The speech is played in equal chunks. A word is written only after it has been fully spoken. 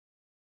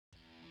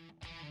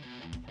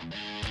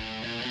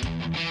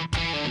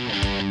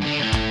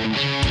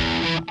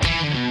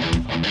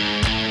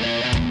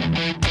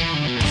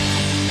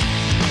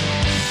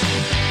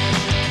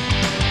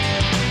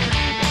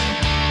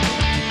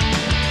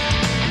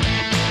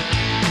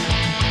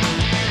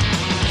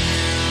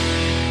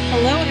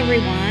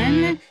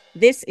everyone.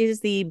 This is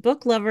the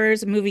Book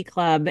Lovers Movie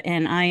Club,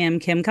 and I am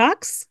Kim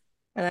Cox.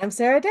 And I'm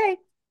Sarah Day.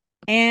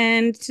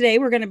 And today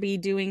we're going to be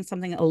doing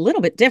something a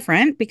little bit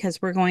different because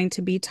we're going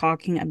to be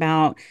talking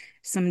about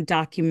some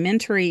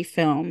documentary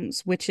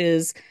films, which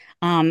is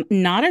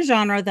not a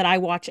genre that I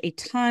watch a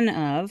ton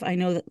of. I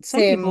know that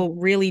some Same. people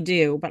really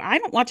do, but I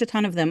don't watch a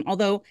ton of them.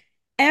 Although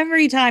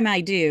every time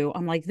I do,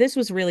 I'm like, this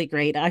was really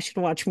great. I should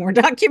watch more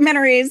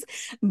documentaries,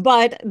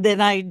 but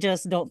then I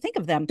just don't think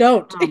of them.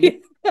 Don't.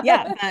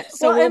 Yeah, but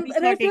so Well, we'll and, be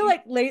and I feel talking.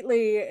 like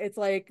lately it's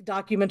like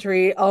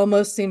documentary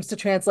almost seems to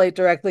translate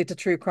directly to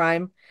true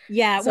crime.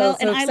 Yeah, So well,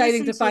 it's and so I exciting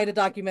listen to to find a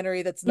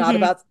documentary that's not mhm.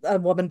 about a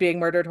woman being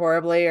murdered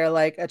horribly or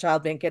like a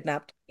child being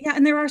kidnapped. Yeah,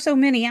 and there are so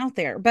many out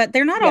there, but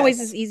they're not always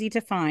as Yes. easy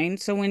to find.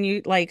 So when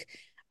you like,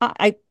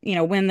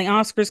 when the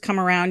Oscars come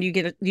around,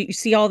 you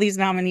see all these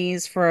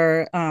nominees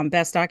for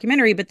best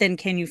documentary, but then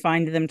can you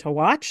find them to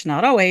watch?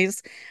 Not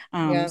always.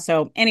 Yeah.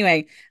 So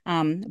anyway,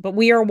 but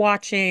we are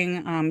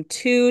watching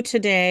two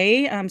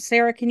today.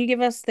 Sarah, can you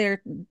give us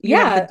their? You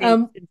have the Yeah.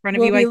 dates in front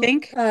of We'll you, I be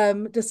think.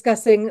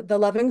 discussing The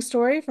Loving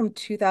Story from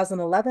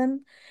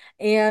 2011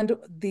 and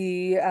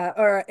the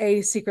or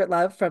A Secret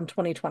Love from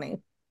 2020.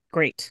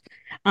 Great.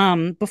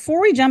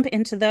 Before we jump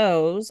into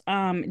those,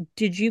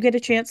 did you get a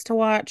chance to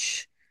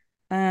watch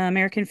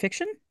American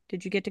Fiction?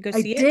 Did you get to go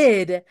I see it?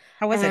 did,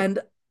 How was it? and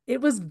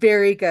it was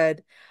very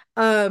good.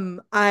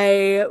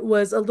 I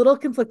was a little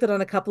conflicted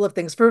on a couple of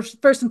things.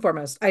 First and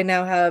foremost, I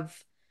now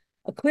have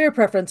a clear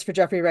preference for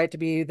Jeffrey Wright to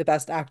be the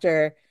Best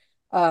Actor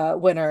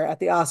winner at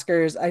the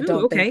Oscars. I Ooh,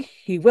 don't think okay.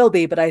 he will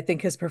be, but I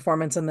think his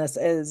performance in this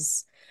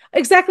is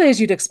exactly as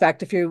you'd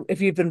expect if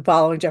you've been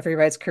following Jeffrey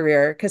Wright's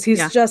career, because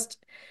Yeah.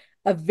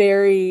 a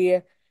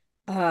very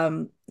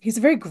he's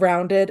a very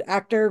grounded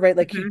actor, right?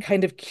 Like he Hmm.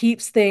 kind of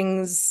keeps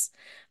things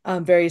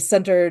very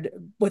centered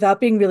without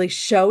being really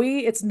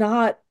showy. It's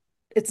not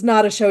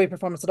a showy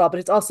performance at all, but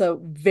it's also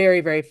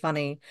very, very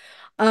funny.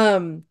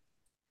 Um,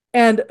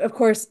 and of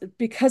course,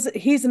 because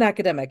he's an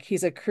academic,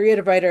 he's a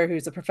creative writer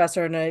who's a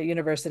professor in a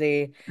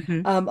university.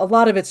 Hmm. A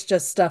lot of it's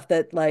just stuff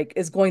that like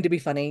is going to be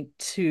funny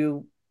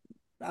to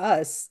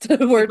us, to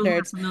word People who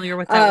are nerds. familiar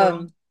with that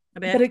world, Um, I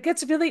but bet. it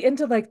gets really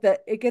into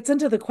it gets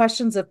into the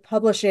questions of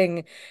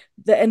publishing,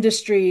 the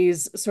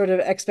industry's sort of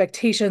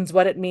expectations,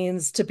 what it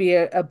means to be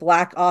a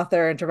Black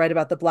author and to write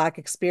about the Black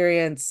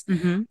experience,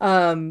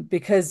 Hmm.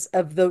 because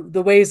of the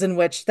ways in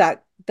which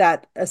that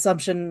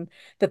assumption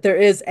that there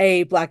is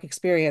a Black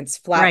experience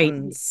Right.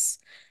 flattens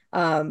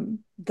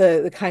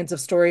the kinds of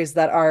stories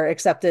that are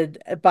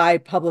accepted by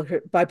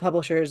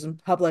publishers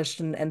and published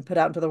and put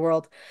out into the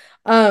world.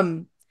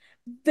 Um,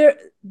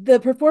 the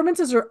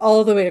performances are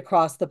all the way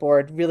across the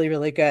board really,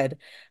 really good.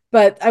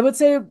 But I would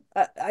say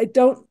I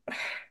don't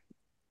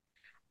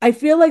I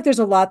feel like there's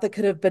a lot that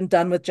could have been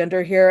done with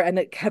gender here, and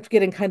it kept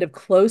getting kind of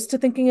close to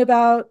thinking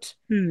about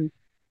Hmm.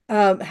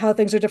 how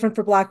things are different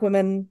for Black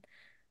women,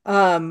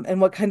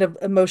 and what kind of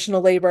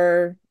emotional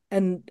labor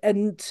and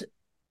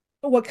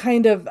what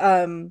kind of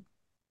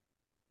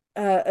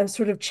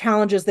sort of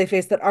challenges they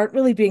face that aren't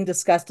really being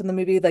discussed in the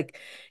movie. Like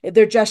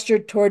they're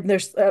gestured toward, and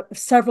there's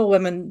several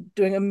women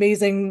doing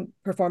amazing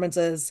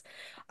performances.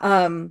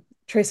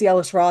 Tracy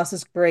Ellis Ross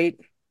is great.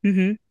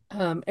 Hmm.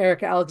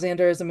 Erica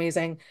Alexander is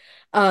amazing.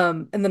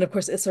 And then of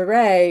course Issa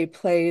Rae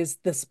plays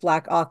this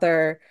Black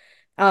author.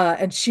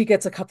 And she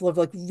gets a couple of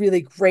like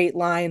really great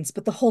lines,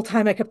 but the whole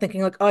time I kept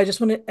thinking like, oh,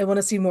 I want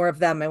to see more of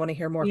them. I want to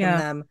hear more from Yeah.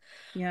 them.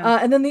 Yeah.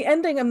 And then the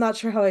ending, I'm not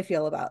sure how I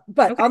feel about,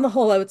 but Okay. on the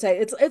whole, I would say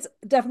it's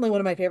definitely one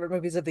of my favorite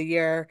movies of the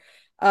year.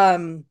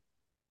 Um,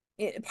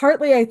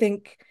 Partly, I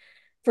think,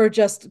 for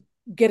just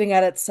getting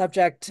at its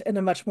subject in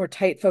a much more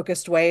tight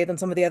focused way than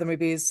some of the other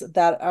movies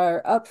that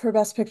are up for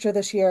Best Picture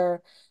this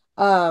year.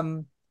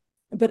 Um,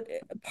 but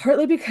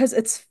partly because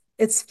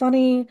it's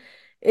funny.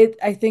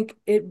 I think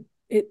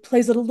it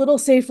plays it a little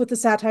safe with the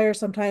satire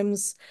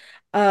sometimes.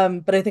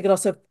 But I think it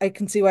also I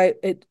can see why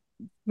it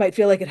might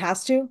feel like it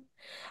has to.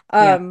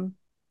 Yeah. Um,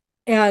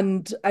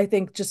 and I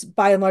think just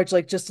by and large,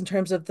 like just in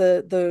terms of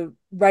the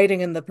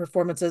writing and the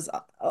performances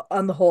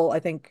on the whole, I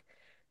think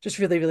just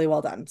really, really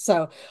well done.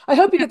 So I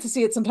hope you Yeah. get to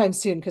see it sometime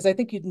soon because I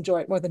think you'd enjoy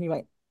it more than you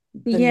might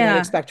Yeah.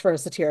 expect for a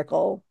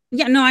satirical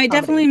Yeah. No, I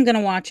definitely comedy. am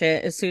gonna watch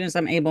it as soon as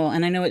I'm able.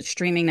 And I know it's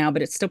streaming now,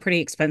 but it's still pretty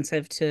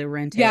expensive to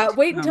rent it.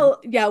 Wait until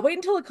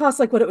it costs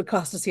like what it would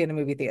cost to see in a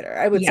movie theater.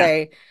 I would Yeah.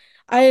 say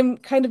I'm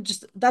kind of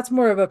just that's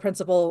more of a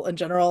principle in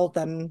general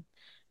than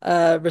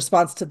a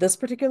response to this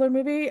particular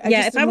movie. I Yeah,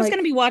 just if I am was going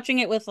to be like, watching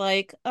it with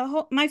like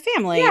my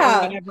family or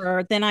yeah,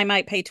 whatever, then I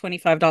might pay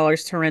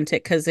 $25 to rent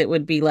it because it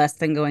would be less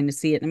than going to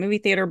see it in a movie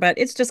theater, but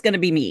it's just going to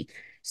be me.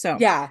 So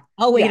yeah,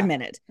 I'll wait a yeah.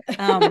 minute.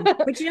 But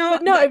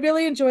But no, I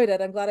really enjoyed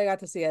it. I'm glad I got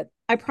to see it.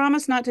 I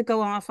promise not to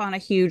go off on a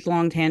huge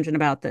long tangent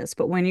about this,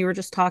 but when you were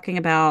just talking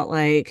about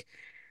like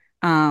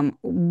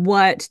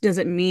what does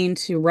it mean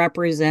to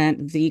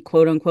represent the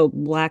quote unquote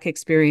black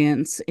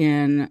experience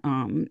in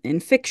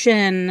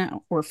fiction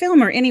or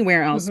film or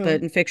anywhere else, but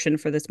Hmm. in fiction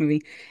for this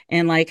movie,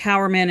 and like how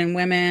are men and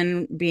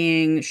women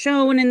being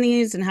shown in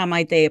these and how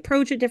might they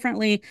approach it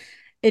differently?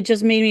 it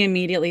just made me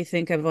immediately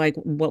think of like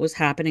what was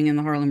happening in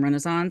the Harlem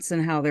Renaissance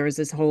and how there was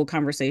this whole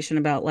conversation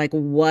about like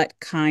what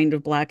kind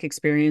of Black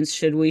experience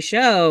should we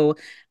show.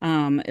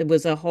 It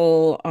was a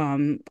whole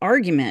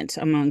argument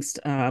amongst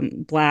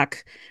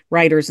Black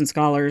writers and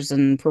scholars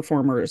and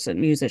performers and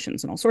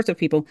musicians and all sorts of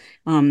people.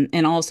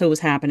 And also was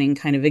happening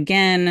kind of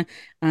again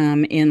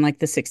in like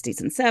the 60s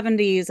and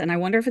 70s. And I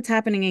wonder if it's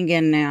happening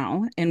again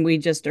now, and we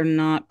just are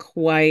not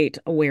quite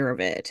aware of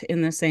it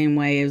in the same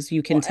way as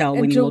you can Well, tell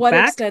when and you to look what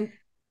back. extent,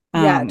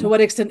 yeah, to Um,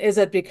 what extent is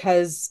it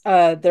because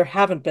there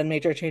haven't been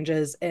major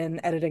changes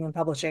in editing and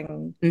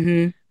publishing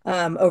mhm.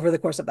 over the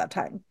course of that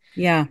time?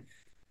 Yeah.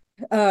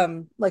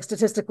 Like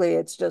statistically,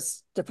 it's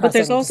just But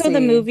there's depressing to also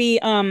the see. movie,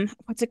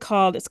 what's it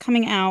called? It's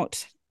coming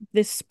out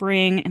this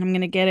spring, and I'm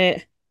gonna get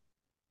it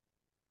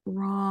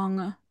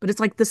wrong, but it's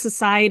like the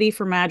Society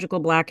for Magical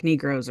Black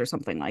Negroes or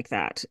something like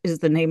that is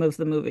the name of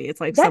the movie.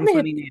 It's like That some may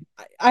have, funny name.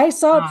 I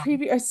saw a Um,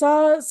 preview, I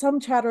saw some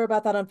chatter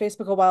about that on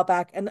Facebook a while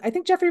back, and I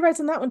think Jeffrey Wright's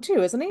in that one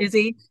too, isn't he? is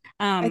he?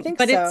 I think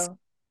But it's so.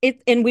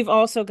 it, and we've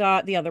also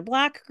got The Other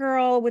Black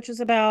Girl, which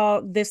is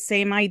about this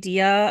same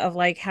idea of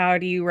like how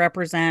do you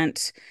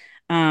represent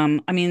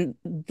I mean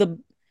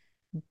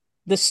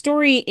the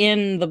story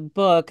in the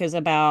book is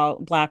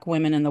about Black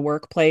women in the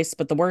workplace,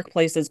 but the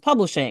workplace is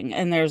publishing,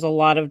 and there's a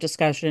lot of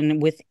discussion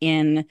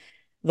within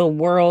the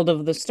world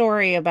of the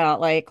story about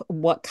like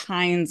what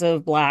kinds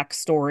of Black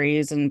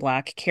stories and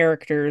Black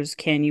characters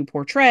can you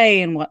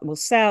portray and what will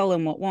sell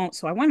and what won't.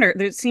 So I wonder,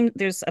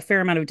 there's a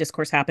fair amount of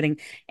discourse happening,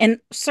 and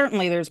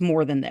certainly there's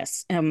more than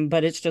this,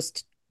 but it's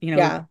just,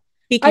 Yeah.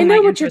 piquing my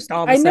interest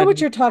all of a I know what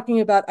sudden. you're talking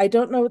about. I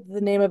don't know what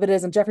the name of it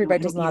is, and Jeffrey No, Wright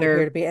I does don't not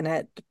appear either. to be in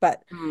it.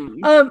 But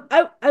Um,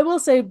 I will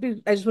say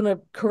I just want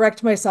to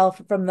correct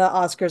myself from the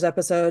Oscars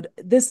episode.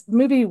 This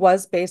movie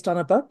was based on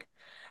a book.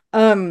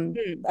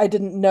 hmm, I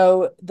didn't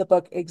know the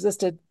book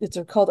existed. It's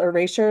called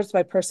Erasures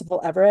by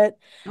Percival Everett.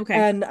 okay.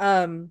 And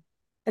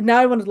and now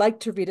I would like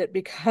to read it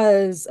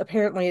because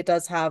apparently it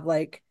does have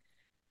like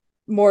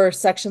more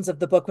sections of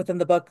the book within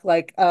the book,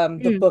 like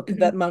the book Mm-hmm.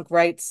 that Monk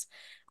writes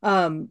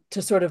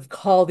to sort of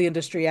call the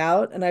industry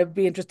out. And I'd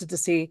be interested to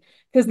see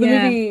because the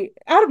Yeah, movie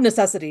out of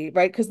necessity,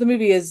 right? Because the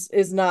movie is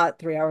not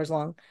 3 hours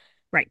long,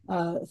 right.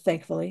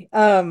 thankfully.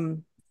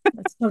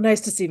 It's so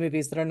nice to see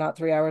movies that are not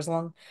 3 hours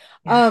long.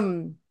 Yeah.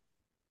 Um,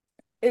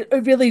 it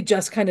really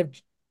just kind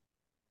of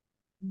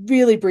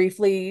really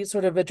briefly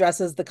sort of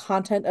addresses the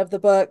content of the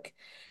book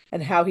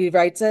and how he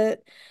writes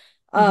it.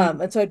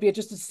 Hmm. And so I'd be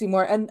interested to see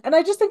more. And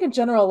I just think in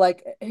general,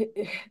 like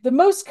the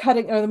most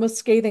cutting or the most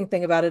scathing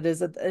thing about it is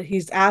that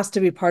he's asked to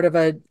be part of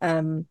a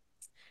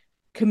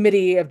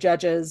committee of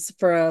judges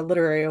for a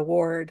literary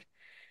award.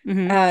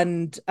 Hmm.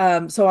 And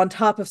so on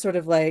top of sort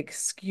of like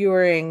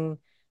skewering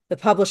the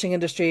publishing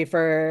industry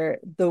for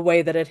the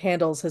way that it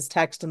handles his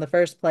text in the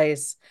first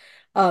place,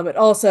 it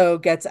also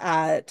gets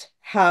at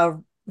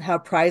how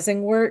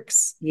prizing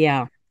works,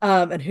 Yeah.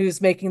 and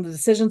who's making the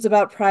decisions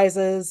about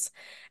prizes.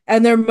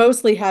 And they're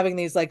mostly having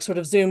these like sort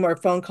of Zoom or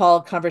phone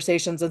call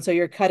conversations. And so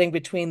you're cutting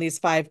between these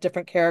five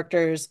different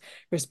characters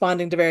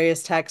responding to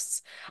various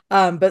texts.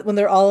 But when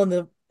they're all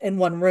in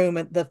one room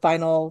at the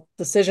final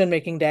decision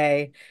making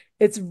day,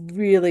 it's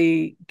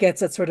really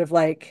gets at sort of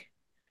like,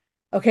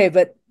 okay,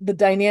 but the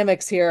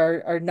dynamics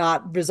here are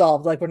not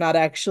resolved. Like we're not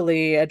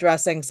actually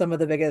addressing some of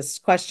the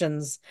biggest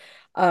questions,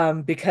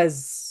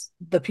 because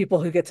the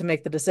people who get to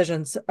make the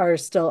decisions are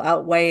still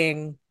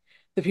outweighing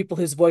the people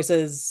whose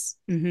voices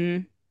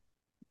Hmm.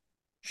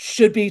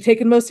 should be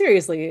taken most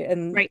seriously.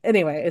 And Right.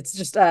 anyway,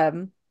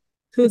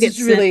 Who it's gets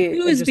just a sent, really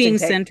who is interesting being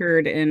take.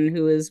 centered and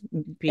who is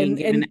being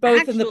given And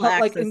both in the actual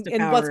like access to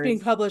in what's being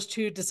powers. published,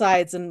 who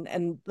decides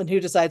and who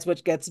decides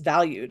which gets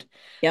valued.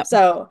 Yep.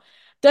 So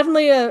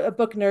definitely a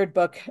book nerd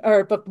book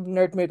or a book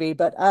nerd movie,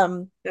 but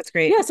That's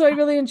great. yeah, so I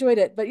really enjoyed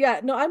it. But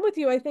yeah, no, I'm with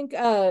you. I think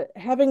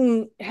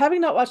having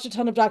not watched a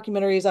ton of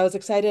documentaries, I was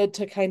excited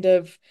to kind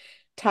of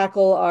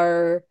tackle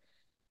our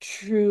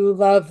True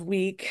Love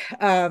Week.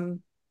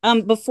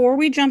 Before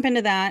we jump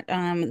into that,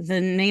 the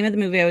name of the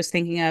movie I was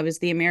thinking of is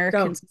The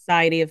American Oh,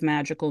 Society of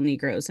Magical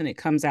Negroes, and it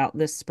comes out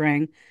this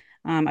spring,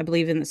 I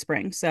believe in the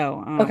spring.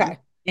 So, okay.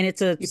 and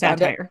it's a You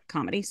found it. satire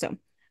comedy, so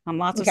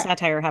lots of Okay.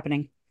 satire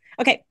happening.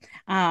 Okay,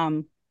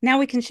 now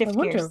we can I shift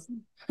wonder.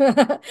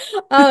 gears.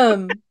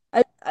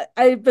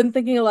 I've been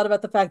thinking a lot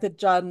about the fact that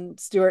Jon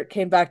Stewart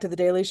came back to the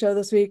Daily Show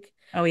this week,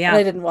 Oh and yeah.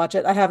 I didn't watch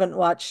it. I haven't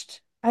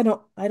watched. I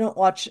don't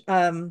watch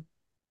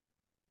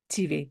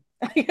TV.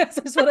 I guess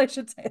is what I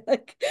should say.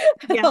 Like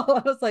Yeah.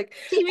 I was like,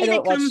 I TV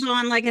don't that comes watch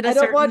on like at a I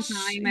don't certain watch,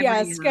 time every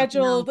yeah, year.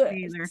 No,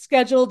 me either.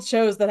 scheduled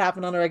shows that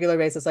happen on a regular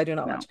basis. I do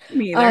not No, watch.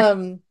 me either.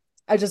 Um,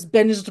 I just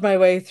binged my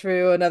way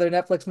through another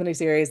Netflix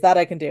miniseries that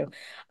I can do.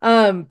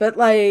 But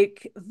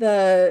like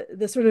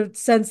the sort of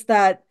sense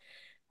that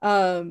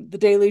the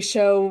Daily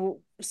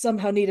Show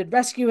somehow needed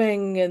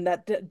rescuing and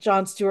that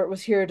Jon Stewart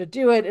was here to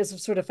do it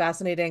is sort of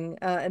fascinating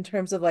in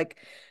terms of like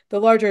the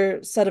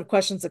larger set of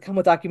questions that come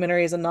with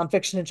documentaries and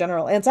nonfiction in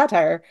general and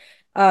satire,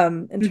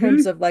 in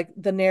terms Hmm. of like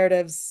the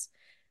narratives,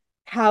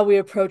 how we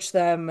approach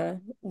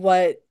them,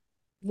 what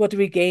do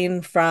we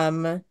gain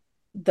from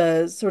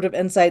the sort of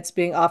insights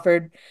being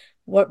offered.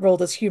 What role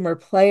does humor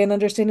play in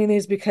understanding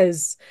these?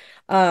 Because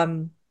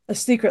A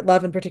Secret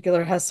Love in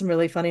particular has some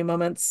really funny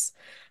moments.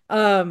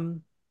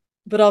 Um,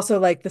 but also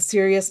like the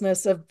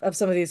seriousness of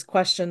some of these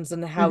questions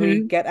and how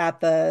we Hmm. get at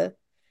the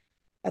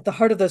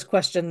heart of those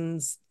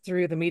questions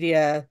through the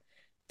media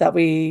that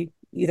we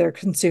either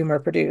consume or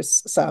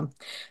produce. So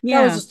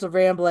that was Yeah. just a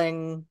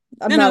rambling.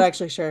 I'm No, not no.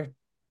 actually sure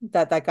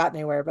that that got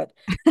anywhere, but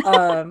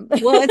um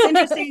Well, it's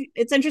interesting.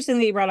 It's interesting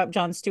that you brought up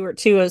Jon Stewart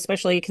too,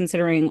 especially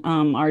considering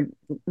our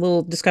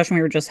little discussion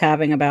we were just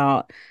having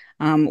about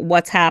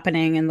what's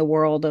happening in the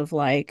world of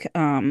like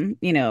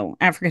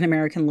African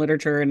American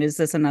literature, and is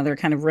this another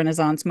kind of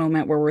Renaissance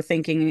moment where we're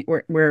thinking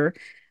where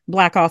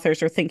Black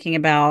authors are thinking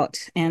about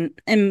and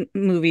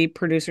movie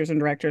producers and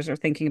directors are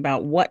thinking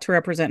about what to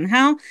represent and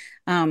how.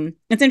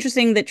 It's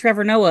interesting that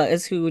Trevor Noah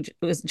is who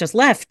was just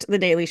left The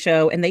Daily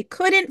Show, and they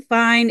couldn't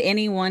find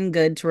anyone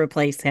good to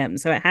replace him.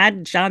 So it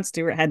had Jon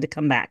Stewart had to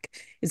come back.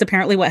 Is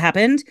apparently what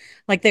happened.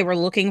 Like they were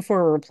looking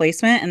for a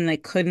replacement and they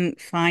couldn't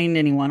find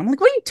anyone. I'm like,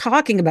 what are you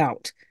talking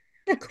about?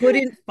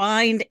 Couldn't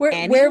find where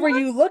anyone? were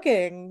you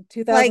looking?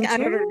 Like I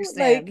don't 2002?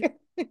 understand.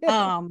 Like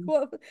Um,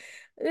 well,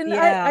 and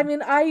yeah. I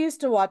mean I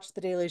used to watch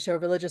The Daily Show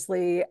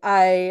religiously.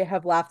 I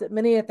have laughed at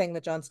many a thing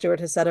that Jon Stewart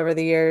has said over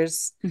the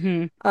years.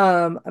 Hmm.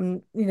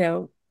 I'm,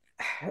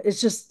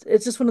 it's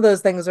just one of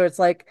those things where it's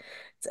like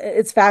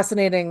it's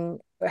fascinating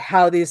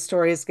how these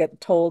stories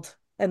get told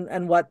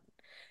and what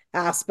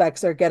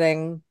aspects are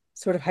getting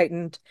sort of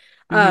heightened.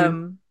 Hmm.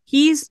 Um,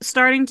 He's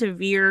starting to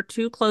veer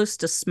too close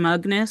to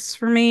smugness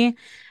for me.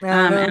 I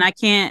don't And know.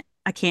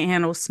 I can't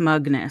handle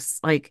smugness.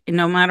 Like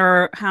no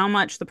matter how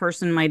much the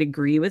person might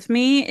agree with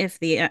me, if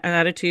the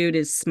attitude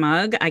is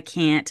smug, I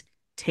can't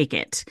take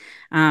it.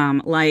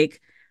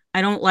 Like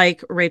I don't like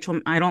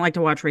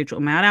to watch Rachel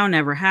Maddow,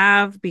 never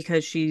have,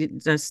 because she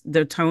just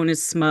the tone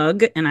is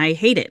smug and I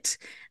hate it.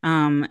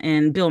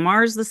 And Bill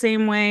Maher's the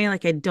same way.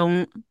 Like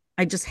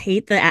I just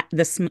hate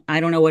I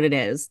don't know what it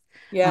is.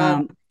 Yeah.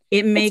 Um,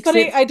 it It's makes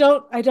funny. it I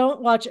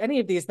don't watch any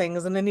of these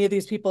things and any of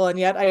these people, and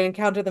yet I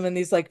encounter them in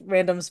these like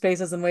random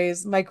spaces and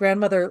ways. My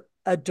grandmother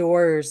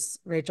adores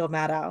Rachel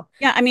Maddow.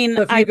 Yeah, I mean,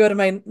 So if you I go to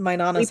my we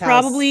nana's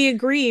house, probably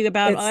agree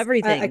about I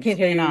everything, can't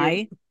hear she and you.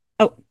 I.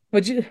 Oh,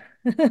 Would you?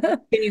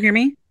 can you hear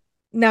me?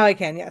 Now I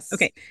can, yes.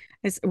 Okay.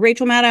 It's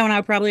Rachel Maddow and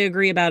I probably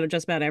agree about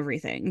just about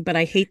everything, but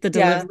I hate the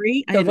Yeah,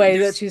 delivery. the way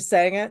that she's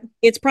saying it.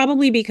 It's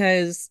probably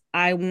because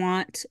I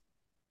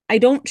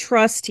don't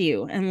trust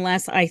you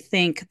unless I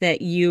think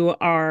that you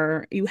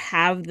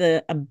have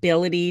the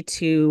ability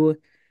to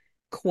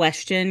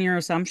question your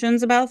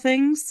assumptions about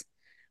things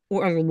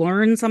or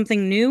learn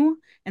something new.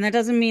 And that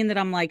doesn't mean that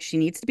I'm like, she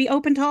needs to be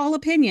open to all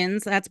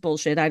opinions. That's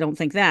bullshit. I don't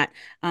think that.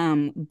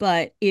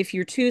 But if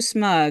you're too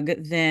smug,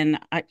 then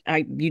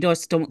you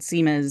just don't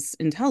seem as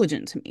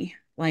intelligent to me.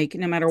 Like,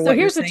 no matter So what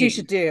you're here's what you saying.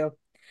 should do.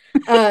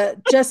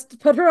 Just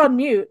put her on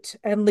mute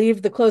and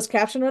leave the closed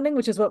caption running,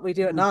 which is what we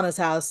do at Mhm. Nana's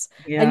house.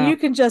 And Yeah. you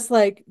can just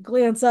like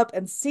glance up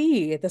and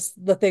see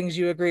the things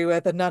you agree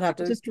with and not have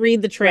to Just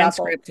read the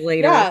grapple. transcript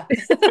later. Yeah.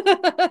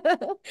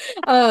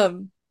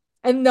 um,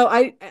 and no,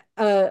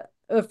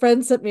 a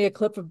friend sent me a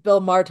clip of Bill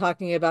Maher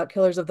talking about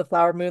Killers of the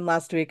Flower Moon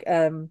last week.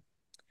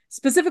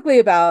 Specifically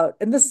about,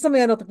 and this is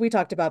something I don't think we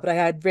talked about, but I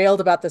had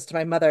railed about this to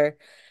my mother,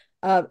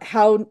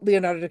 how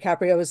Leonardo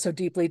DiCaprio is so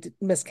deeply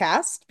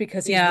miscast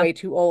because he's Yeah. way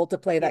too old to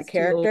play that He's too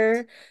old.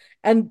 character,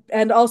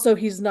 and also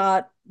he's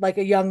not like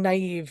a young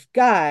naive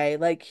guy.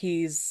 Like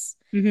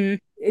Hmm.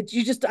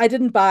 you just I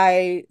didn't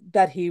buy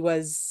that he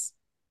was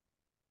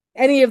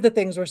any of the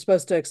things we're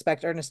supposed to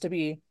expect Ernest to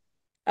be.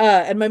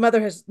 And my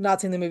mother has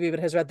not seen the movie but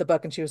has read the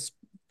book and she was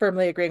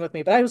firmly agreeing with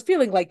me. But I was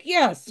feeling like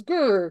yes,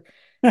 grr.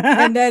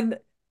 I And then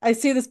I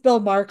see this Bill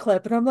Maher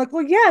clip and I'm like,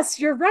 well, yes,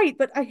 you're right,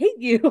 but I hate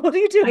you. What are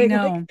you doing? Like,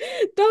 know.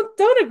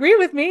 don't agree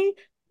with me.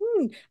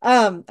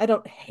 I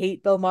don't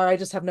hate Bill Maher. I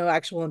just have no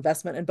actual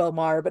investment in Bill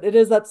Maher, but it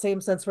is that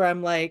same sense where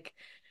I'm like,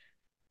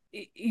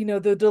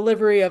 the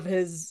delivery of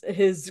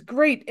his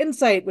great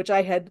insight, which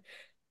I had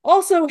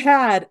also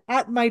had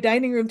at my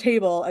dining room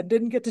table and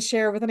didn't get to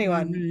share with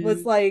anyone,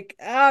 was Hmm. like,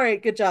 all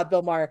right, good job,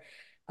 Bill Maher.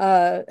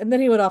 And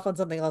then he went off on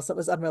something else that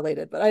was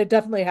unrelated. But I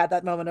definitely had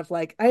that moment of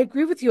like, I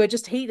agree with you. I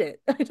just hate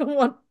it. I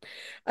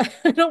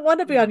don't want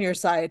to be on your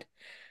side.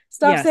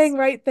 Stop Yes. saying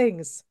right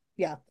things.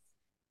 Yeah.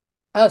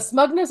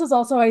 Smugness is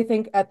also, I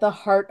think, at the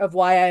heart of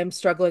why I am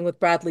struggling with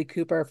Bradley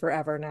Cooper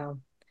forever now.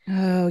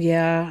 Oh,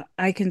 yeah.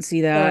 I can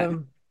see that.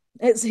 Um,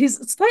 he's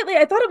slightly.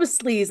 I thought it was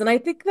sleaze, and I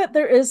think that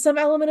there is some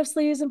element of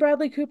sleaze in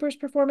Bradley Cooper's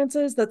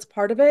performances. That's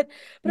part of it,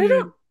 but I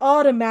don't Mm.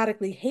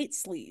 automatically hate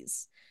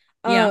sleaze.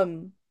 Yeah.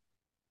 Um,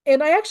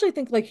 and I actually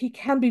think like he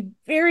can be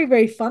very,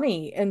 very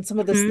funny in some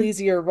of the Hmm.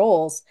 sleazier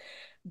roles,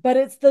 but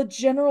it's the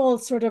general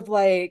sort of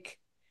like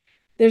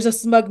there's a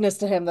smugness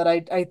to him that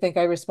I think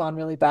I respond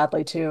really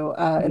badly to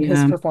in his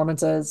Yeah.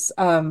 performances.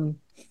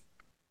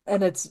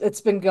 And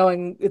it's been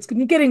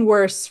getting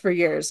worse for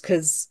years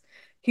because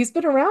he's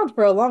been around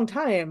for a long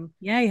time.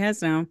 Yeah, he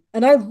has now.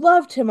 And I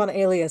loved him on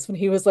Alias when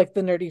he was like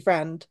the nerdy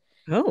friend.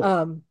 Oh.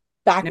 Um,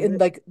 back in Never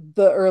like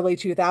the early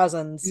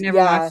 2000s. never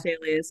Yeah. watched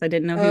Alias. I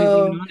didn't know he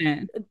was even Oh, on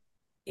it.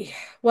 yeah.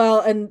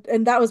 Well, and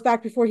that was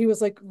back before he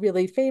was like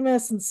really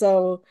famous, and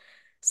so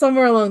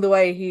somewhere along the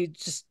way he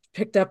just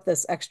picked up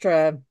this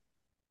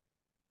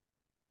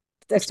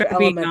He extra started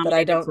being element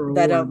nominated for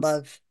that I don't awards.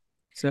 love.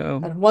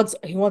 So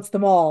And he wants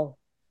them all.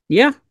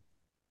 yeah,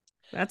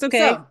 that's okay.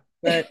 So,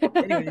 But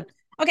anyway.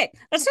 Okay,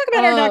 let's talk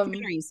about our um,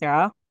 documentary,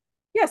 Sarah.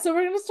 yeah, so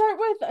we're going to start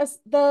with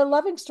the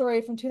Loving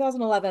Story from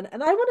 2011.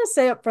 And I want to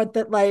say up front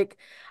that, like,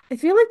 I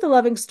feel like the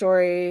Loving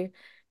Story,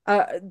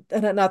 and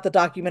not the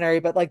documentary,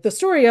 but like the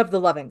story of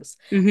the Lovings,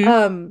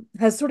 Mm-hmm.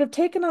 has sort of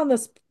taken on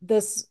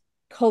this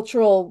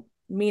cultural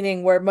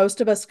meaning where most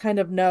of us kind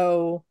of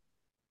know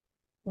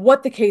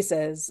what the case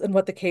is and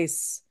what the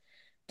case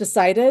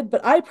decided.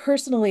 But I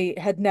personally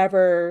had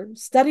never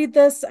studied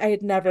this. I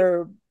had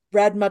never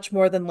read much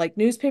more than like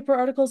newspaper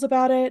articles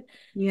about it.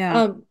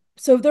 Yeah,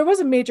 So there was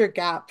a major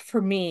gap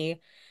for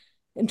me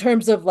in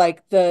terms of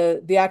like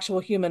the actual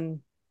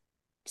human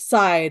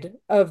side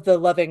of the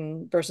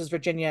Loving versus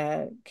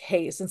Virginia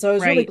case. And so I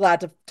was really right.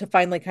 glad to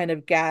finally kind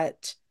of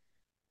get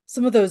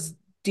some of those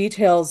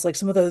details, like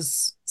some of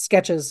those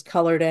sketches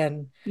colored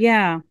in.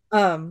 Yeah.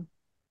 Um,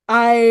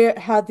 I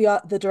had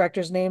the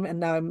director's name, and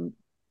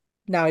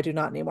now I do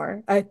not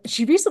anymore.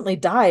 She recently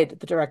died,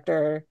 the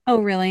director.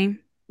 Oh, really?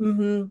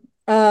 Hmm.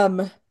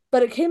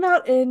 But it came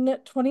out in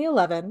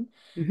 2011,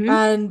 Mm-hmm.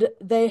 and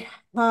they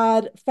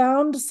had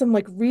found some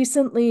like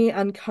recently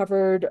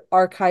uncovered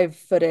archive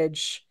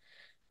footage,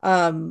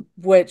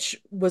 which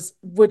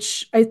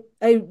I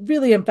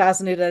really am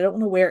fascinated. I don't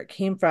know where it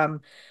came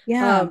from,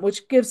 Yeah.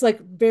 which gives like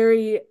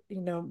very,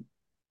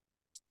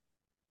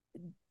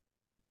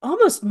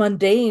 almost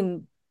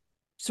mundane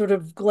sort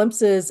of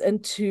glimpses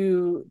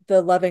into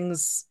the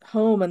Lovings'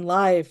 home and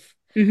life.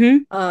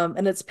 Mm-hmm.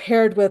 And it's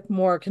paired with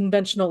more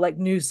conventional like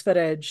news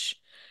footage,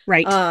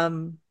 Right.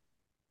 um,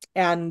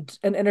 and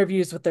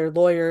interviews with their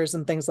lawyers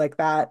and things like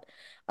that.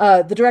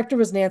 The director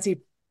was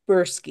Nancy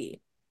Bursky.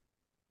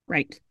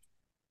 Right.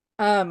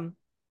 Um,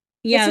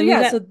 but Yeah, so you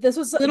yeah, got so little this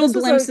was a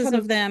glimpses kind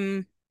of of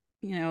them,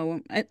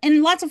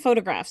 and lots of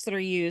photographs that are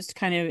used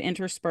kind of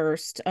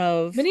interspersed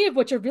of, many of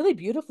which are really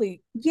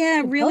beautifully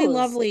yeah, really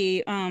composed.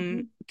 lovely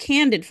Mhm.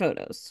 candid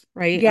photos,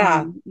 right?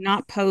 Yeah.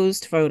 Not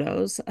posed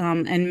photos,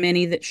 and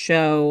many that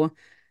show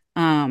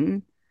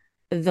um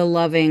the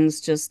Lovings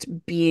just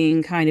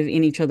being kind of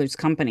in each other's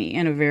company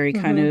in a very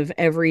kind Hmm. of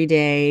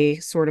everyday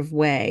sort of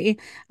way.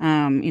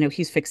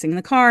 He's fixing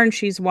the car and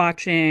she's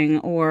watching,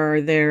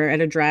 or they're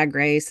at a drag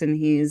race and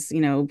he's,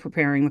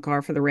 preparing the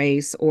car for the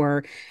race,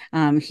 or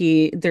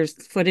there's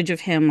footage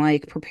of him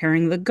like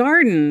preparing the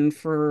garden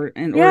or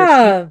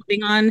Yeah.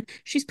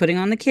 she's putting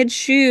on the kids'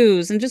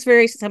 shoes and just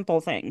very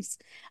simple things.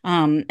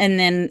 And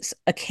then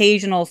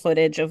occasional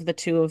footage of the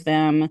two of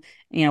them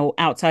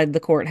outside the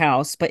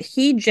courthouse, but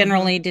he Hmm.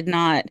 generally did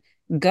not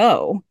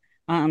go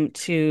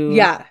to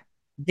Yeah.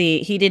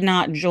 he did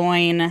not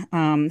join,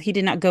 he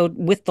did not go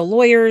with the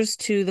lawyers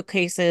to the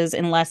cases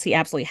unless he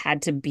absolutely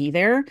had to be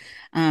there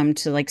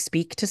to like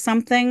speak to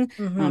something.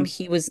 Hmm.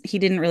 He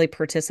didn't really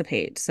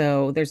participate.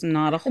 So there's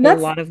not a And whole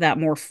that's lot of that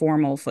more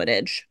formal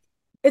footage.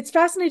 it's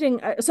fascinating.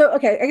 So,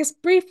 okay, I guess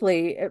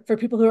briefly, for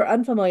people who are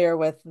unfamiliar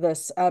with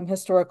this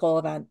historical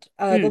event,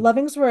 the Mm.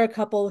 Lovings were a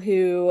couple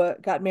who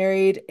got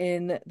married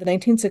in the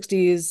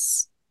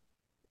 1960s,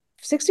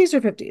 60s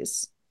or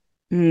 50s.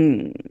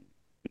 Mm.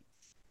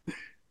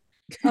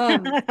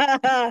 Um,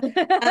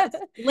 uh,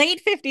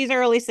 Late 50s,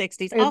 early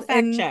 60s. I'll fact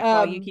in check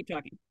while you keep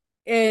talking.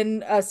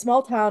 in a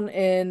small town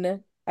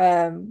in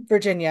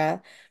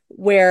Virginia,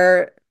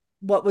 where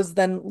what was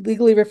then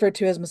legally referred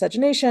to as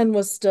miscegenation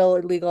was still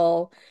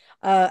illegal,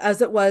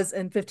 as it was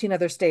in 15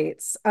 other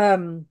states.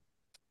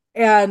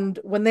 And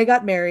when they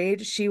got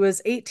married, she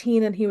was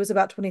 18 and he was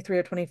about 23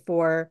 or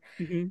 24.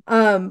 Hmm.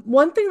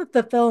 One thing that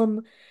the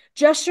film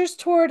gestures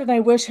toward, and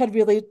I wish had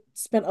really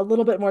spent a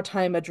little bit more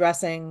time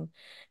addressing,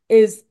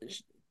 is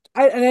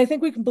and I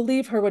think we can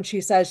believe her when she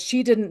says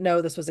she didn't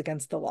know this was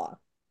against the law.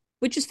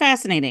 Which is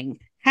fascinating.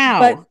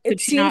 But How it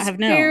could she not seems have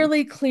known?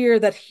 fairly clear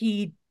that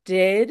he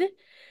did,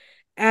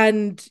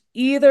 and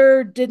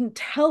either didn't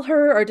tell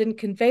her or didn't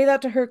convey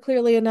that to her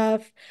clearly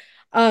enough.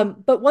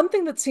 But one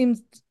thing that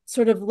seems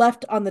sort of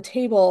left on the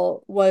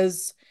table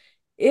was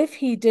if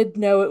he did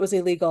know it was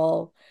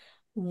illegal,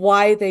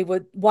 why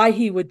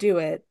he would do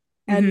it.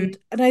 Hmm.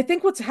 And I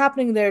think what's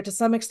happening there to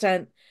some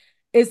extent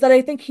is that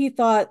I think he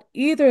thought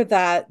either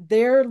that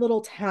their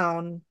little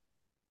town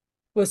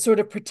was sort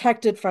of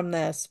protected from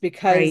this Right.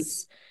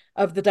 because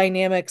of the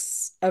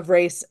dynamics of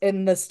race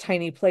in this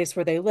tiny place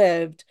where they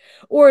lived,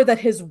 or that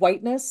his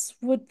whiteness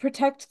would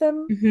protect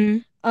them. Hmm.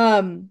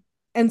 Um,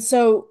 and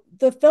so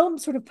the film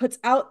sort of puts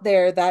out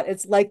there that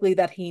it's likely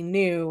that he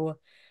knew,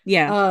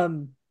 Yeah.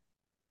 um,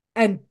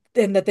 and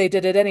that they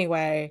did it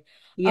anyway.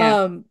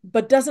 Yeah.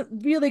 But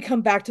doesn't really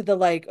come back to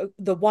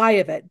the why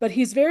of it. But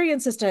he's very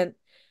insistent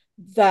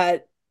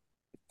that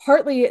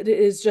partly it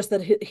is just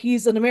that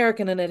he's an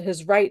American and it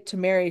his right to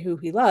marry who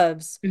he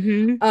loves.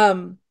 Hmm.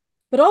 Um,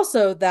 but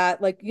also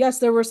that, like, yes,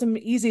 there were some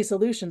easy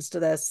solutions to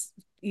this.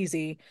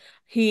 Easy.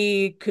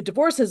 he could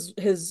divorce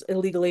his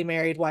illegally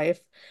married wife,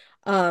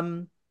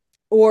 um,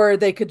 or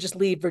they could just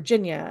leave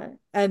Virginia.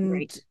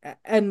 Right.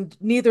 And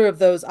neither of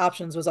those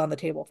options was on the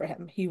table for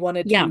him. He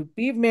wanted Yeah. to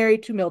be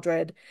married to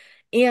Mildred,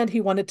 and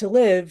he wanted to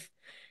live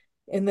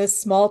in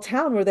this small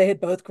town where they had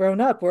both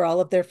grown up, where all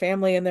of their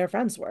family and their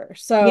friends were.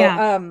 So,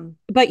 Yeah.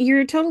 But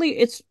you're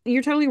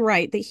totally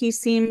right that he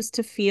seems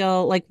to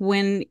feel like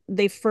when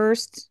they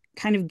first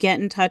kind of get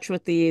in touch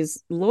with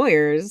these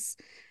lawyers,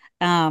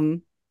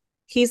 um,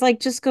 he's like,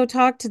 just go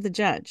talk to the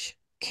judge.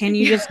 Can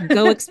you yeah, just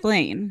go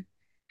explain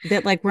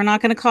that like we're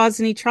not going to cause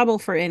any trouble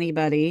for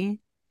anybody?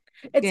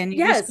 it's Can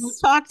you just go yes.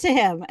 talk to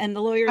him? And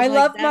the lawyer's I like,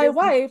 love my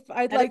wife.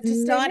 I'd that is like to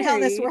stay not how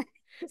this married. works.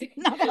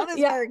 Not how this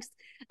Yeah, works.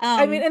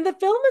 I mean, Um, and the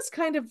film is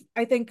kind of,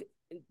 I think,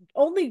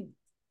 only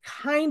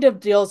kind of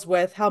deals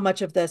with how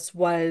much of this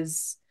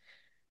was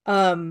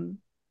um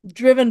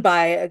driven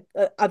by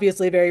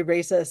obviously a very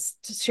racist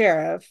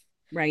sheriff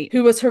right,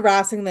 who was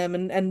harassing them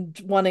and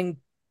wanting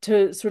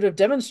to sort of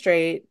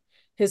demonstrate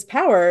his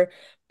power.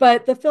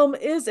 But the film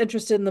is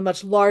interested in the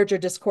much larger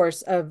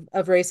discourse of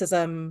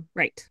racism.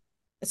 right,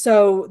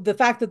 So the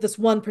fact that this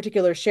one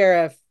particular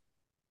sheriff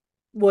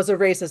was a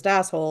racist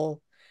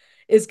asshole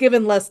is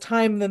given less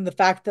time than the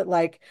fact that,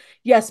 like,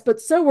 yes, but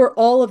so were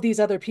all of these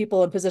other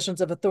people in positions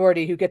of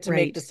authority who get to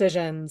make right,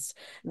 decisions.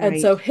 And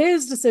right. so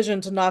his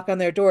decision to knock on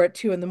their door at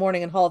 2 in the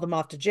morning and haul them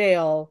off to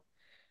jail,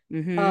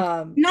 Mm-hmm.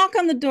 um, Knock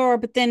on the door,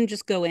 but then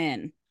just go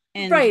in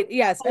and right,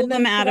 yes, pull and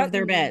them then out of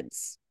their threaten,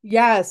 beds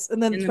yes,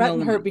 and then in the middle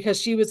threaten of the her night. because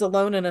she was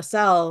alone in a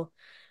cell,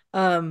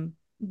 um,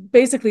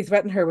 basically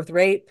threaten her with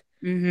rape.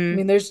 I Mm-hmm.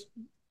 mean,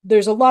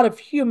 there's a lot of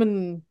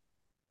human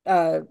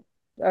uh,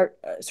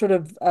 sort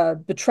of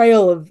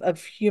betrayal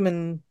of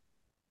human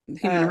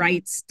Human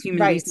rights,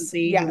 human rights.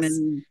 decency, Yes.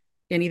 human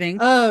anything.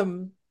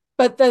 Um,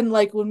 but then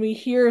like when we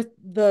hear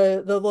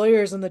the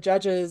lawyers and the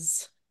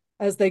judges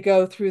as they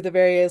go through the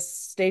various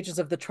stages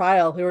of the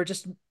trial who are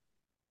just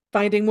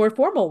finding more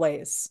formal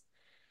ways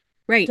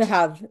to Right.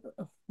 have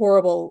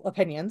horrible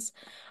opinions,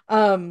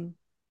 um,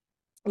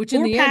 which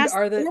in the end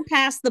Or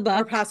pass the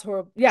are buck. past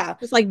horrible. Yeah.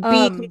 Just like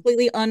be Um,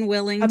 completely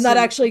unwilling I'm not to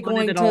actually want it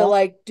going at to all.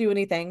 like do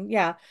anything.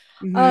 Yeah.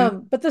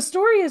 Mm-hmm. But the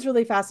story is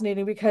really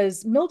fascinating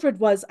because Mildred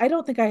was, I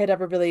don't think I had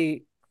ever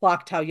really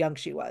clocked how young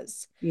she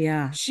was.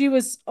 Yeah. She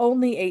was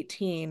only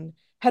 18,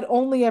 had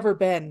only ever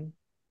been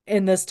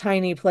in this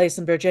tiny place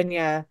in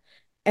Virginia.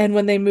 And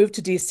when they moved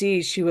to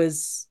DC, she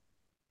was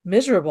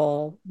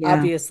miserable, Yeah.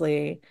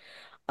 obviously.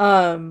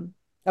 Um,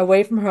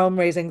 Away from home,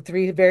 raising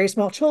three very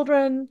small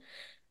children,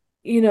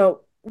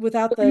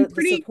 without In the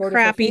pretty support of her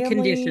crappy family.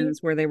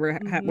 conditions where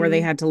where they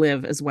Hmm. had to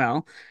live as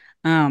well.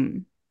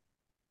 Um,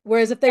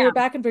 Whereas if they were yeah.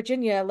 back in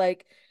Virginia,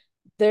 like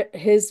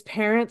his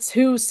parents,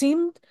 who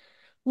seemed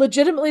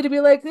legitimately to be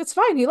like, it's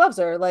fine, he loves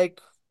her.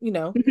 Like, we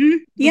get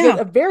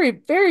Yeah. a very,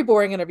 very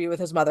boring interview with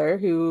his mother,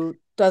 who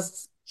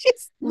does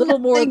Just little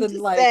more nothing than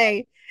to like say.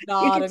 You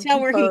nod can and tell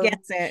where he confirm.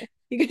 gets it.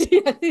 You can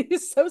tell. Yeah,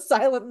 he's so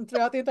silent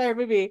throughout the entire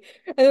movie.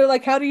 And they're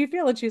like, how do you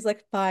feel? And she's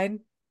like,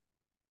 fine.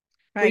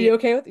 Were you Right.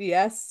 okay with it?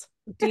 Yes.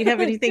 Do you have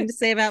anything to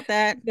say about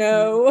that?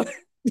 No. No.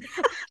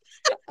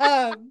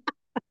 Um,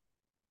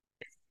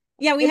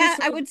 Yeah, we it is have,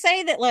 sort I of, would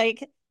say that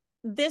like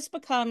this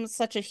becomes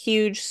such a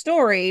huge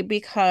story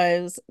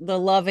because the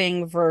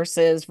Loving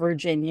versus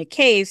Virginia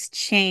case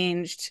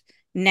changed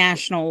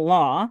national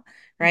law,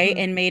 right? mhm.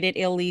 And made it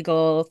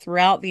illegal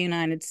throughout the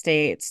United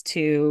States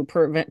to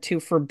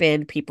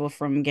forbid people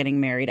from getting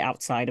married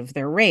outside of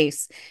their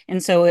race.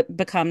 And so it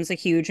becomes a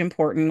huge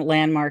important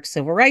landmark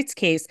civil rights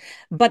case,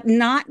 but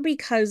not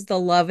because the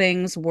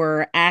Lovings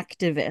were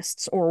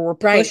activists or were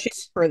pushing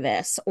Right. for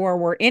this or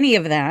were any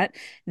of that.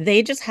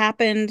 They just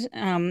happened,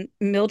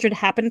 Mildred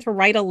happened to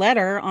write a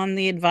letter on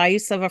the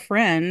advice of a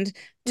friend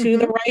to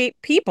the Hmm. right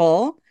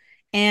people,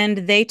 and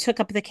they took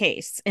up the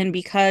case. And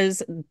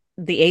because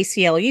the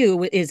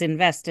ACLU is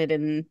invested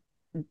in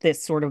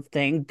this sort of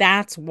thing,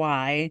 that's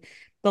why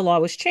the law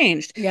was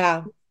changed.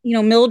 Yeah.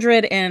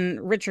 Mildred and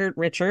Richard,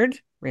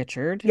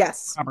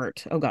 Yes.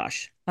 Robert, oh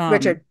gosh,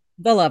 Richard.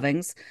 the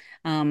Lovings,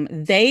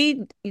 they,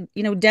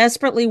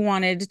 desperately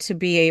wanted to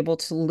be able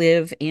to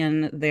live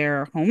in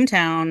their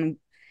hometown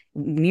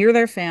near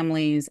their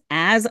families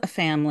as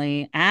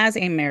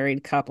a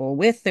married couple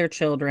with their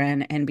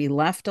children and be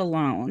left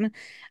alone.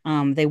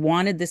 They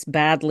wanted this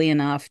badly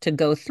enough to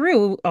go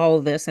through all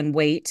of this and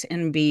wait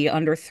and be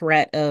under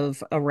threat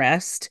of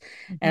arrest,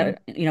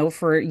 Hmm.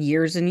 for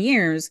years and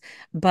years.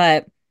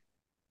 But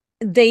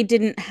they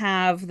didn't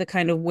have the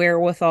kind of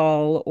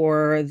wherewithal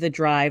or the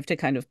drive to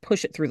kind of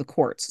push it through the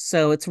courts.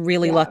 So it's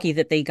really Yeah. lucky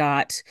that they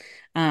got,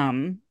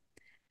 um,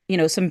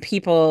 some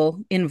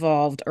people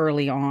involved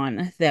early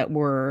on that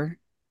were,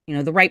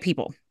 the right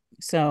people.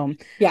 So,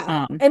 Yeah.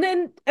 um,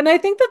 And I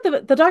think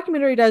that the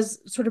documentary does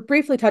sort of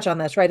briefly touch on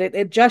this, right?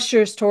 It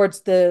gestures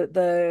towards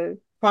the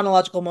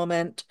chronological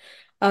moment.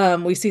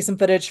 We see some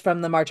footage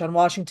from the March on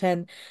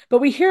Washington, but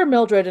we hear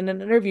Mildred in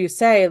an interview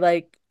say,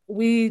 like,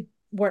 we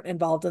weren't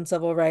involved in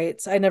civil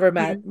rights. I never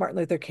met mhm, Martin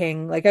Luther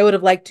King. Like I would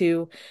have liked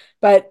to,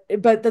 but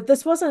that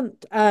this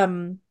wasn't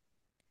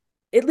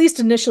at least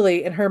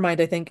initially in her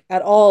mind, I think,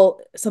 at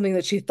all something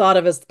that she thought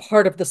of as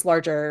part of this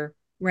larger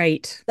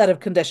Right. set of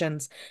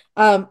conditions.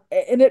 And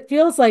it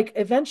feels like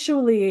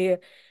eventually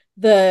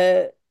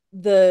the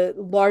the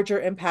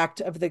larger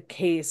impact of the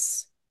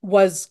case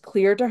was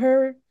clear to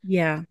her.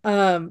 Yeah.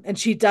 And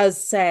she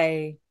does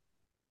say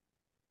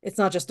it's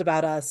not just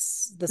about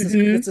us. Hmm.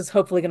 This is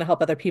hopefully going to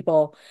help other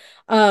people.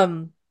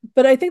 Um,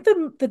 but I think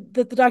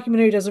the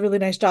documentary does a really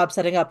nice job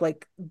setting up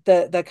like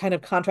the kind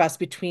of contrast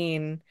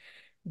between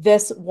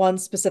this one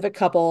specific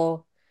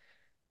couple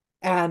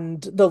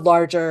and the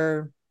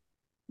larger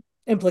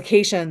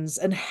implications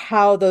and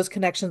how those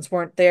connections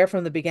weren't there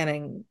from the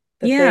beginning,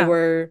 that they Yeah.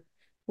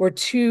 were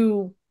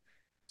two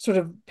sort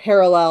of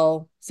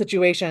parallel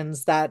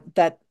situations that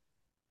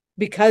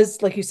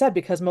because like you said,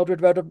 because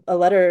Mildred wrote a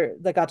letter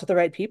that got to the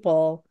right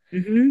people,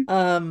 Hmm.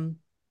 um,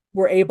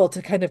 were able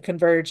to kind of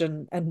converge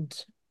and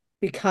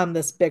become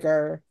this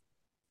bigger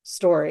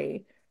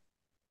story.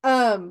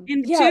 And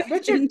Yeah,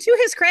 Richard, to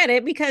his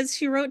credit, because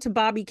she wrote to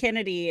Bobby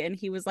Kennedy and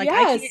he was like,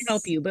 I can't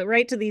help yes, you, but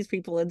write to these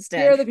people here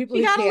instead. are the people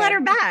She who got a letter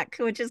can. back,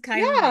 which is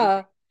kind of amazing.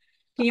 Yeah.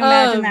 Can you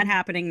imagine that Um,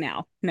 happening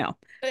now? No.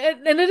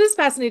 and it is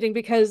fascinating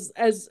because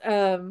as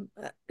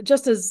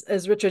just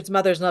as Richard's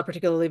mother is not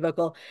particularly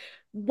vocal,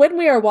 when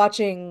we are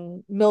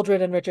watching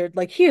Mildred and Richard,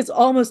 like he is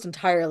almost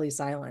entirely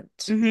silent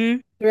Hmm.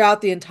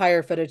 throughout the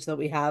entire footage that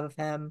we have of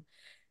him.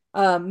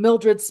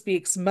 Mildred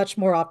speaks much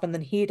more often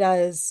than he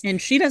does,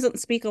 And she doesn't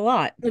speak a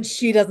lot. and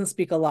she doesn't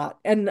speak a lot.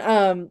 And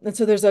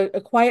so there's a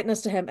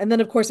quietness to him. And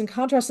then of course, in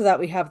contrast to that,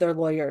 we have their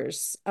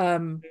lawyers,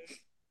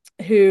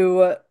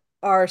 who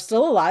are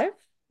still alive,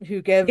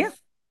 who Yeah. give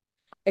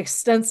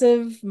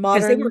extensive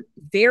Because they were modern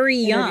very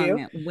interview.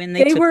 young when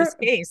they They took this were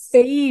case.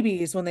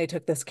 babies when they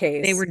took this They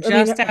case. were I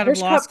mean, just out of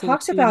law Hirschkopf school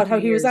talked 2 and about how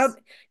three he was out.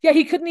 years, Yeah,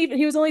 he couldn't even,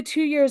 he was only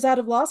 2 years out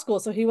of law school,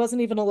 so he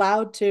wasn't even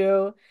allowed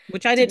to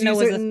which I didn't do know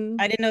was a certain,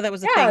 I didn't know that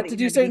was a yeah, thing that to you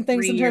do had to be certain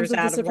things three in terms years of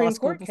the out of law Supreme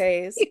school Court before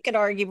case. you could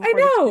argue I before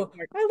the Supreme know.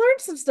 Court. I learned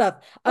some stuff.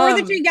 Or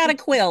that you got a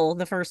quill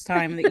the first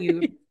time that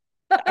you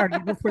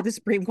argued before the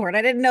Supreme Court.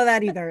 I didn't know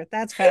that either.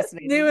 That's New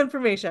fascinating.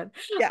 information.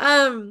 Yeah.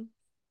 Um,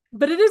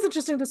 but it is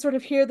interesting to sort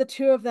of hear the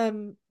two of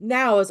them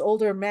now as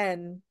older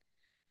men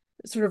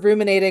sort of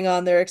ruminating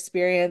on their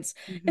experience,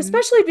 Hmm.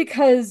 especially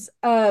because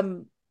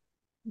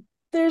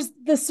there's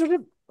this sort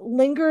of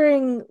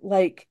lingering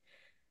like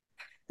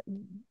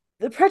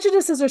the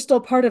prejudices are still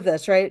part of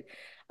this, right?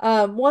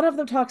 One of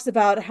them talks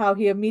about how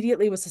he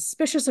immediately was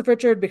suspicious of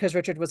Richard because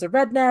Richard was a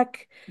redneck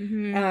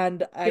Hmm.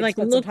 and He I'd like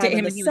spent some looked at time in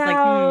him the and he was like,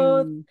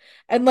 South. hmm.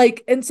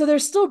 And so they're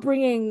still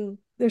bringing,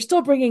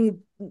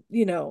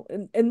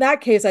 in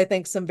that case, I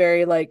think some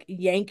very like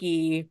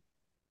Yankee,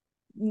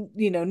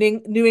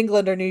 New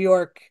England or New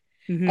York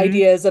Hmm.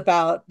 ideas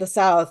about the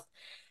South.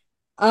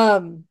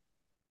 Um,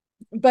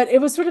 but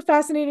it was sort of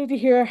fascinating to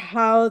hear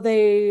how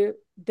they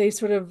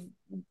sort of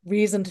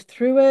reasoned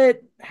through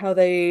it, how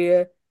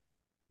they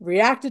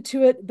reacted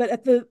to it. But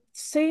at the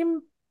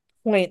same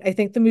point, I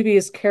think the movie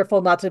is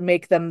careful not to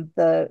make them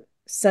the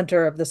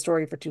center of the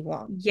story for too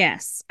long.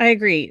 Yes, I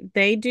agree.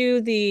 They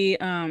do the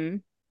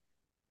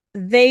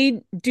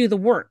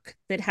work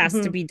that has to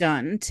Hmm. be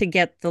done to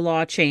get the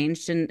law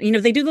changed, and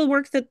they do the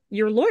work that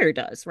your lawyer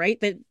does, right?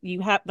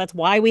 That's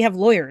why we have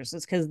lawyers,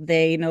 is because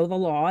they know the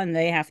law and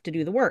they have to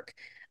do the work.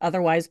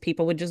 Otherwise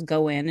people would just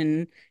go in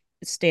and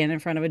stand in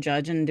front of a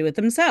judge and do it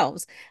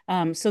themselves.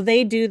 So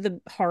they do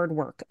the hard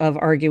work of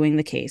arguing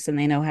the case and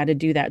they know how to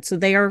do that, so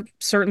they are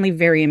certainly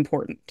very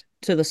important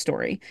to the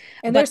story.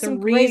 And But there's the some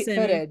great reason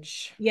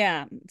footage.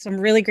 Yeah, some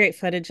really great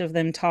footage of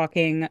them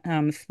talking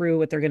through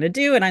what they're going to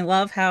do. And I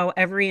love how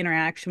every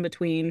interaction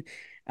between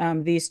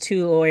these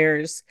two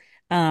lawyers,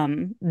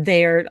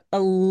 they're a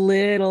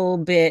little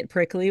bit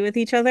prickly with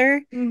each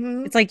other.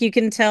 Hmm. It's like you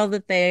can tell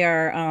that they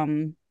are,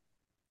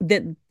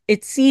 that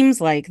it seems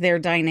like their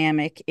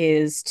dynamic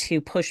is to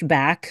push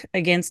back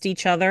against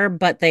each other,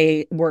 but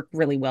they work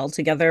really well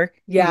together,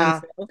 even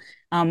Yeah. so.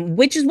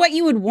 Which is what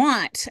you would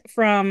want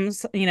from,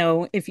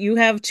 if you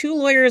have two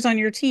lawyers on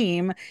your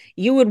team,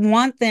 you would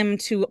want them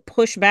to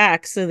push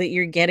back so that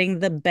you're getting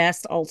the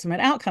best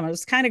ultimate outcome. It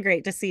was kind of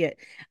great to see it.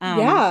 Um,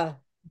 Yeah.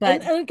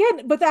 but And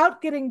again,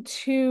 without getting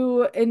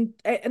too and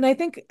I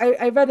think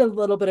I read a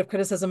little bit of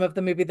criticism of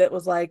the movie that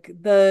was like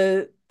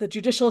the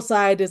judicial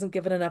side isn't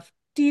given enough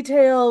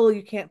detail,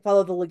 you can't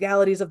follow the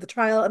legalities of the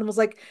trial, and was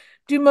like,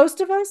 do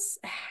most of us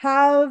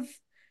have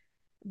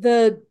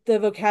the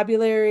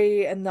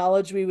vocabulary and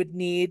knowledge we would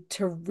need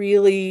to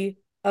really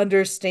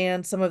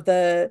understand some of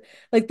the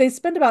like they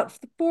spend about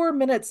 4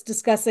 minutes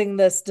discussing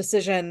this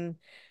decision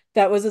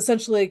that was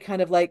essentially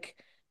kind of like,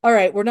 all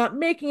right, we're not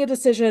making a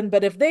decision,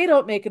 but if they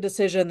don't make a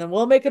decision, then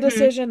we'll make a mhm,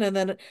 decision. And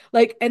then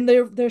like and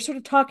they're sort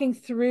of talking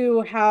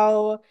through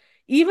how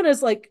even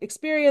as like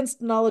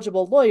experienced,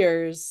 knowledgeable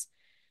lawyers,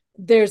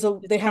 it's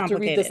they have to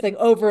read this complicated. thing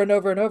over and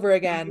over and over Mhm.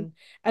 again.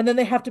 And then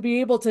they have to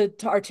be able to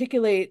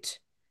articulate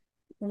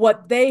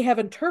what they have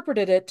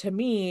interpreted it to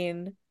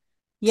mean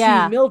to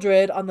Yeah.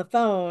 Mildred on the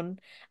phone.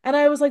 And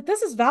I was like,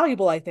 this is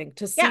valuable, I think,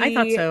 to Yeah, I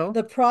thought see so.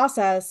 the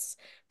process,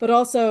 but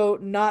also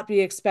not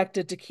be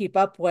expected to keep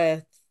up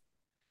with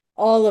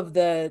all of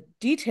the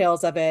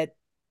details of it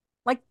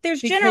Like,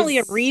 there's generally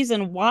a because,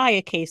 reason why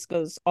a case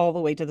goes all the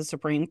way to the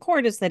Supreme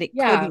Court is that it yeah,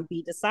 couldn't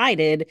be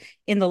decided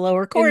in the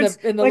lower courts,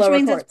 in the which lower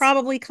means it's courts.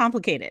 probably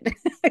complicated,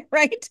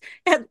 right?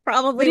 That's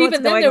But probably what's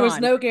even then, going there was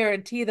on. no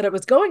guarantee that it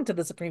was going to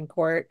the Supreme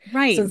Court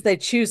Right. since they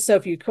choose so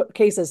few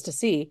cases to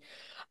see.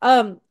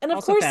 And of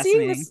Also course,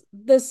 seeing fascinating.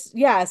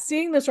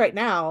 seeing this right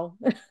now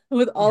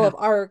with all Yeah. of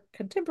our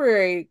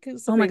contemporary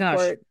Oh my Supreme gosh.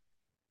 Court,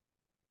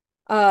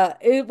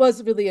 it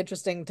was really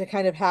interesting to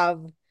kind of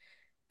have.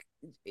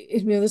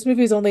 This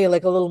movie is only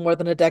like a little more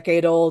than a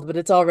decade old, but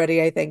it's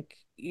already, I think,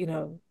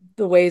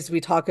 the ways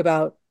we talk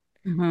about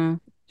Hmm.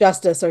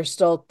 justice are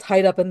still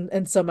tied up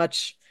in so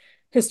much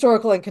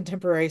historical and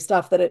contemporary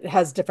stuff that it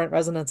has different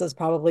resonances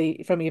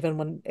probably from even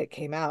when it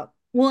came out.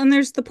 Well, and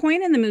there's the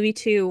point in the movie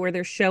too where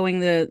they're showing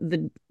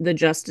the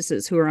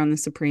justices who are on the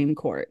Supreme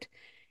Court,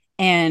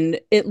 and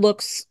it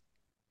looks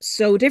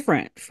so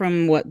different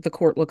from what the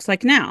court looks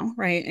like now,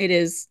 right? It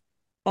is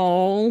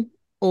all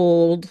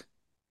old,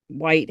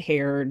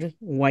 white-haired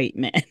white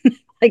men,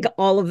 like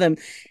all of them,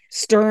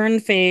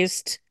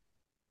 stern-faced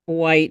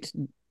white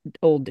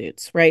old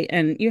dudes, right?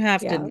 And you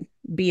have Yeah, to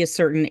be a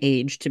certain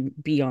age to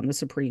be on the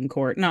Supreme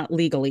Court, not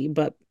legally,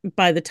 but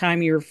by the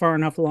time you're far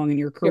enough along in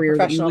your your career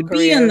that you professional would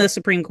be in the career.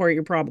 Supreme Court,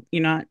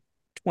 you're not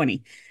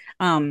 20.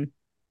 Um,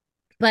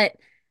 but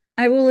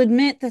I will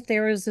admit that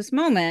there was this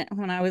moment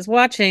when I was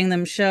watching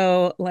them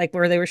show, like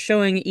where they were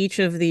showing each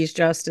of these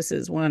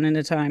justices one at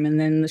a time, and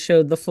then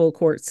showed the full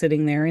court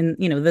sitting there, and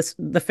this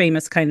the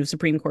famous kind of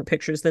Supreme Court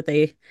pictures that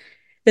they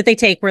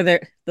take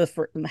where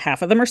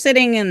half of them are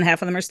sitting and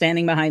half of them are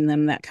standing behind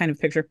them, that kind of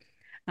picture.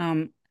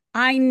 Um,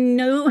 I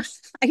know,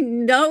 I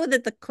know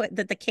that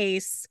the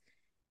case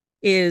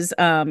is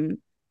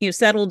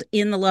settled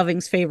in the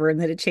Lovings' favor and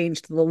that it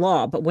changed the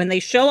law. But when they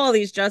show all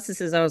these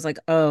justices, I was like,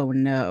 oh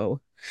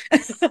no.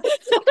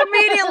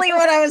 Immediately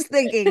what I was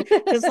thinking,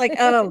 just like,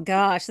 oh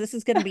gosh, this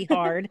is going to be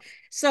hard.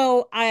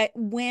 So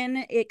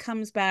when it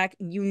comes back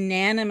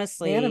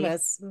unanimously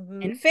Unanimous.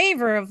 in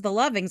favor of the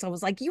Lovings, I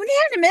was like,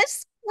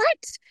 unanimous?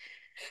 What?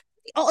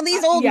 All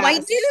these old white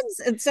Yes. dudes?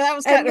 And so that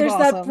was kind And of there's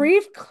that awesome.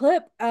 brief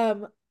clip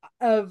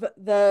of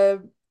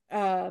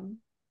um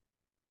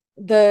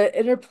the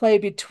interplay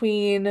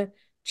between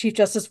Chief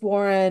Justice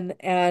Warren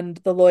and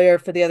the lawyer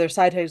for the other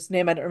side, whose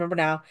name I don't remember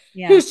now,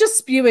 Yeah. who's just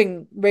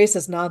spewing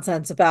racist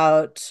nonsense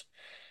about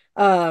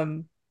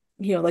um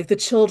like the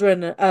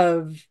children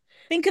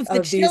Think of the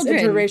of these children,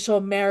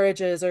 interracial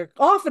marriages are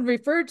often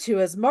referred to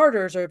as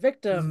martyrs or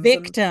victims, and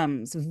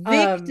victims, um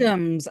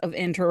victims of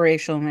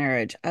interracial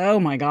marriage. Oh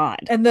my God.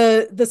 and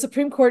the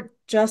Supreme Court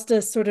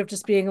justice sort of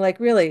just being like,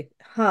 really,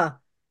 huh?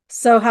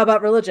 So how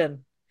about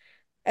religion?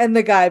 And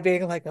the guy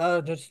being like,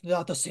 oh, it's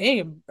not the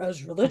same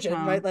as religion,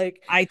 Uh-huh. right?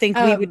 Like, I think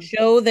we would um,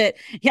 show that.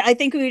 Yeah, I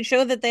think we would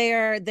show that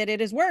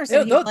it is worse.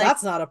 And he's no, like,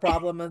 that's not a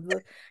problem.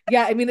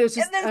 Yeah, I mean, it was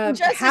and just then the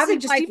justice is having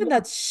just like, even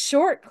that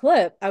short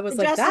clip, I the was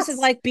like, justice is that's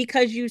like,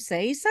 because you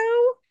say so.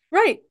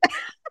 right.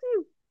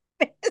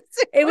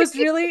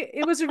 Basically.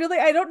 It was really,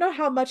 I don't know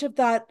how much of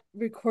that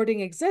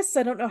recording exists.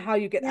 I don't know how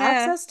you get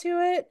Yeah, access to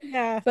it,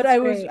 yeah, but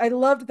it's great. I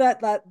loved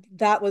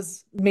that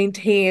was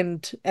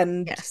maintained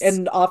Yes.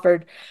 and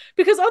offered,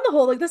 because on the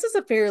whole, like, this is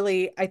a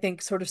fairly, I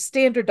think, sort of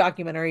standard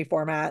documentary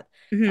format,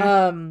 Hmm.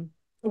 um,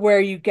 where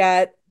you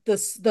get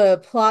the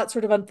plot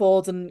sort of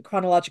unfolds in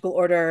chronological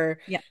order,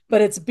 Yeah.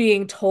 but it's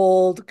being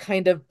told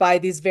kind of by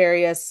these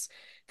various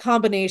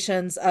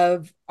combinations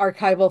of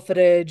archival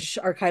footage,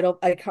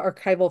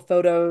 archival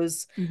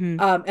photos, Hmm.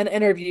 and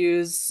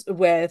interviews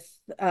with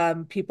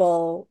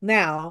people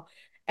now.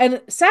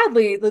 And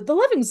sadly, the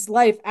Living's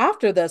life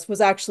after this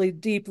was actually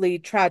deeply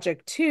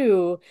tragic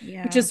too,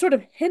 which Yeah. is sort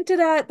of hinted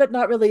at, but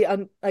not really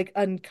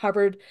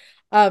uncovered,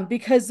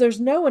 because there's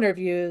no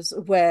interviews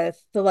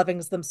with the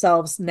Levings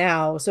themselves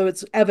now, so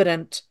it's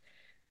evident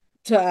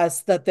to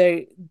us that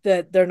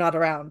they're not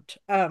around.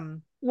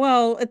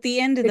 Well, at the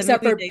end of the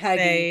Except movie, for they Peggy.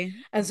 say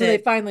And so they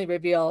that finally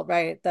reveal,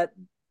 right, that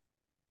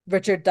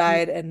Richard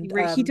died, and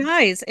he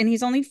dies, and he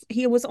was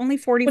only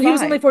but he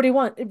was only 45.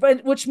 41,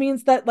 but which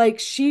means that like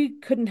she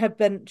couldn't have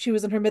been, she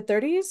was in her mid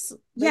 30s,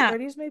 late Yeah.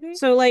 30s maybe.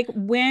 So like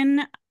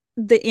when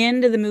the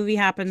end of the movie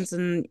happens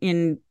and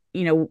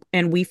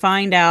and we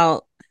find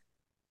out,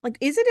 like,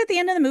 is it at the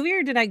end of the movie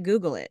or did I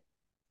Google it?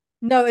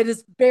 No, it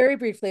is very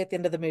briefly at the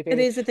end of the It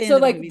movie. is at the end So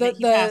of the like movie that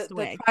he passed the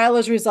away. trial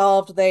is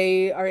resolved.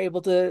 They are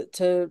able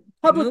to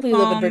They move publicly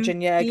live in home.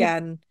 Virginia He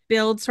again.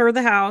 builds her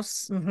the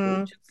house,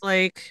 Hmm. which is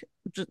like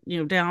just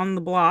down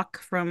the block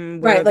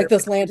from Right, where like their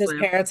this land families his live.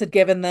 parents had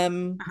given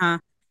them. Uh-huh.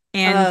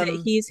 And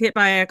Um, he's hit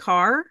by a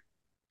car.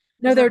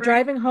 no, Is that they're right?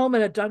 driving home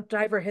and a drunk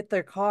driver hit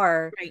their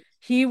car. Right.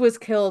 He was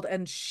killed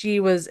and she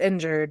was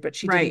injured, but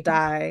she didn't Right.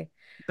 die.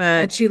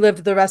 And But she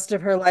lived the rest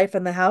of her life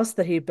in the house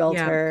that he built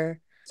yeah. her.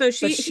 So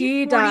But he's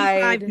she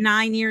 45 died.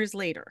 9 years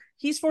later.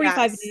 He's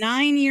 45 Yes.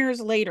 9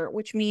 years later,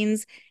 which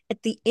means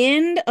at the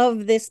end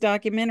of this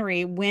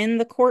documentary, when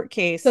the court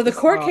case So the is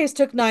court solved, case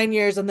took 9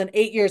 years, and then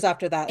 8 years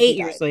after that, he 8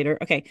 years died. later.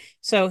 Okay.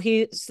 So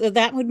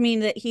that would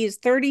mean that he is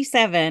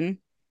 37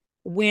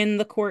 when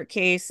the court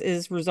case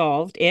is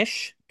resolved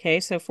ish. Okay,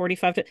 so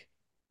 45 to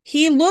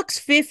he looks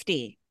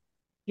 50,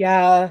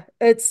 Yeah,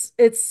 it's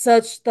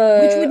such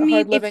which would the mean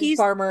hard living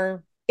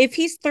farmer. if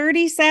he's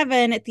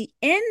 37 at the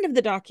end of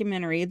the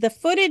documentary, the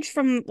footage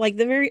from like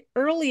the very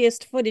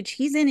earliest footage,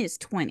 he's in his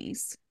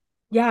 20s.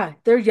 Yeah,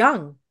 they're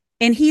young,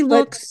 And he but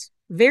looks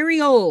very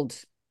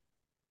old,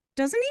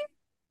 doesn't he?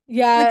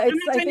 Like, yeah, I'm it's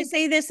not I trying to think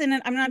say this in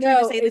I'm not trying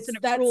to no, say this in it's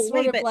a that cruel sort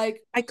way, of but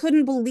like I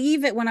couldn't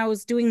believe it when I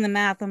was doing the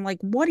math. I'm like,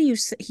 what do you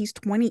say? He's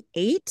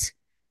 28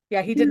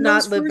 yeah, he did in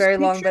those not live first very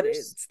long, but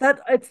pictures?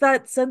 it's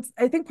that sense.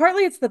 I think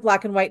partly it's the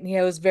black and white, and he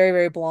was very,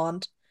 very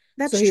blonde,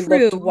 so That's he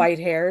looked true. white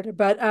haired.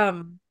 But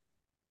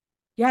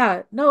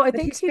yeah, no, I But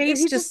think his face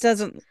he's just just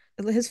doesn't,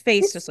 his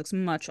face he's just looks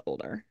much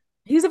older.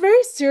 he's a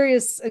very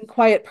serious and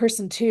quiet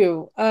person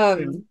too,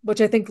 True.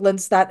 which I think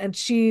lends that. And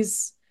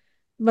she's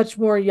much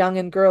more young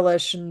and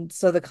girlish, and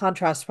so the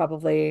contrast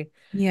probably.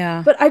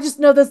 Yeah. But I just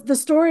know the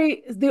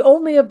story. The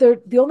only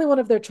one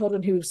of their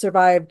children who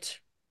survived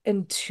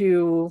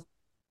into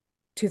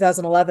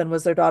 2011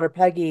 was their daughter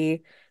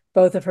Peggy.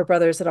 Both of her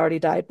brothers had already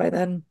died by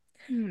then,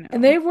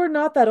 and No. they were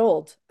not that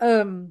old.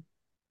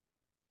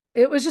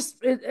 It was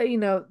just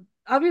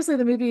obviously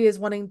the movie is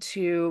wanting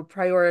to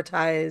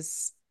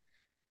prioritize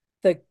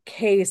the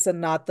case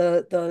and not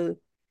the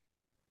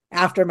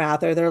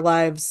aftermath or their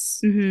lives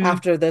Hmm.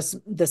 after this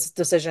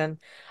decision.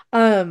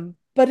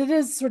 But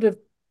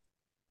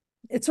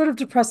it's sort of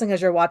depressing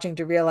as you're watching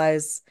to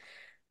realize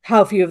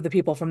how few of the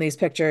people from these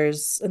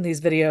pictures and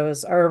these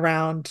videos are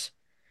around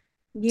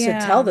to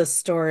tell Yeah. this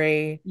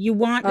story. You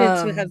want it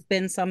to Um, have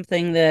been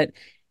something that,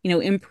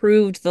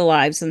 improved the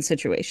lives and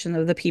situation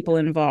of the people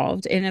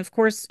involved. And of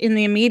course, in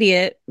the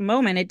immediate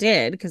moment, it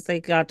did because they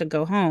got to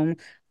go home.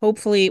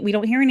 Hopefully, we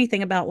don't hear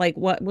anything about like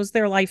what was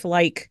their life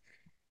like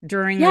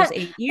during those yeah,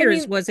 eight I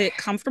years. mean, Was it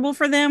comfortable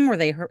for them? Were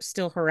they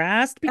still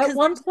harassed? at Because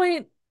one there's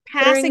point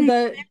passing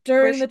moment where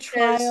during she the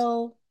says,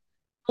 trial,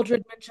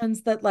 Mildred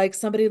mentions that like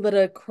somebody lit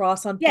a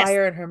cross on yes,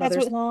 fire in her that's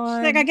mother's what she's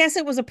like. I lawn. guess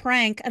it was a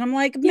prank. And I'm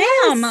like,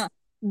 Yes. ma'am,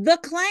 the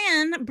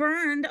Klan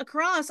burned a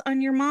cross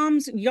on your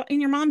mom's in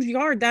your mom's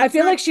yard. I That's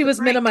feel not like she a was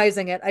prank.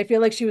 minimizing it. I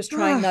feel like she was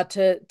trying Ugh. not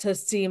to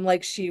seem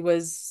like she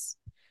was.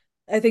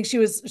 I think she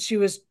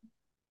was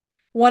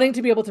wanting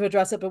to be able to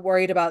address it, but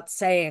worried about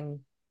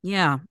saying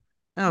Yeah.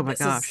 Oh my this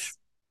gosh. is.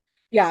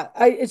 Yeah,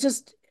 I it's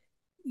just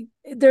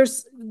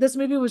there's this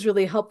movie was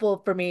really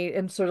helpful for me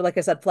in sort of like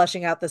I said,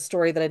 fleshing out the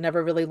story that I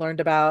never really learned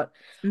about.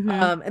 Hmm.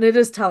 And it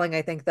is telling,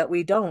 I think, that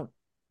we don't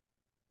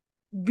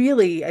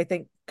really, I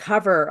think,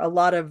 cover a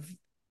lot of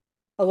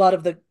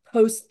the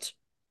post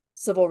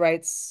civil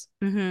rights.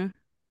 Hmm.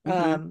 Hmm.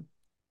 Um,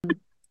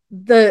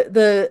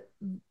 the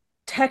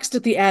text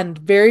at the end,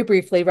 very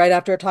briefly, right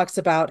after it talks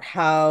about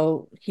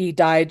how he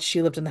died,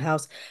 she lived in the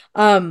house.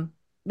 Um,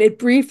 it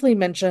briefly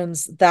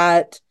mentions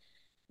that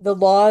the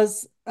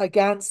laws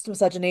against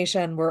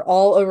miscegenation were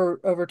all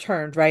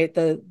overturned, right?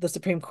 The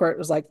Supreme Court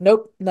was like,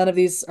 nope, none of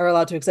these are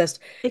allowed to exist.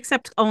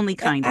 Except only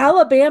kind of.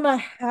 Alabama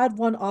had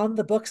one on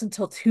the books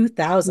until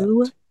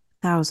 2000.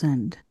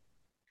 2000.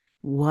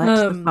 What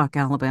the Um, fuck,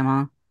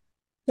 Alabama?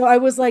 so I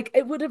was like,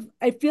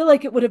 I feel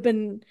like it would have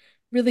been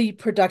really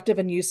productive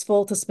and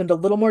useful to spend a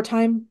little more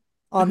time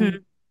Hmm.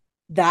 on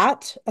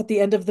that at the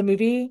end of the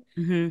movie.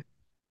 Hmm.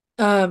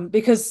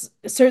 Because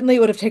certainly it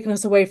would have taken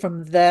us away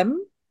from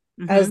them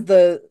as Hmm.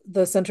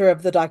 the center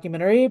of the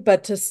documentary,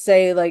 but to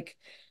say like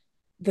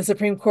the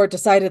Supreme Court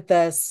decided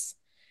this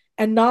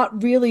and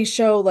not really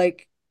show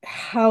like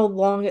how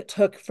long it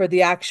took for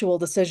the actual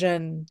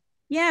decision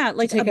Yeah, to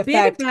like a take bit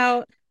effect,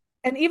 about,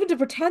 and even to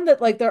pretend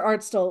that like there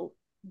aren't still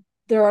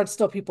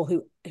people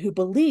who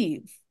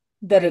believe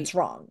that right. it's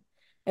wrong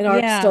and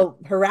aren't Yeah. still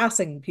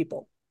harassing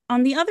people.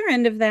 On the other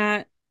end of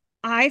that,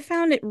 I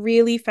found it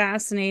really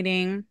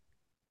fascinating,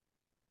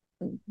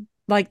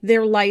 like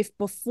their life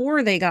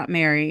before they got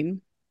married,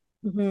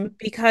 Mm-hmm.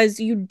 because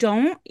you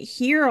don't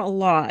hear a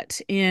lot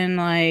in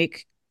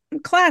like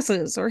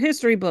classes or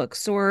history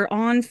books or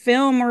on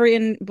film or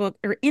in book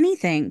or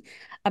anything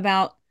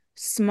about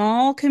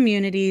small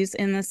communities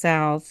in the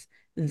South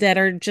that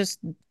are just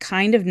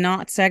kind of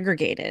not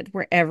segregated,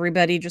 where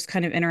everybody just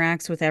kind of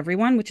interacts with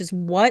everyone, which is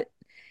what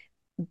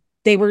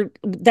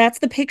that's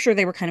the picture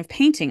they were kind of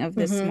painting of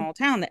this Mm-hmm. small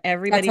town, that That's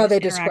everybody how just they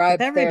interact with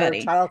described their everybody.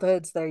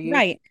 childhoods, their youth.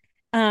 Right.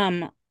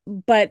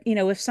 But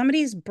if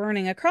somebody's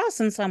burning a cross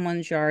in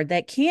someone's yard,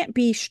 that can't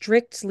be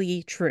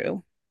strictly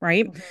true,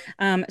 right?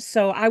 Mm-hmm.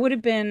 So I would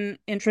have been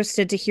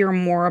interested to hear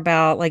more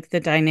about like the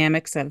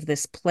dynamics of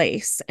this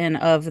place and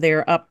of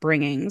their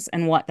upbringings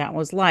and what that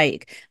was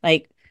like.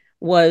 Like,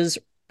 was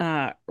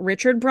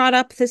Richard brought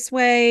up this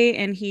way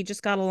and he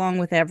just got along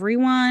with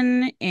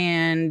everyone,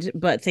 and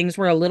but things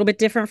were a little bit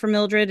different for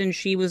Mildred and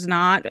she was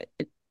not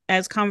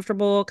as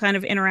comfortable kind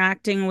of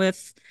interacting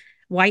with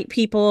white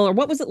people, or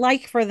what was it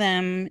like for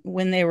them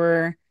when they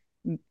were,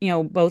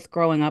 both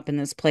growing up in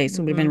this place?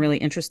 It would have been Mm-hmm. really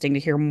interesting to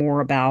hear more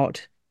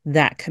about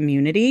that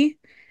community.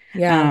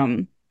 Yeah.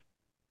 Um,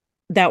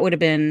 that would have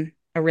been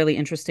a really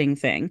interesting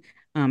thing,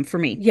 for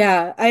me.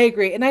 Yeah, I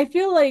agree. And I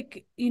feel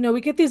like,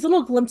 we get these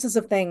little glimpses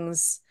of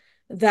things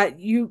that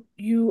you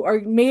are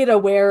made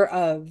aware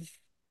of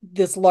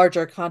this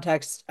larger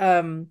context.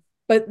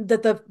 But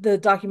that the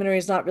documentary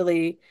is not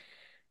really,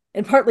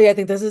 and partly I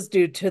think this is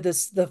due to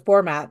the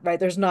format, right?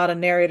 There's not a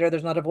narrator,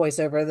 there's not a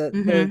voiceover.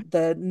 Hmm.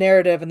 The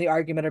narrative and the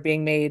argument are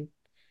being made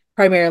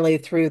primarily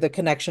through the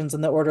connections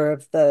and the order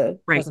of the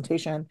Right.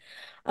 presentation.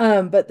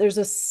 But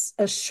there's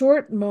a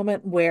short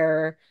moment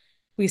where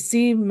we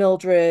see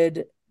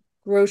Mildred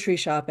grocery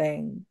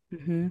shopping.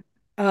 Hmm.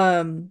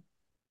 Um,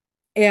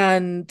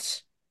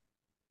 and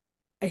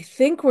I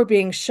think we're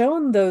being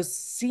shown those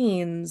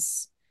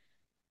scenes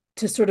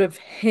to sort of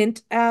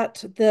hint at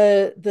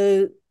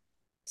the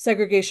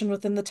segregation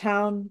within the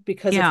town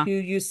because of Yeah. who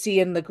you see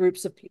in the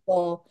groups of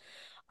people.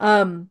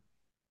 Um,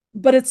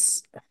 but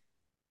it's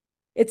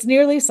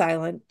nearly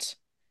silent.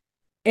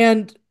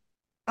 And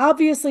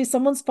obviously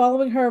someone's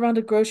following her around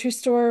a grocery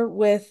store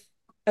with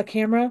a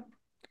camera.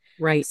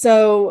 Right.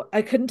 So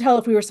I couldn't tell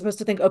if we were supposed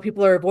to think, oh,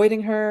 people are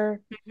avoiding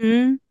her,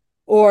 Hmm.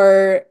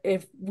 or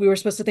if we were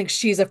supposed to think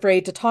she's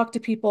afraid to talk to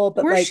people,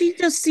 but Or like she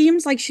just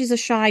seems like she's a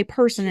shy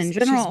person in she's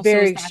general. So is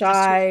very that just who she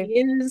shy.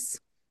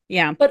 is?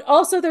 Yeah. But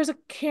also there's a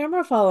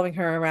camera following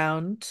her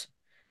around,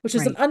 which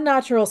is an Right.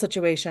 unnatural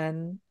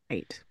situation.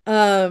 Right.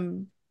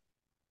 Um,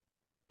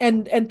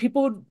 and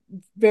people would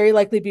very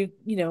likely be,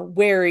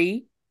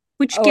 wary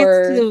Which gets to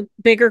or the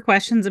bigger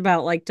questions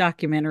about like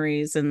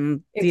documentaries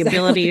and the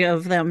ability exactly.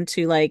 of them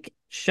to like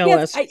show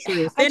Yes, us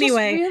truth I just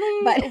anyway.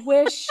 really But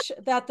wish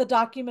that the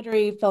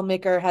documentary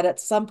filmmaker had at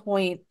some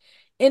point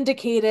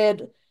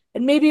indicated,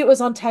 and maybe it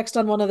was on text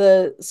on one of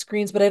the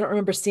screens, but I don't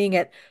remember seeing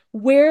it,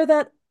 where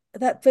that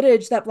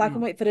footage, that black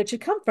and no, white footage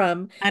had come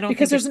from, I don't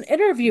because think there's an it's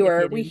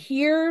interviewer. We indicated.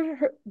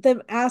 hear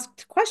them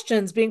asked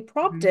questions being Mhm.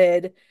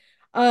 prompted.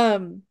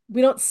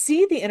 We don't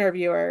see the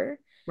interviewer.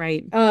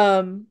 Right.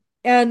 Um,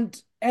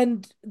 and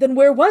then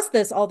where was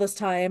this all this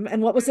time?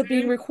 And what was it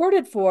being Mhm.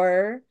 recorded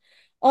for?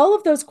 All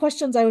of those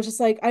questions, I was just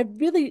like, I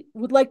really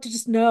would like to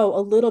just know a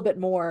little bit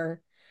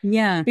more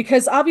Yeah.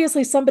 because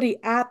obviously somebody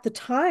at the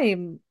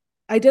time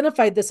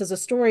identified this as a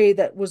story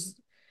that was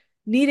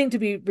needing to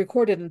be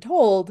recorded and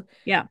told,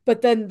 Yeah.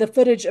 but then the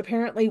footage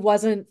apparently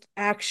wasn't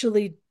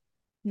actually,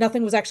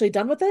 nothing was actually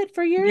done with it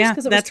for years Yeah.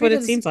 because it was That's what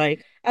treated it seems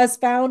like. as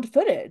found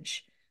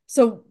footage.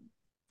 So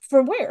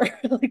from where?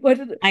 Like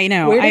I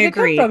know. where I did it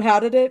come agree. from? How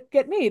did it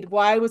get made?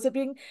 Why was it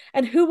being,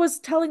 and who was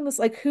telling this?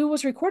 Like who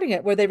was recording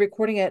it? Were they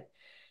recording it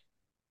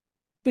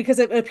because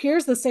it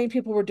appears the same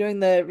people were doing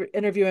the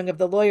interviewing of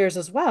the lawyers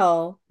as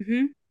well?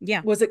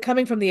 Yeah. Was it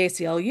coming from the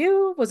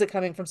ACLU? Was it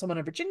coming from someone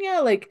in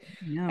Virginia? Like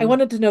I No.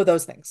 wanted to know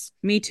those things.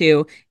 Me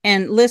too.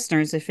 And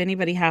listeners, if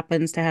anybody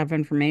happens to have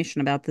information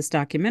about this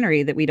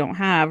documentary that we don't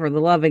have or the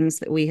lovings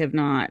that we have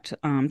not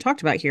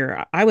talked about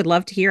here, I would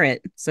love to hear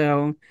it.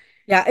 So,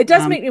 Yeah, it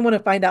does um, make me want to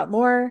find out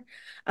more.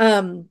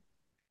 Um,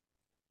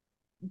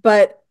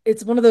 but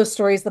it's one of those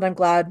stories that I'm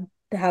glad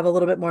to have a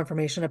little bit more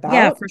information yeah,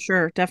 about. for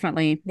sure.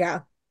 Definitely.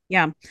 Yeah.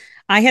 Yeah.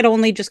 I had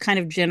only just kind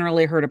of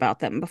generally heard about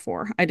them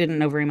before. I didn't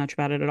know very much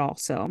about it at all.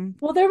 So,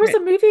 Well, there was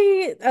right. a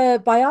movie,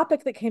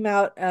 biopic that came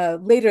out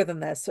later than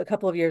this, a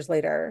couple of years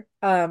later,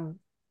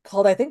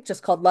 called, I think,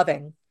 just called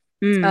Loving.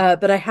 Mm,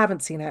 But I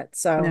haven't seen it,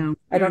 so no.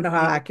 I don't know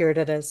how Maybe. accurate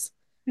it is.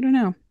 I don't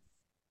know.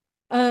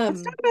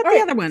 Let's talk about All the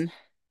right. other one.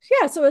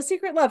 Yeah, so A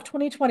Secret Love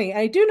 2020.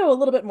 I do know a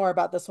little bit more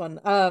about this one.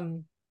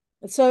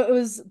 So it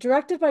was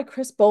directed by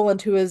Chris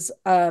Boland, who is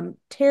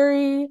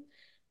Terry,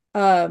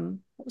 what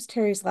was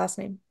Terry's last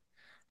name?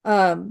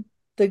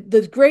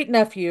 The great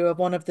nephew of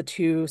one of the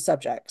two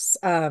subjects,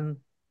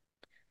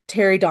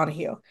 Terry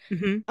Donahue.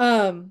 Hmm.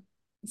 Um,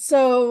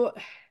 so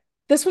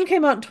this one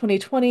came out in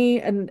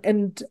 2020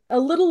 and a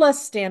little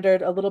less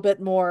standard, a little bit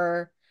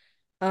more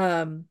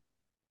um,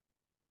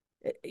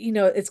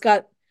 it's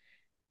got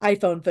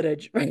iPhone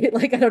footage, right?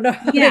 Like I don't know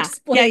how to Yeah. Yeah.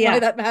 explain why Yeah.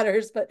 that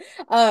matters, but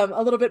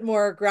a little bit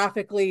more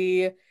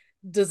graphically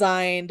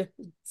designed,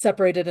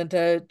 separated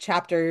into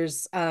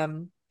chapters,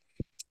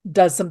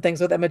 does some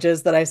things with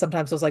images that I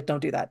sometimes was like,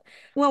 don't do that.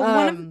 Well,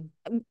 Um,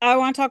 I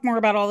want to talk more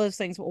about all those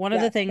things, but one of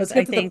the yeah, things let's I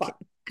get to the think, plot.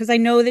 because I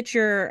know that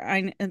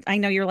I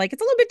know you're like,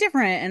 it's a little bit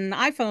different and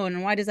iPhone,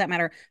 and why does that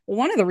matter? Well,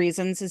 one of the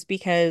reasons is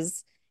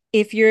because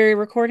if you're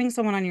recording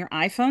someone on your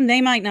iPhone, they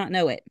might not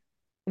know it,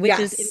 which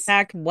is in Yes.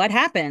 fact what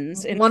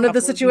happens in a One of the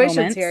couple of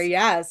situations here,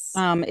 moments.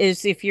 yes.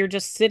 Is if you're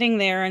just sitting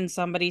there and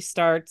somebody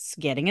starts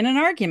getting in an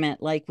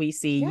argument, like we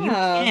see, you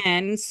Yeah.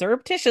 can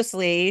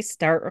surreptitiously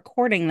start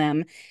recording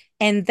them.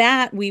 And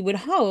that we would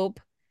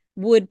hope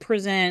would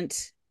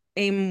present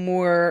a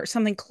more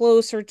something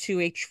closer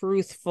to a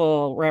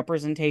truthful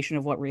representation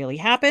of what really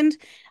happened.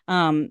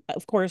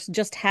 Of course,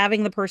 just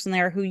having the person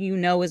there who you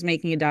know is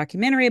making a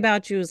documentary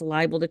about you is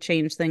liable to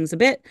change things a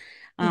bit.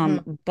 Hmm.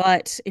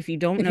 But if you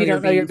don't If know you you're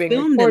don't know you're being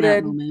being filmed in that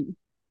recorded. moment,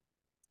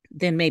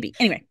 then maybe.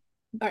 Anyway.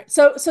 All right.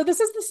 So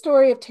this is the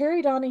story of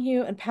Terry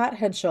Donahue and Pat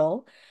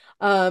Henschel,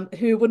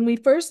 who, when we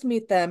first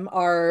meet them,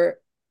 are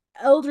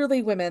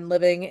elderly women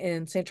living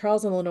in St.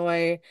 Charles,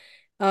 Illinois.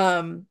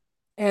 Um,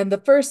 and the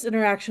first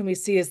interaction we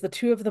see is the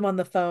two of them on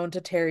the phone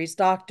to Terry's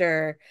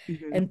doctor,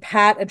 Mhm. and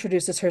Pat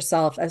introduces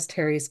herself as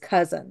Terry's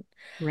cousin.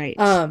 Right.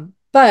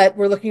 But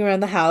we're looking around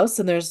the house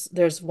and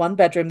there's one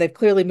bedroom. They've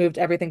clearly moved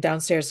everything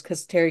downstairs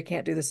because Terry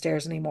can't do the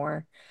stairs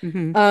anymore.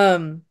 Hmm.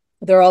 Um,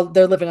 they're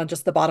living on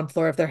just the bottom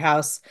floor of their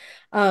house.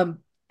 Um,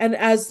 and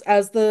as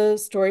the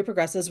story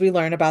progresses, we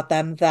learn about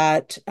them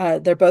that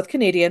they're both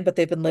Canadian, but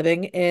they've been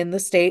living in the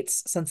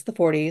States since the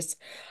 40s.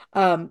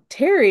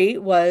 Terry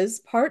was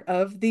part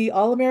of the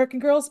All-American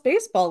Girls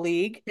Baseball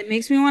League. It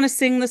makes me want to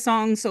sing the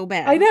song so I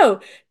bad. know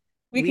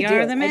we We could do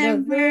are it. the I know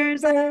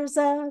members of members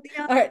of. the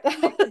All right.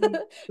 American.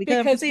 We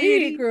come from Because we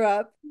city grew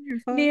up near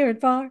and far. near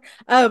and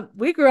far.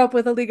 We grew up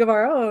with a league of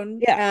our own,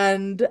 Yeah.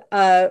 and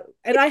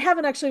I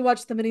haven't actually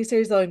watched the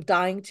miniseries, though I'm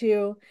dying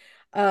to.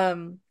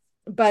 Um,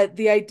 but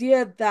the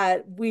idea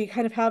that we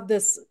kind of have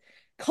this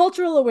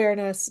cultural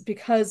awareness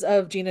because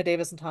of Gina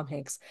Davis and Tom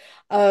Hanks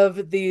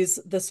of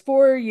this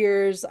 4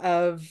 years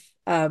of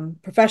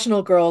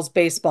professional girls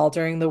baseball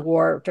during the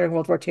war, during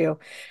World War II.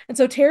 And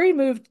so Terry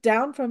moved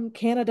down from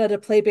Canada to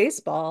play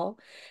baseball.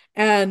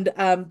 And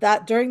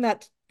that during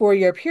that 4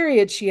 year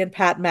period, she and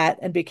Pat met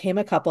and became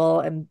a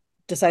couple and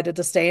decided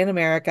to stay in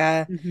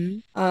America,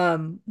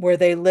 Hmm. where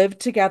they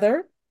lived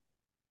together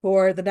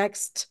for the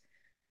next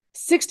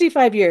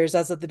 65 years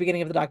as of the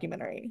beginning of the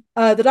documentary.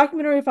 The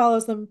documentary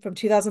follows them from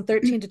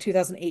 2013 to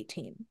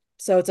 2018.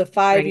 So it's a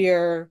five Right.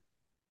 year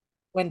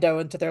window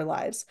into their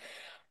lives.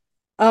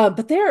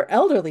 But they're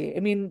elderly. I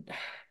mean,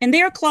 And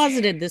they are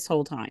closeted this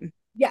whole time.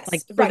 Like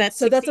yes, for right. that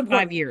So that's 65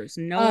 important. years.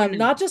 No one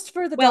Not knows. just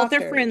for the Well,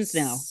 they're friends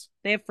now. doctors.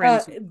 They have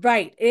friends.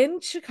 Right. In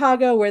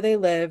Chicago, where they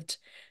lived,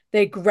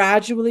 they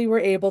gradually were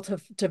able to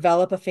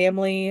develop a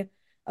family,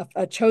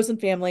 a chosen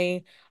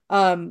family.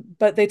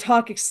 But they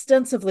talk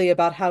extensively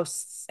about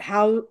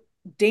how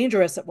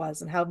dangerous it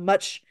was and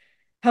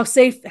how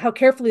safe, how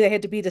carefully they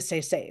had to be to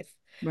stay safe.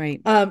 Right.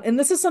 And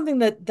this is something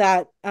that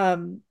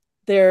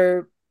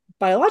their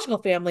biological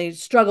family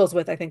struggles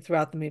with, I think,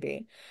 throughout the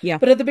movie. Yeah.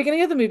 But at the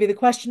beginning of the movie, the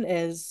question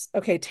is,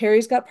 okay,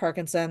 Terry's got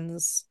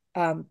Parkinson's.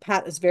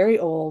 Pat is very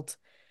old.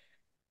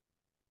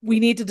 We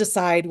need to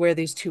decide where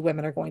these two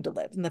women are going to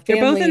live. And the They're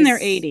both in their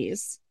families,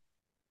 80s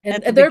and,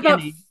 at the and they're about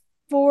beginning.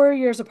 4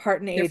 years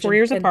apart in They're age, four and,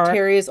 years and apart.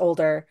 Terry is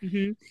older.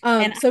 Hmm.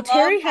 And So I love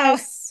Terry how,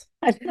 has,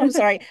 I'm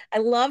sorry, I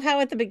love how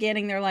at the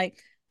beginning they're like,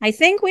 I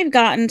think we've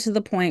gotten to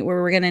the point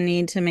where we're going to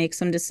need to make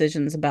some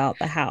decisions about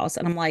the house.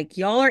 And I'm like,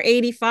 y'all are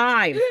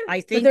 85. I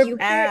but think you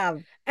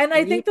have and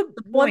I think reached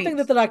the the one thing point.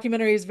 that the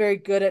documentary is very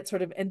good at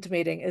sort of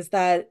intimating is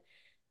that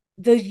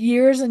the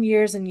years and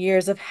years and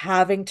years of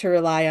having to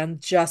rely on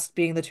just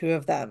being the two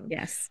of them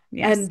Yes.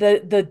 and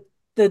Yes.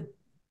 the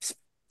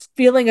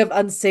feeling of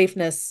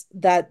unsafeness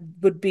that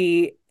would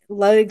be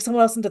letting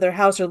someone else into their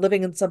house or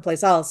living in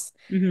someplace else,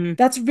 Hmm.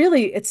 that's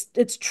really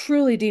it's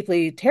truly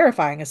deeply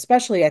terrifying,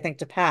 especially I think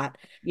to Pat.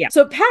 Yeah.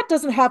 So Pat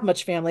doesn't have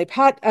much family.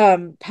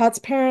 Pat's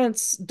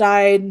parents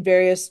died in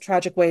various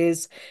tragic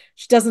ways.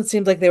 She doesn't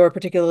seem like they were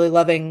particularly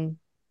loving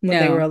when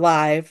they were No.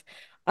 alive.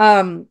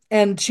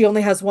 And she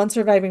only has one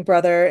surviving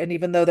brother, and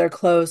even though they're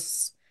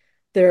close,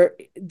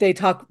 they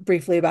talk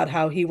briefly about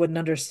how he wouldn't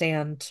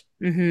understand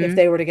if Hmm.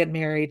 they were to get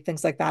married,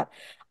 things like that.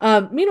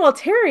 Meanwhile,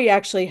 Terry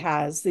actually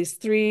has these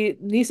three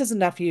nieces and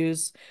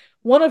nephews,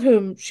 one of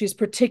whom she's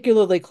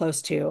particularly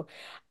close to.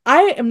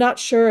 I am not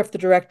sure if the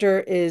director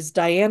is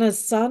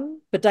Diana's son,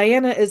 but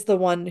Diana is the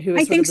one who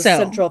I is sort of think the so.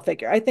 central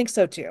figure. I think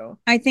so too.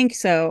 I think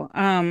so.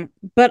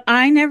 But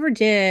I never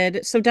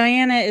did. So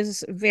Diana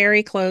is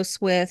very close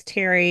with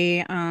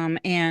Terry,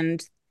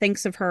 and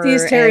thinks of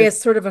Sees her Terry as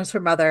sort of as her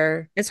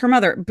mother. as her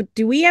mother. But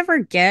do we ever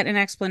get an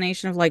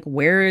explanation of like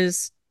where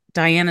is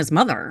Diana's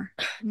mother?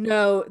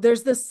 No,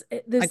 there's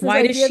Like this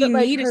why does idea she that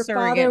like need a her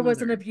surrogate father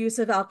was an mother?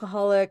 abusive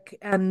alcoholic,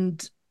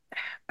 and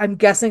I'm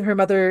guessing her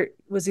mother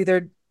was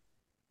either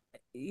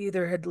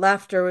had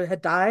left or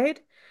had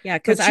died. Yeah,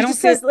 because But I she don't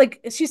just feel says like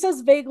she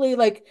says vaguely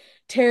like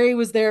Terry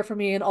was there for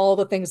me and all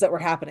the things that were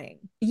happening,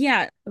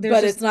 yeah, there's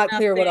but just it's not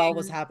clear what all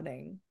was nothing.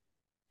 happening.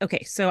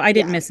 Okay, so I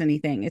didn't Yeah. miss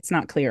anything. It's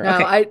not clear. No,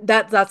 Okay. I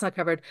that's not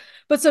covered.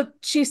 But so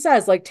she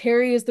says like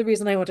Terry is the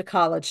reason I went to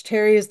college.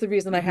 Terry is the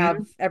reason I have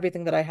Hmm.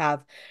 everything that I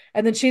have.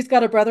 And then she's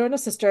got a brother and a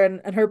sister,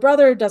 and her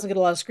brother doesn't get a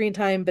lot of screen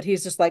time, but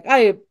he's just like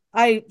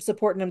I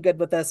support and I'm good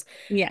with this.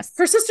 Yes.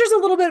 Her sister's a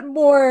little bit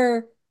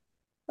more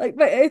like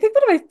I think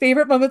one of my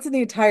favorite moments in the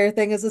entire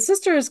thing is the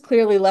sister is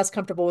clearly less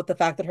comfortable with the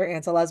fact that her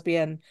aunt's a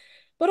lesbian,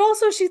 but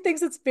also she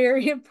thinks it's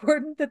very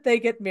important that they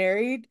get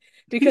married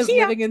because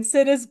Yeah, living in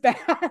sin is bad.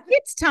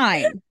 it's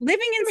time.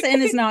 Living in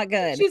sin is Right? not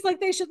good. She's like,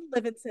 they shouldn't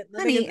live in sin.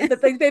 Living Honey. in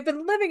that they've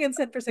been living in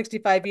sin for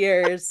 65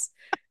 years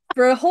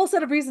for a whole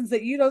set of reasons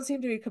that you don't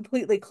seem to be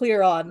completely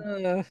clear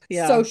on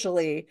Yeah.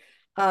 socially.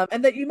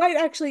 And that you might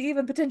actually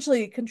even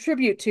potentially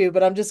contribute to,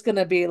 but I'm just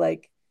gonna be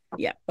like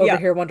Yeah. over Yeah.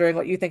 here wondering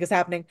what you think is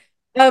happening.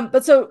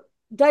 But so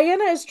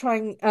Diana is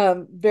trying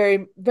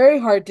very, very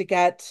hard to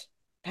get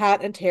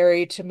Pat and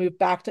Terry to move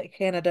back to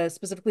Canada,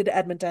 specifically to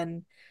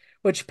Edmonton,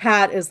 which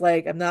Pat is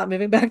like, I'm not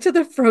moving back to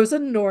the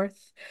frozen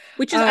north.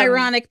 Which is Um,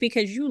 ironic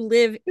because you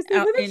live because they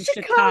out live in in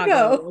Chicago.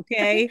 Chicago,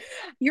 okay?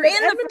 You're But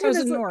in the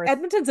frozen north.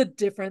 Edmonton's a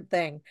different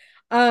thing.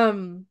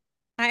 Um,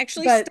 I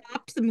actually but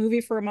stopped the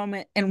movie for a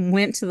moment and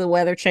went to the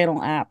Weather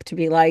Channel app to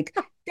be like,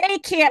 They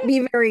can't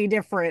be very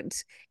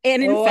different.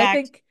 And in Oh, I fact,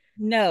 think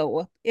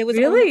no, it was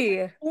only like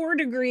really. 4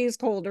 degrees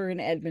colder in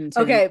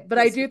Edmonton Okay, but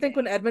I do think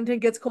when yesterday. Edmonton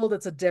gets cold,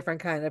 it's a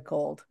different kind of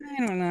cold.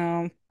 I don't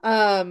know.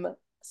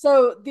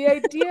 So the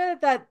idea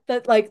that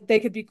like they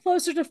could be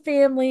closer to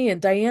family and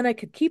Diana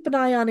could keep an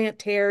eye on Aunt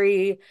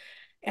Terry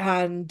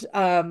and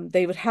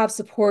they would have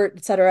support,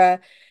 etc.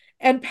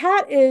 And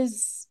Pat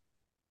is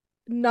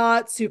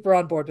not super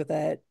on board with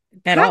it.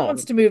 At Pat all.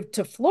 wants to move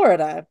to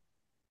Florida,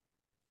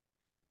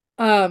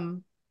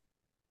 um,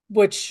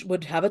 which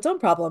would have its own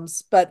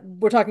problems, but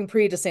we're talking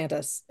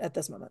pre-DeSantis at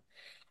this moment.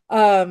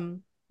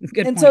 Um,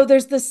 Good and so point.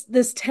 there's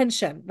this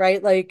tension,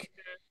 right? Like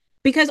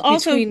Because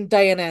also, between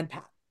Diana and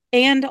Pat.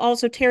 and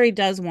also, Terry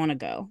does want to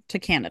go to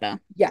Canada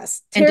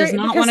Yes, and does Terry,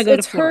 not want to because go to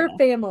it's her Florida.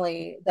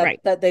 family that Right.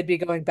 that they'd be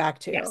going back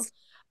to. Yes.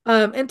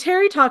 And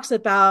Terry talks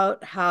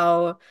about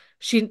how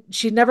she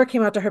never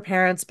came out to her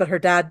parents, but her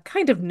dad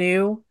kind of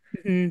knew,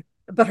 Hmm.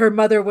 but her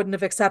mother wouldn't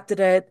have accepted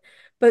it.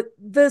 But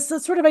this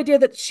sort of idea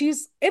that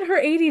she's in her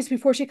 80s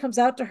before she comes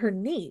out to her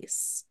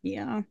niece.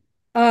 Yeah.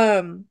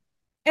 Um,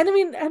 and I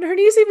mean, and her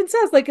niece even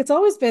says like it's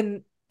always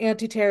been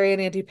Auntie Terry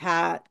and Auntie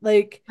Pat.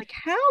 Like, Like,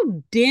 how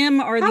dim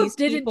are how these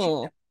didn't you know?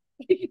 people?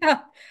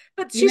 Yeah.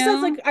 But You she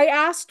says, know? like, I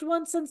asked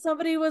once and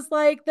somebody was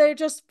like, they're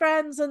just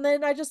friends. And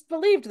then I just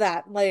believed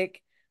that.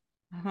 Like,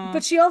 Uh-huh.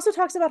 but she also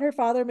talks about her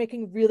father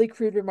making really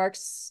crude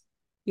remarks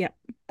Yeah.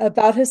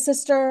 about his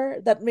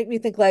sister that make me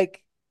think,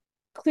 like,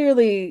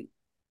 clearly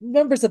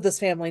members of this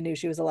family knew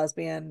she was a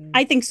lesbian.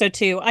 I think so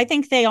too. I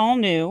think they all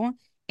knew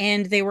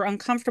and they were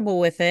uncomfortable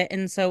with it.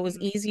 And so it was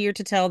Mhm. easier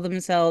to tell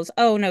themselves,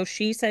 oh, no,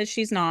 she says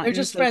she's not. They're And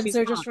just so friends, she's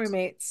they're just not.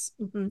 roommates.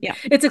 Mhm. Yeah.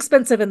 It's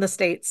expensive in the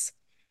States.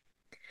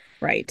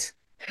 Right.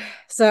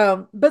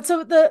 So, but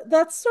so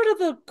that's sort of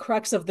the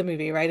crux of the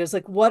movie, right? Is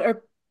like what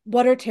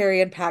are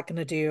Terry and Pat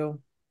gonna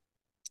do?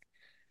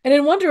 And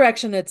in one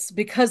direction, it's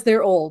because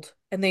they're old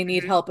and they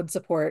need Mhm. help and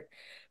support.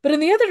 But in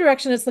the other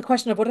direction, it's the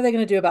question of what are they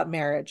going to do about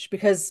marriage?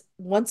 Because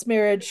once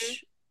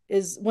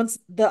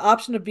the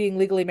option of being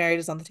legally married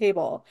is on the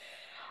table.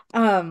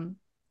 Um,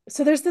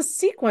 so there's this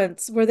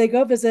sequence where they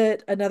go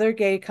visit another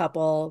gay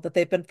couple that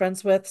they've been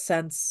friends with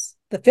since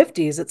the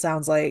 50s, it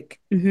sounds like.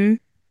 Hmm.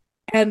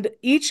 And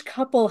each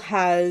couple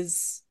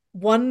has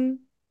one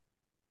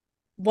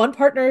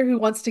partner who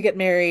wants to get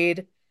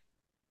married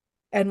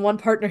and one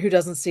partner who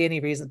doesn't see any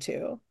reason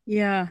to.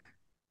 Yeah,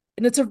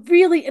 And it's a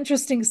really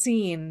interesting I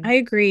scene.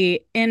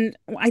 agree. And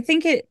I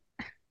think there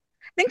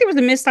was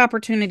a missed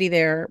opportunity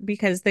there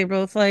because they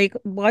both like,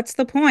 what's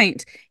the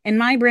point? And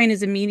my brain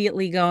is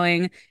immediately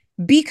going,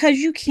 because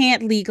you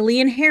can't legally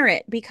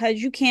inherit,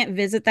 because you can't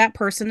visit that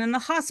person in the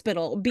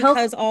hospital,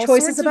 Health because all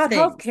choices sorts of about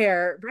things.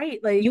 healthcare, right?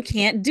 You Like,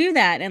 can't do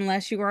that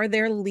unless you are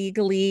there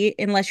legally,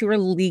 unless you are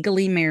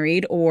legally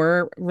married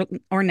or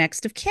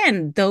next of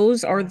kin.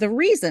 Those are yeah. the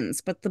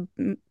reasons, but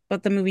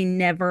the movie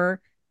never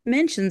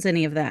mentions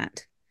any of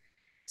that.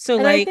 So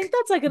And I think like,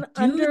 that's like an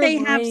do they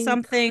have underlying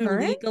something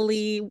current.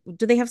 legally,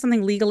 do they have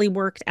something legally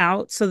worked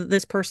out so that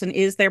this person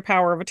is their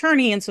power of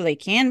attorney and so they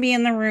can be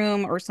in the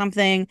room or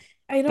something?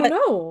 I don't But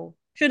know.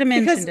 should have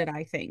Because mentioned it,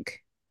 I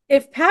think.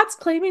 if Pat's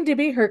claiming to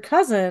be her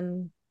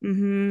cousin,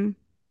 Hmm.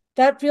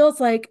 that feels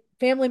like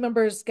family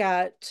members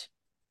got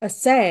a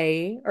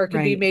say or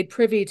can be Right. made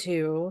privy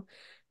to.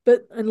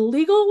 But in a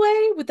legal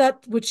way,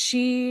 would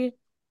she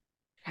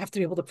have to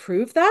be able to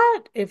prove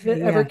that if it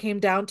ever Yeah. came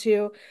down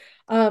to?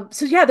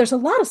 So yeah, there's a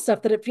lot of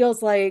stuff that it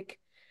feels like,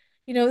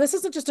 this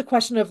isn't just a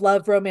question of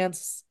love,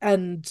 romance,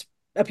 and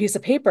a piece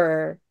of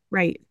paper.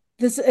 Right.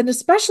 This, and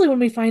especially when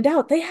we find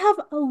out they have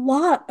a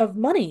lot of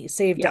money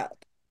saved Yeah.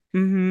 up.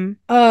 Hmm.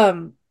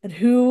 And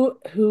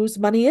whose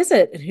money is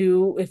it? And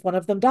who, if one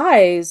of them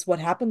dies, what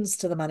happens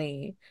to the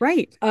money?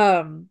 Right.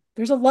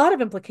 There's a lot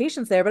of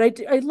implications there,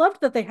 but I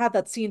loved that they had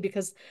that scene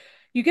because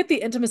you get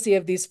the intimacy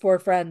of these four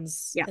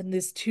friends Yeah. and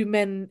these two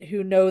men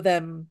who know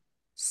them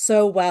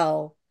so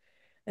well,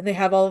 and they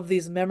have all of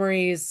these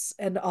memories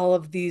and all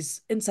of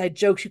these inside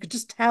jokes. You could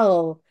just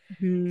tell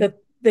Hmm. that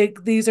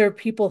these are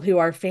people who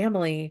are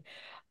family.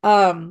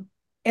 Um,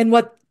 and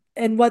what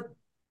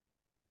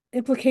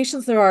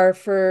implications there are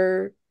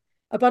for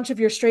a bunch of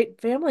your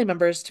straight family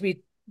members to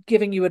be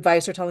giving you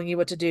advice or telling you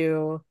what to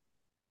do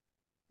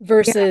Yeah.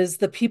 versus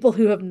the people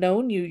who have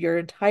known you your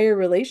entire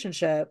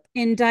relationship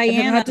And and have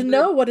Diana, had to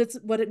know what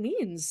it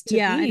means to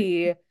and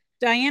be.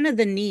 Diana,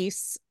 the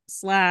niece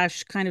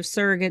slash kind of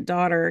surrogate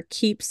daughter,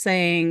 keeps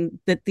saying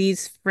that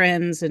these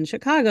friends in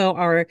Chicago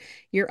are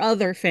your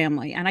other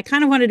family. And I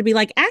kind of wanted to be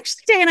like,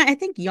 actually, Diana, I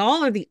think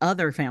y'all are the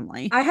other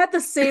family. I had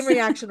the same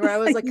reaction where I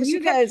was Like, like, because you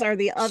guys are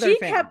the other she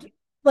kept family.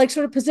 like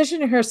sort of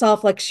positioning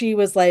herself like she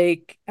was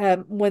like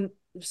when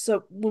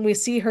we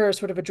see her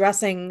sort of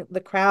addressing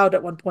the crowd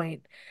at one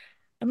point,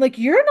 I'm like,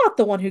 you're not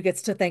the one who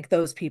gets to thank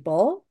those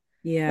people.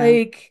 Yeah.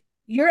 Like,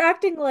 you're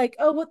acting like,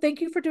 oh, well,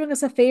 thank you for doing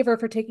us a favor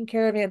for taking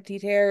care of Auntie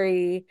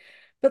Terry.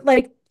 But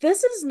like,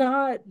 this is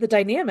not the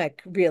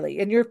dynamic really.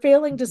 And you're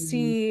failing to Mhm.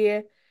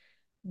 see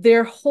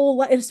their whole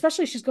life. And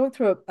especially she's going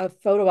through a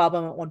photo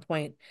album at one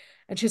point,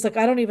 and she's like,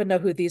 I don't even know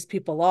who these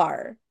people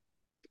are.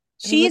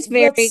 And I'm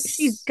like,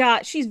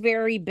 let's she's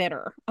very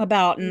bitter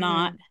about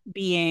not mhm.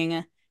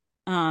 being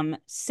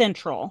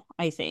central,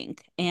 I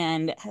think,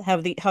 and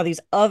have how these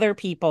other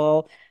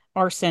people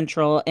are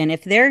central. And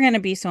if they're going to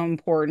be so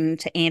important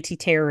to Auntie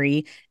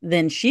Terry,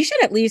 then she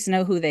should at least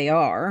know who they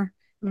are.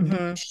 But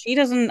Mhm. she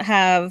doesn't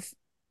have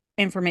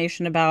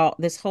information about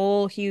this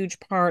whole huge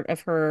part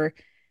of her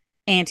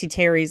Auntie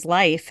Terry's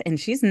life, and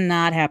she's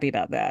not happy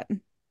about that.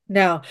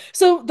 No.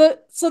 So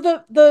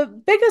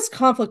the biggest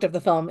conflict of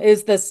the film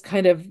is this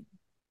kind of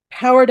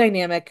power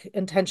dynamic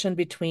and tension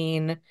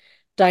between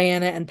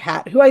Diana and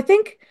Pat, who I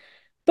think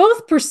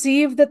both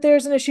perceive that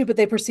there's an issue, but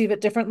they perceive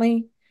it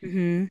differently.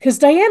 Hmm. Because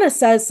Diana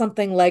says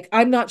something like,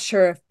 I'm not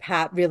sure if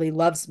Pat really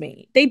loves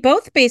me, They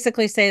both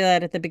basically say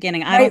that at the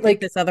beginning. I don't right? think Like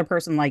this other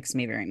person likes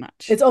me very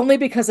much. it's only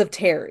because of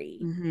Terry.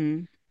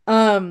 Hmm.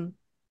 Um,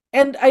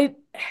 and I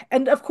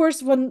and of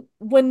course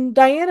when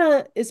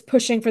Diana is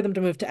pushing for them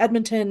to move to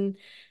Edmonton,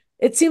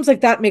 it seems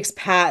like that makes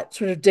Pat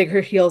sort of dig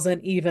her heels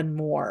in even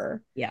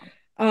more. Yeah.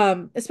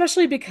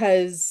 Especially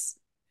because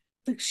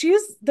like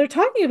they're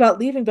talking about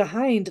leaving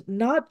behind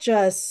not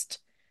just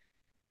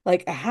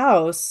like a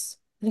house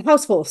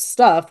full of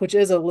stuff, which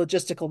is a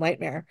logistical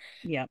nightmare,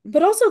 Yeah.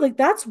 but also like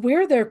that's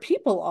where their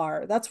people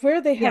are. That's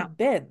where they Yeah. have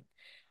been.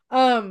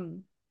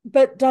 Um,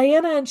 but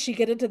Diana and she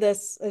get into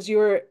this, as you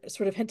were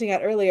sort of hinting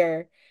at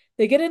earlier,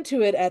 they get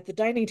into it at the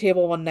dining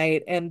table one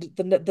night, and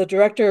the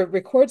director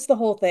records the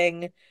whole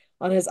thing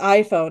on his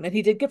iPhone, and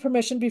he did get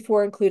permission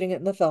before including it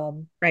in the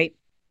film. Right.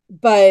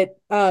 But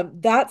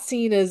that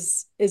scene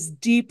is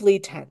deeply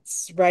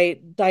tense,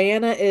 right?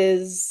 Diana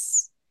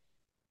is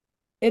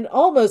in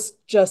almost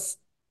just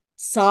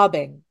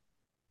sobbing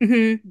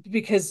Hmm.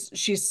 because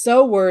she's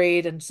so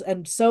worried and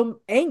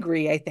so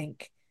angry, I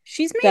think,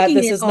 She's that making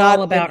this it is all not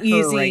an about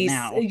her right easy,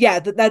 now. yeah,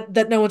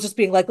 that no one's just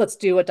being like, let's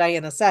do what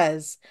Diana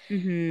says.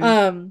 Hmm.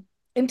 Um,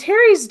 and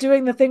Terry's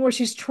doing the thing where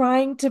she's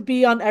trying to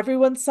be on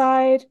everyone's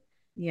side,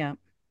 Yeah.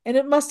 and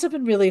it must have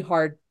been really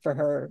hard for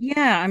her.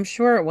 Yeah, I'm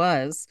sure it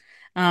was.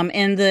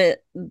 And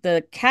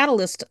the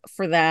catalyst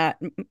for that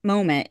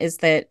moment is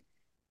that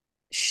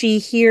she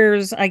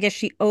hears, I guess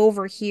she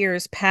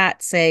overhears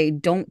Pat say,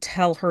 "Don't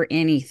tell her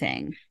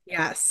anything."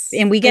 Yes.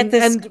 And we get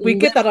this And we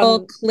get that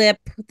little on, clip,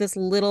 this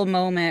little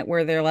moment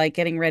where they're like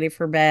getting ready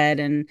for bed,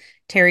 and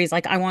Terry's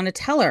like, "I want to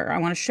tell her, I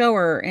want to show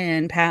her,"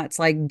 and Pat's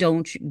like,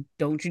 don't you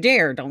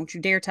dare, don't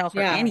you dare tell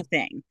her yeah.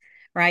 anything,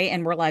 right?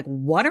 And we're like,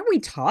 what are we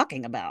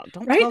talking about?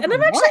 Don't Right? tell And her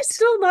I'm actually what?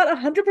 still not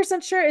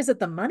 100% sure. Is it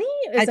the money?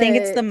 I Is think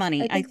it's the it,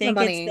 money. I I think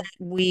it's the think it's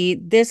that money.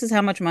 this is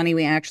how much money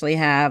we actually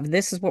have.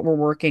 This is what we're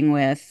working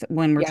with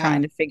when we're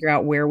trying Yeah. to figure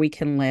out where we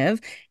can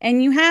live.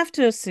 And you have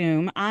to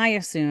assume, I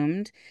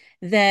assumed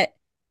that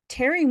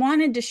Terry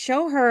wanted to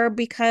show her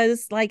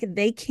because like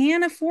they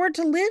can afford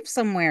to live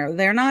somewhere.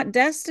 They're not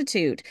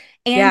destitute.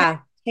 And Yeah.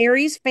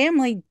 Terry's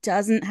family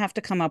doesn't have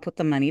to come up with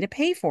the money to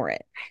pay for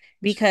it.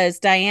 Because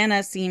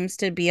Diana seems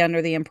to be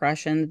under the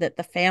impression that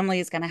the family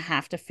is going to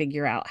have to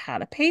figure out how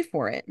to pay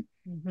for it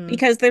Mhm.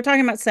 because they're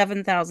talking about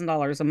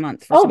 $7,000 a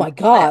month for Oh someone my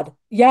to live. God.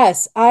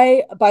 Yes.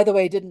 I, by the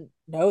way, didn't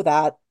know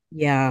that.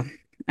 Yeah,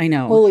 I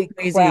know. Holy crap.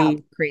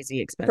 Crazy, crazy For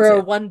a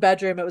expensive. one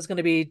bedroom, it was going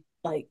to be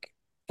like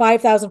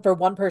 5,000 for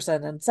one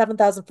person and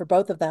 7,000 for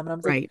both of them. And I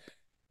was like, Right.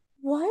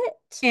 what?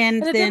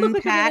 And And it did look then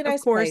like a really Pat, of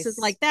nice course, is place.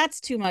 like, that's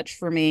too much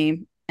for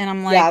me. And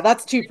I'm Yeah, like,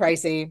 that's too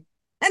pricey.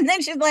 and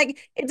then she's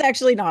like, it's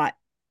actually not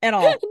at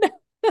all.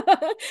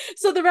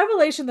 So the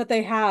revelation that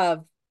they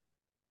have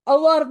a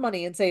lot of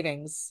money in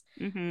savings,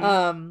 Hmm.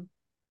 um,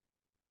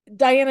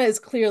 Diana is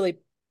clearly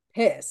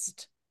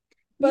pissed,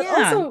 but Yeah.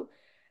 also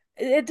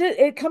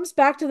it comes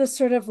back to this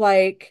sort of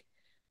like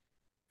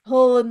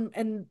pull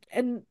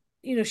and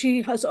you know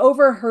she has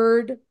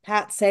overheard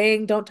Pat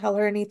saying don't tell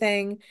her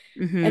anything,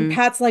 and Hmm.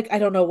 Pat's like I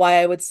don't know why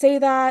I would say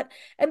that,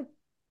 and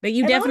But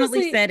you and definitely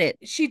honestly said it.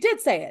 she did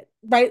say it,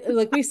 right?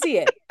 Like we see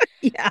it,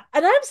 Yeah.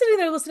 and I'm sitting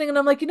there listening and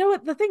I'm like, you know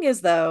what the thing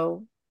is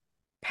though,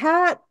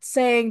 Pat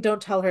saying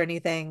don't tell her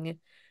anything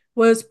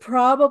was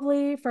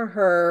probably for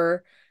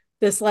her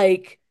this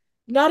like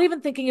not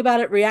even thinking about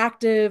it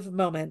reactive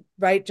moment,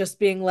 right? Just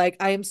being like,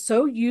 I am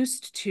so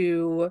used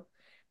to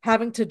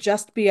having to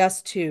just be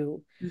us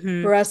two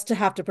Hmm. for us to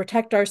have to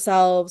protect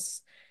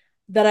ourselves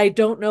that I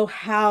don't know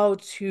how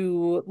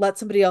to let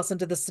somebody else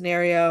into the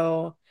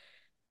scenario.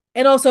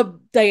 And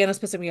also, Diana's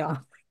pissing me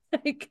off.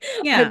 Like,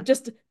 Yeah. I'm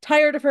just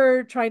tired of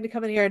her trying to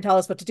come in here and tell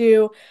us what to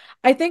do.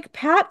 I think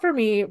Pat, for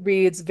me,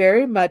 reads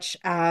very much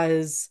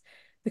as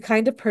the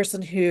kind of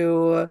person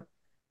who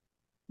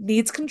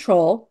needs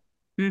control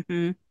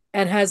Hmm.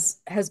 and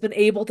has been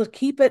able to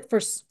keep it for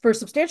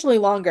substantially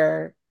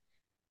longer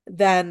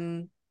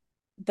than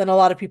a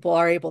lot of people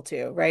are able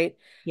to, right?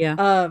 Yeah.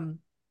 Um,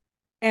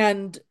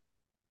 and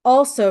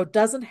also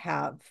doesn't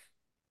have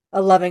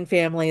a loving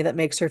family that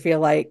makes her feel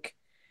like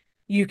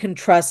you can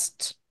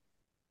trust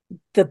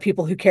the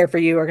people who care for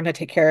you are going to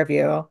take care of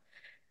you.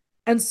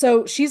 And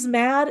so she's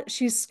mad,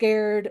 she's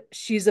scared,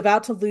 she's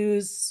about to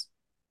lose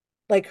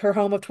like her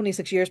home of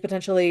 26 years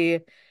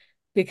potentially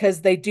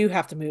because they do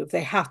have to move.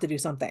 They have to do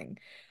something.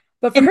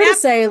 But for And her to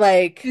that's say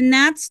like, and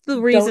that's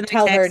the reason don't I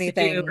tell her texted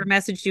you or anything.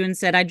 messaged you and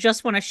said, I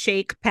just want to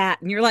shake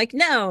Pat. And you're like,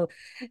 no,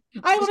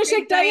 I want to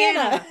shake shake Diana.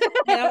 Diana.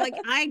 And I'm like,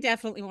 I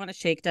definitely want to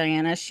shake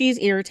Diana. She's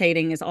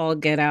irritating as all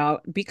get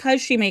out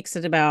because she makes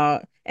it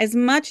about as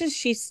much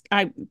as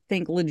I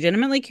think,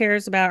 legitimately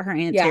cares about her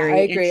Aunt Yeah, I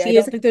Terry. agree. I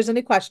don't think there's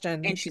any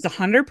question. And she's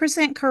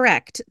 100%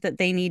 correct that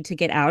they need to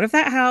get out of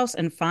that house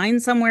and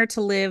find somewhere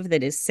to live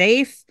that is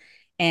safe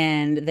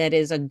and that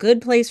is a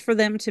good place for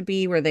them to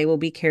be where they will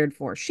be cared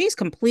for. She's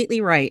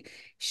completely right.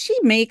 She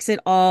makes it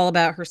all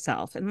about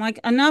herself. And like,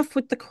 enough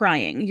with the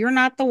crying. You're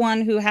not the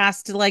one who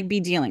has to like be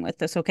dealing with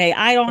this, okay?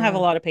 I don't have a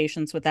Yeah. lot of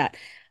patience with that.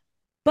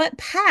 But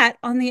Pat,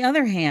 on the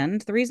other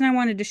hand, the reason I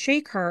wanted to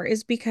shake her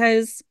is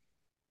because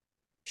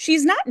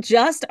she's not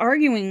just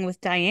arguing with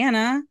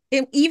Diana.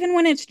 Even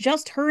when it's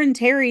just her and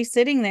Terry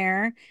sitting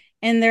there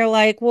and they're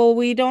like, well,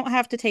 we don't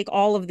have to take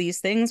all of these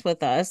things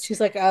with us. She's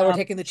like, we're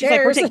taking the She's like,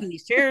 we're chairs. taking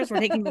these chairs, we're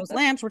taking those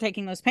lamps, we're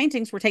taking those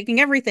paintings, we're taking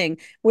everything.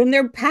 When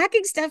they're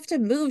packing stuff to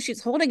move,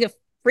 she's holding a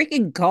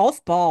freaking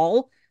golf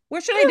ball.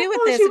 What should I do with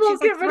Oh, this? she And she's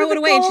won't like, get rid of throw it the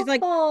away. And she's golf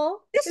like,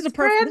 ball. It's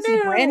brand this is a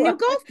brand new. new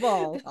golf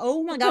ball.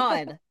 Oh my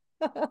God.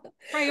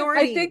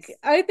 Priorities.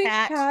 I think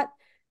Pat. Pat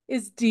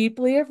is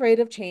deeply afraid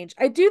of change.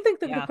 I do think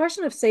that the Yeah.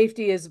 question of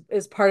safety is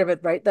part of it,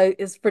 right? That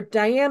is for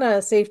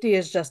Diana, safety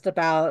is just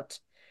about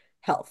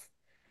health.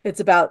 It's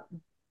about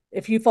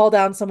if you fall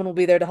down, someone will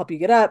be there to help you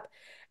get up.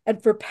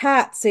 And for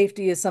Pat,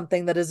 safety is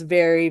something that is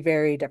very,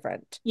 very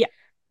different. Yeah.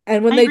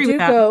 And when I they agree with do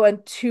that. go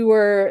and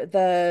tour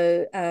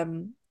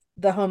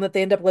the home that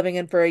they end up living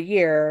in for a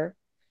year,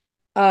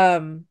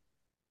 um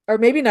or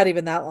maybe not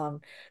even that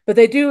long, but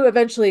they do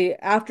eventually,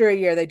 after a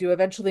year, they do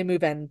eventually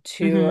move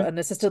into Hmm. an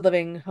assisted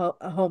living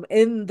home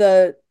in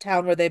the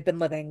town where they've been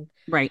living.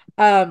 Right.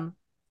 Um,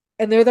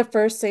 and they're the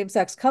first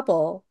same-sex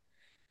couple.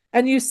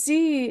 And you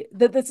see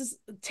that this is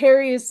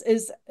Terry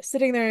is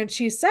sitting there and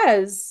she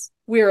says,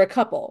 we're a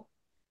couple.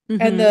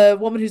 And Hmm. the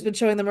woman who's been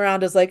showing them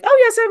around is like, oh,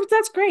 yes,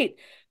 that's great.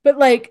 But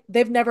like,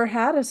 they've never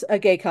had a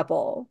gay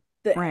couple.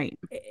 Right.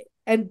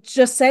 And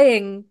just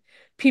saying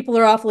people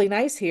are awfully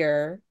nice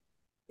here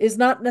is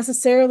not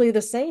necessarily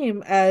the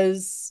same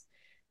as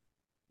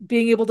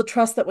being able to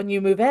trust that when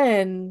you move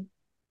in,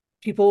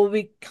 people will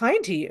be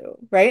kind to you,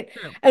 right?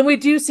 True. And we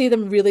do see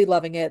them really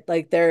loving it.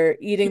 Like they're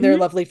eating their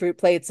Hmm. lovely fruit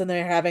plates and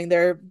they're having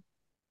their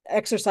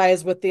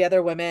exercise with the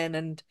other women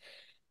and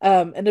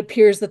it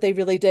appears that they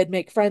really did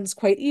make friends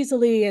quite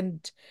easily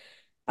and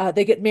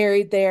they get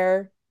married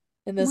there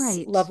in this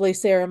Right. lovely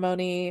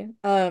ceremony.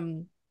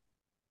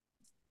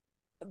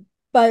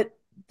 But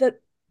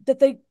that that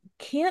they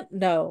can't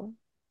know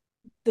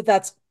that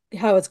that's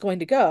how it's going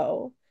to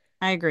go.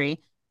 I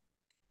agree.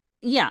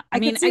 Yeah. I I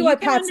mean, could see why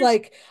Pat's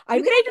like, you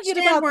I'm can making it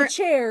understand about the where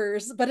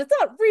chairs, but it's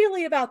not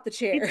really about the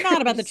it's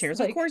not about the chairs. chairs.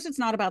 Of Like, course, it's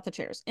not about the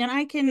chairs. And I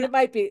mean, I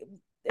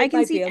it can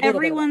might be see a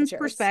little bit about the everyone's chairs.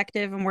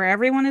 perspective and where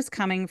everyone is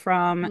coming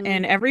from,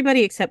 and Mm.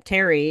 everybody except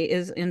Terry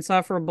is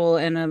insufferable,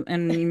 and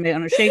you may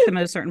want to shake them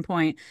at a certain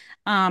point.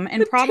 And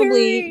But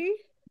probably Terry,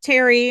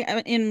 Terry,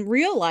 in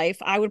real life,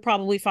 I would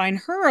probably find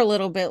her a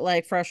little bit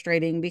like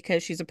frustrating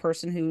because she's a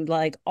person who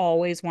like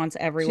always wants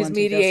she's everyone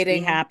to just be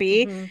mediating.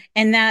 happy, Hmm.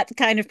 and that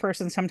kind of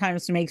person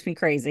sometimes makes me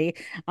crazy.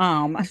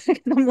 I'm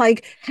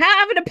like,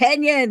 have an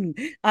opinion.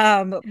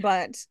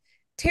 But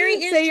Terry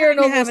is Say you're an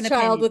trying to have an oldest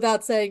child opinion.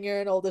 without saying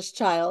you're an oldest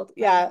child.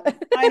 I Yeah.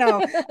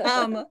 know.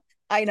 I know.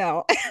 I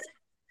know.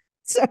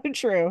 So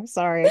true.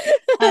 Sorry.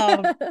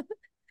 Um,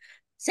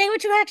 say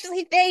what you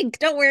actually think.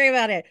 Don't worry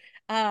about it.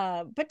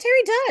 But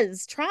Terry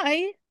does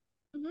try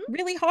Mhm.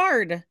 really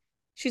hard.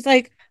 She's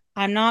like,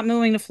 I'm not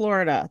moving to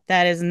Florida.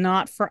 That is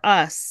not for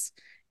us.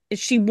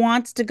 She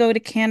wants to go to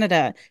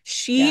Canada.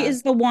 She Yeah.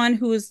 is the one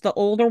who is the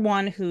older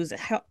one who's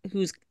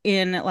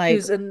in like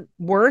Who's in,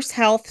 worse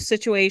health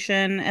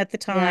situation at the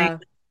time. yeah.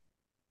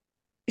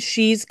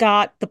 She's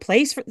got the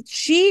place for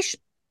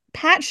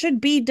Pat should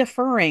be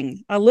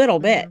deferring a little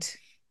Hmm. bit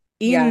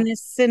in Yeah.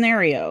 this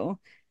scenario.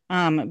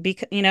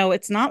 Because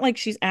it's not like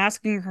she's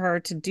asking her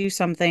to do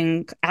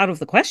something out of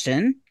the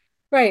question.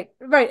 Right,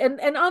 right.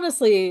 And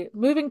honestly,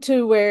 moving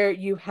to where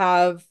you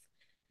have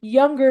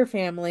younger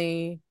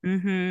family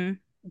Hmm.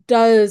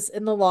 does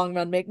in the long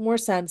run make more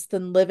sense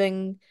than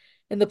living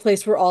in the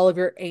place where all of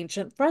your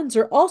ancient friends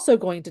are also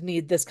going to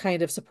need this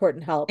kind of support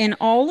and help. And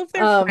all of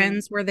their Um,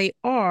 friends where they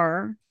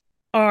are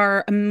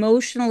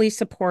emotionally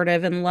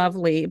supportive and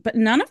lovely, but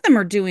none of them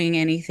are doing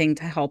anything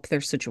to help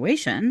their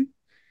situation.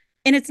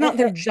 And it's not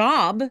their eh,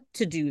 job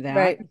to do that,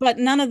 right. but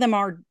none of them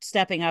are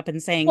stepping up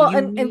and saying, Well, you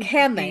and need to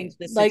can change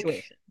they? this Like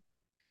situation.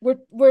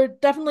 we're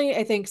definitely,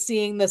 I think,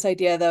 seeing this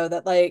idea though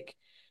that like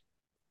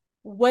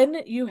when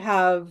you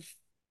have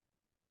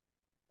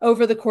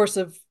over the course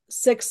of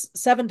 6,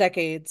 7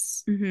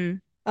 decades,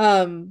 Hmm.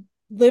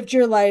 lived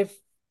your life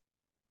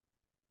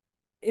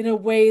in a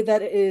way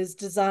that is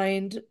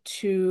designed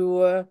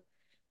to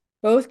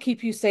both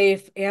keep you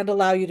safe and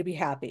allow you to be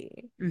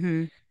happy.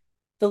 Hmm.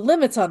 The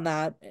limits on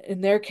that,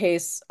 in their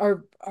case,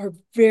 are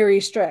very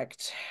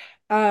strict.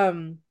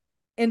 Um,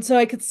 And so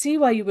I could see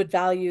why you would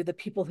value the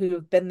people who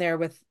have been there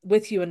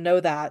with you and know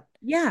that,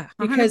 Yeah, because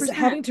 100%.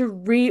 having to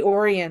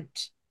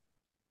reorient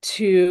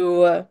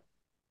to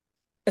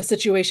a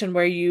situation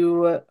where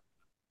you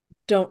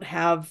don't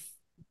have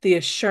the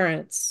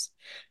assurance,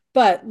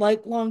 but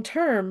like long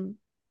term,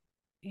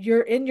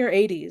 you're in your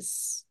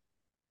 80s.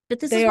 But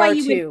this is They why are you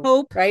would too,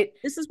 hope, right?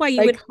 this is why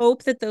you would Like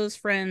hope that those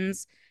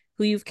friends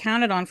who you've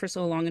counted on for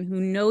so long and who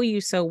know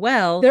you so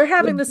well they're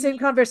having would the same be,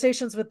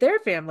 conversations with their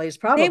families,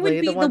 they would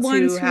probably the be the ones who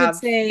ones who would have,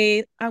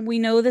 say, we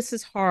know this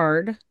is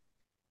hard,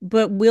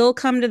 but we'll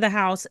come to the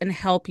house and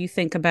help you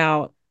think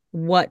about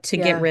what to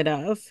get yeah, rid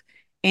of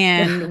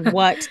and yeah,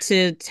 what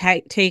to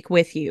take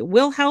with you.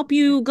 We'll help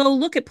you go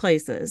look at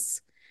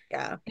places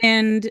yeah.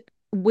 and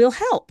we'll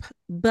help.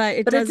 But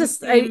it But it's doesn't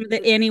just I seem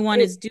that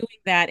anyone is it doing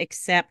that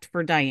except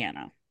for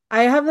Diana.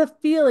 I have the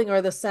feeling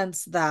or the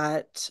sense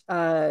that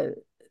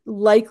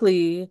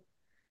likely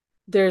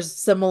there's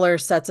similar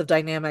sets of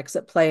dynamics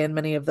at play in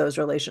many of those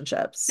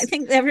I relationships.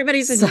 think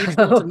everybody's in mutual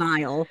So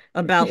denial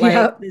about like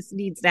yeah, this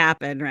needs to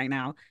happen right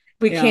now.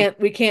 we Yeah.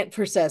 can't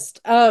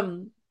persist.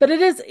 But it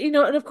is, and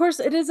of course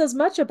it is as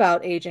much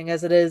about aging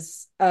as it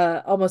is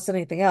almost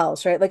anything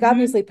else, right? Like Hmm.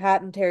 obviously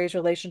Pat and Terry's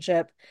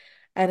relationship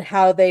and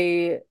how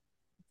they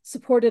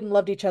supported and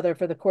loved each other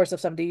for the course of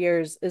 70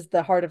 years is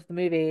the heart of the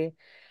movie.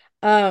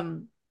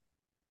 Um,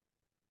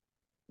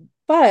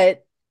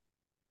 but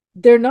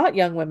they're not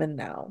young women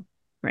now.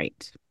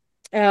 Right.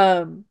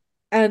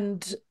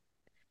 And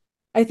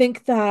I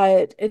think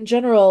that in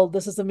general,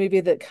 this is a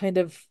movie that kind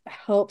of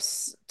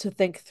helps to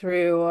think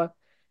through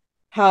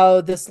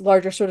how this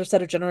larger sort of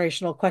set of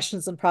generational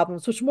questions and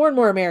problems, which more and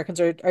more Americans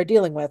are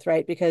dealing with,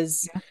 right?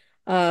 Because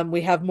Yeah.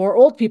 we have more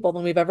old people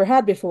than we've ever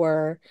had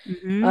before.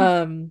 Hmm.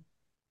 Um,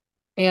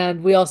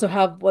 and we also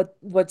have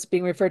what's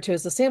being referred to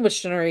as the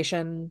sandwich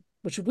generation,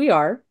 which we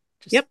are,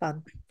 just Yep.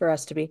 fun for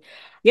us to be,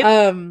 Yep.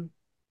 um,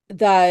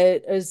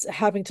 that is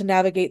having to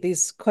navigate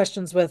these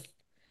questions with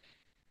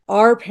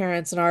our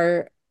parents and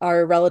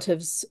our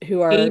relatives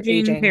who are Aging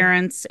aging,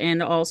 parents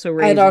and also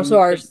and also raising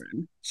our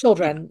children. Yeah.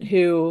 children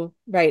who,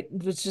 right,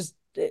 which is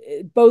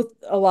both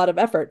a lot of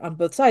effort on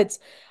both sides,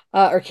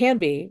 or can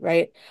be,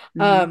 right?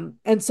 Hmm.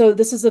 And so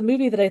this is a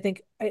movie that I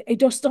think I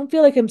just don't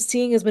feel like I'm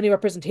seeing as many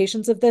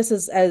representations of this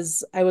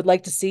as I would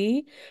like to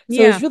see.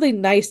 So it's Yeah. really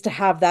nice to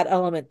have that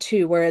element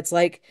too, where it's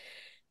like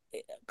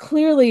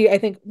clearly, I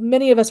think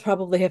many of us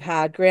probably have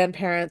had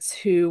grandparents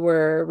who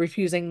were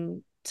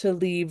refusing to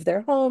leave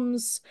their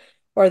homes,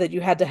 or that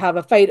you had to have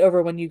a fight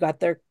over when you got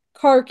their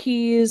car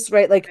keys,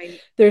 right? Like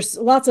Right. there's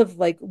lots of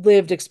like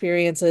lived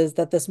experiences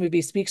that this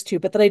movie speaks to,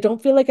 but that I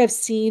don't feel like I've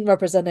seen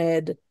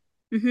represented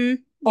Hmm.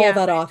 all Yeah,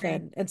 that I agree.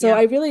 often. And so Yeah.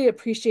 I really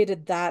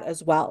appreciated that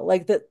as well.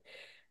 Like that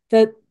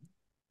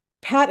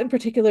Pat in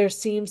particular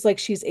seems like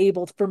she's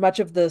able for much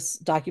of this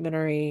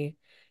documentary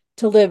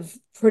to live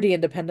pretty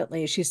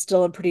independently. She's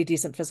still in pretty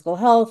decent physical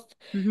health.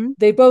 Hmm.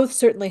 They both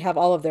certainly have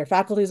all of their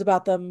faculties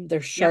about them. They're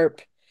Yep.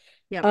 sharp.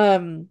 Yep.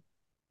 Um,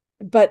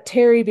 but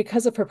Terry,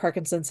 because of her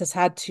Parkinson's, has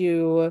had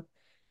to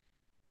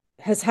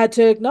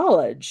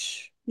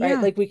acknowledge, right?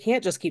 Yeah. Like we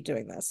can't just keep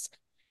doing this.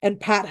 And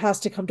Pat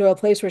has to come to a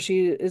place where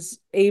she is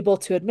able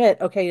to admit,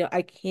 okay,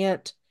 I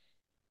can't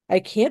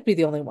be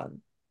the only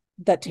one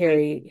that Right.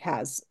 Terry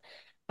has.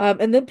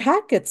 And then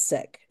Pat gets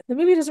sick. The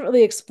movie doesn't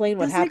really explain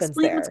what Doesn't happens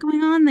explain what's there.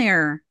 going on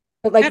there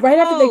But like at right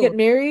after they get all.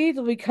 married,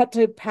 we cut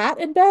to Pat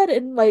in bed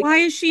and Why like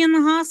is she in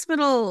the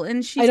hospital and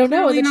I she's don't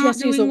know. And clearly then she has not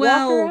to use a doing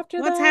walker well?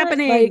 after What's that.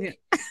 happening?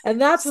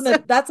 And that's when So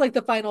that's like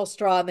the final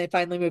straw and they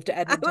finally move to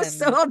I was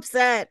so Edmonton.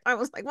 upset. I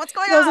was like, what's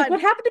going And I was like, on?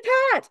 what happened to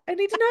Pat? I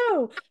need to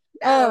know.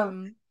 No.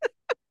 Um,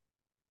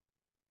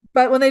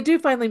 but when they do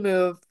finally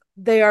move,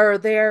 they are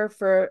there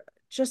for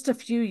just a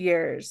few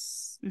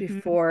years Hmm.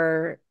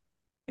 before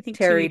I think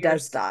two Terry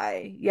does years.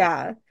 die.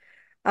 Yeah.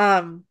 Yeah.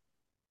 Um,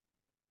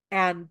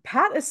 and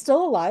Pat is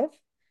still alive.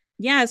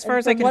 Yeah, as far And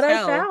as I from can what I tell,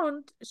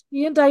 found,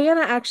 she and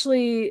Diana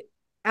actually,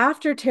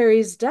 after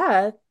Terry's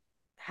death,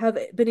 have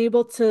been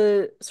able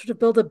to sort of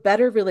build a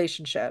better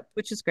relationship,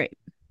 which is great.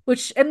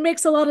 which and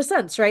makes a lot of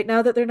sense, right?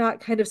 Now that they're not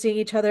kind of seeing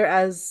each other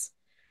as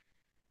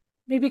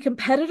maybe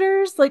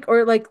competitors, like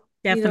or like,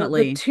 the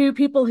Definitely. two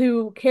people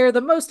who care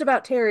the most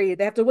about Terry,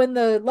 they have to win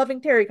the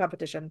loving Terry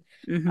competition.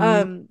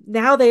 Hmm.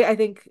 Now they, I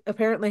think,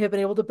 apparently have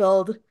been able to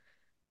build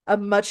a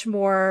much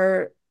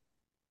more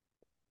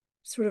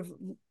sort of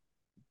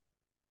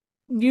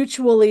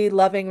mutually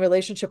loving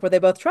relationship where they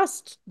both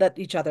trust that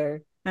each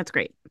other That's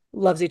great.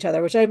 loves each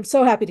other, which I'm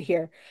so happy to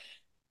hear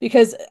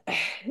because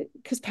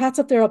because Pat's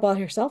up there all by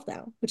herself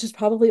now, which is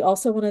probably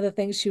also one of the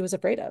things she was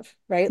afraid of,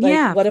 right? Like,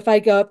 Yeah. what if I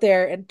go up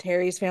there and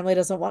Terry's family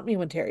doesn't want me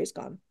when Terry's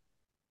gone?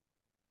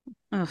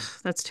 Ugh,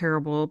 that's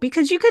terrible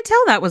because you could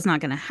tell that was not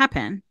going to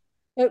happen,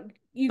 But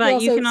you could but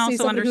you also can see also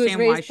someone who was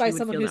understand why raised by she would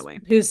someone feel that way.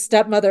 whose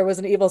stepmother was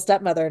an evil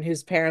stepmother and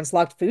whose parents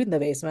locked food in the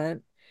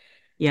basement.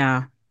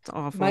 Yeah, it's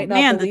awful. Might not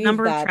Man, the believe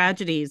number of that.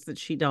 tragedies that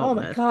she dealt Oh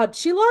my with God,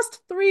 she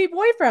lost three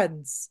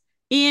boyfriends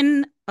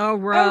in a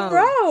a row.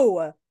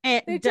 row.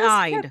 It They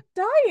just kept died.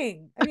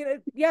 dying. I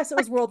mean, yes, it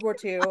was World War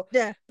II,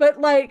 The but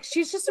like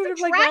she's just sort of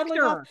like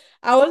rattling off. tractor.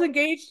 I was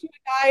engaged to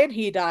a guy and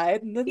he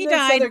died, and then He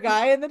this died. other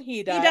guy and then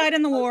he He died. died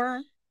in the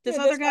war. This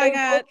other This guy guy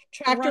got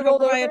tractor run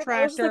rolled over by over, a and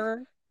I was just like,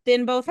 tractor.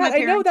 Then both my Pat,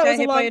 I know parents that got was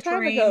a hit by long a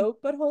time train. ago,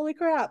 but holy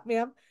crap,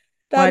 ma'am.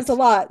 That is a What?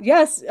 lot.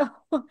 Yes.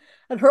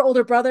 And her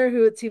older brother,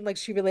 who it seemed like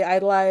she really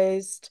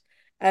idolized,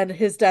 and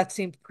his death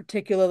seemed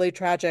particularly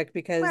tragic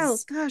Well,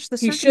 because gosh, the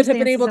he should have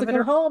been circumstances able of to it come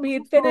are home. He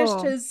had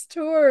finished awful. his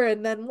tour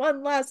and then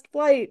one last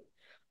flight.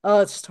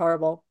 Oh, it's just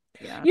horrible.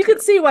 Yeah, You can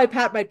terrible. see why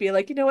Pat might be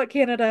like, you know what,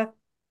 Canada,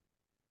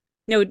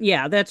 No,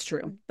 yeah, that's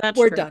true.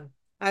 That's we're true. done.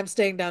 I'm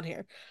staying down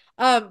here.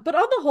 But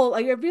on the whole,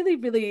 I really,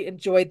 really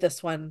enjoyed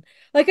this one.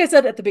 Like I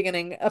said at the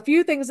beginning, a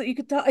few things that you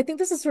could tell. I think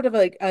this is sort of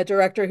like a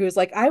director who's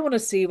like, I want to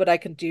see what I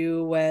can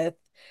do with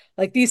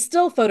like these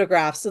still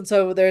photographs. And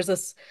so there's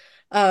this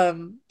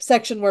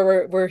section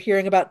where we're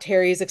hearing about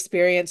Terry's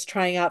experience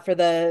trying out for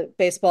the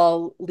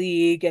baseball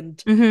league,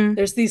 and Mm-hmm.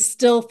 there's these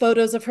still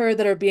photos of her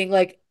that are being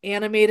like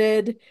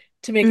animated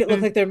to make it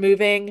look Mm-hmm. like they're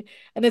moving,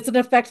 and it's an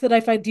effect that I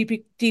find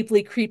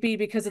deeply creepy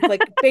because it's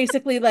like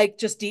basically like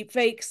just deep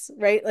fakes,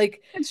 right?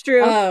 Like, It's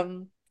true.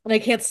 and I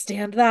can't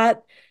stand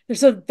that.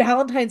 There's a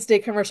Valentine's Day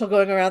commercial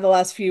going around the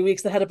last few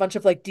weeks that had a bunch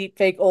of like deep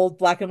fake old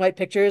black and white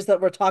pictures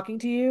that were talking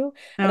to you,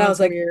 and Oh, I it's was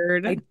like,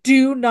 weird. I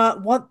do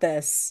not want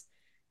this.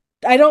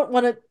 I don't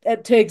want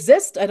it to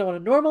exist. I don't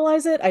want to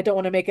normalize it. I don't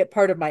want to make it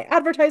part of my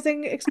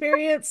advertising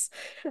experience.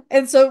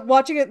 And so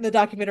watching it in the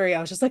documentary,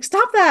 I was just like,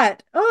 stop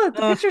that. Oh,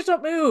 the Ugh, pictures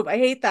don't move. I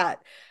hate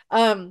that.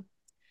 Um,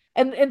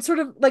 and sort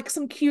of like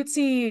some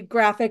cutesy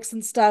graphics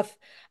and stuff,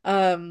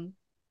 um,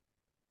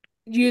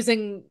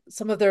 using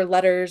some of their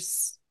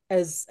letters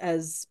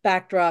as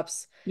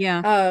backdrops.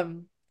 yeah.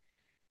 Um,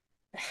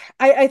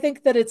 I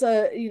think that it's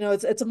a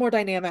it's a more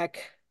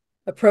dynamic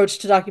approach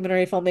to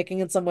documentary filmmaking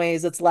in some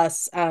ways. It's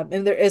less and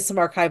there is some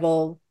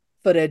archival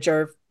footage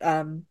or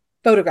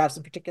photographs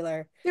in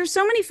particular. There's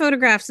so many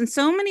photographs and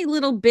so many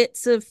little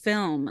bits of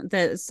film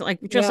that's like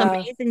just Yeah,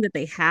 amazing that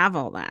they have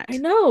all I that.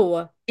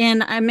 know.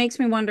 And it makes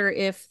me wonder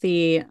if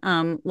the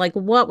like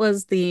what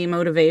was the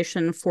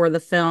motivation for the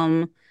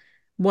film?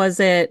 Was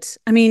it,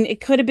 I mean,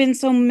 it could have been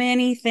so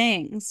many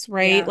things,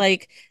 right? Yeah.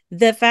 Like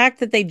the fact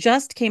that they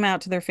just came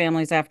out to their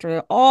families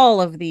after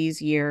all of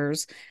these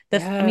years.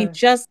 I mean, Yeah.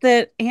 just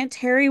that Aunt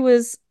Terry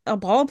was a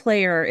ball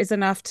player is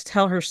enough to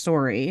tell her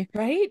story,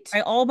 Right?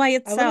 right? All by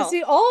I want to itself.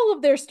 see all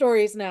of their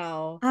stories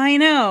now. I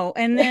know.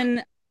 And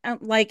then,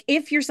 like,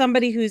 if you're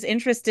somebody who's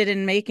interested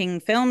in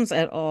making films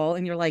at all,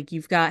 and you're like,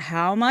 you've got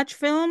how much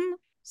film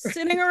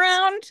sitting Right.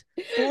 around?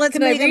 Let's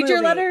Can I make a read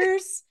your movie.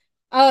 letters?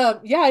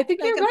 Yeah, I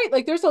think Like, you're right.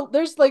 Like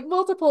there's like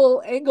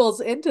multiple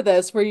angles into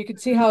this where you can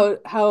see mhm.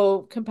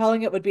 how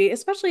compelling it would be,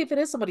 especially if it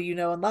is somebody you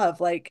know and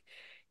love. Like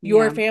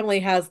your Yeah. family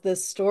has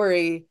this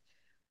story.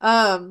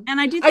 And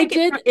I do I think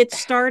did it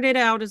started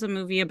out as a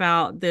movie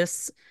about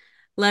this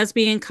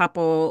lesbian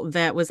couple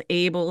that was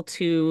able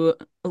to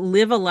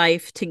live a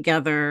life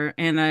together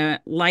and a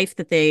life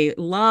that they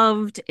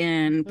loved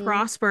and mm,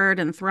 prospered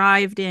and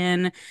thrived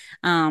in,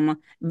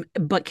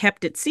 but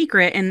kept it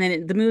secret. And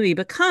then the movie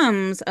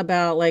becomes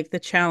about like the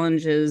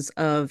challenges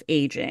of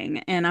aging.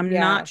 And I'm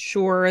not yeah.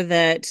 sure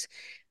that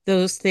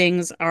those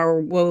things are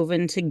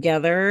woven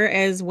together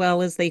as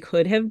well as they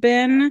could have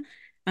Yeah. been.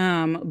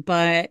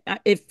 But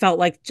it felt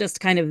like just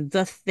kind of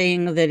the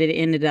thing that it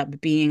ended up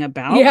being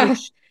about, Yeah.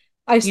 which,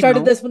 I you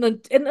started know, this one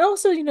and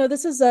also,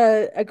 this is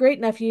a great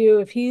nephew.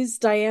 If he's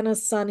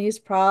Diana's son, he's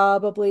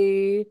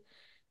probably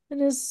in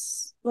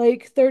his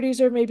like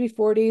 30s or maybe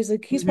 40s.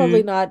 Like he's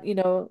probably hmm not,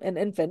 an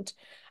infant.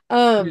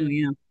 no, Um,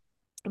 yeah.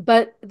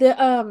 but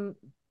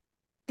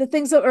the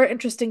things that are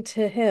interesting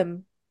to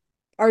him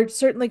are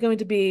certainly going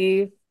to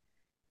be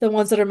the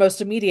ones that are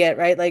most immediate,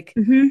 right? Like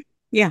hmm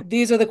Yeah.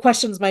 these are the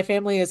questions my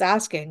family is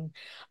asking.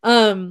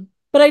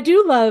 But I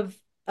do love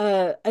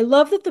I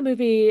love that the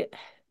movie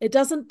it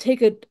doesn't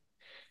take a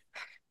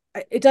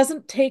it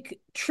doesn't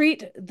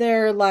treat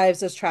their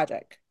lives as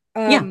tragic.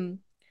 Yeah.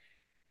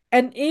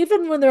 And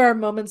even when there are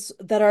moments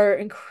that are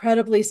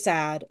incredibly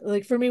sad,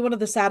 like for me, one of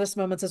the saddest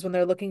moments is when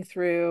they're looking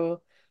through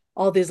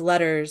all these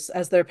letters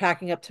as they're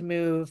packing up to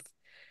move,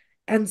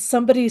 and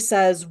somebody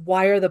says,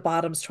 "Why are the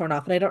bottoms torn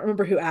off?" And I don't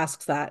remember who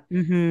asks that.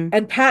 hmm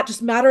And Pat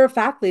just matter of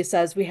factly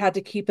says, "We had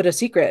to keep it a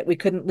secret. We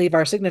couldn't leave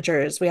our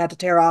signatures. We had to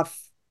tear off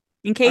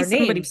In our case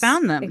somebody names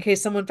found in them.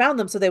 case someone found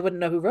them so they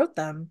wouldn't know who wrote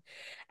them."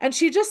 And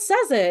she just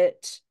says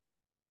it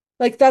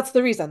like that's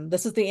the reason.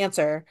 This is the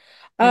answer.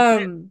 Like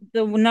Um,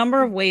 the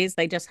number of ways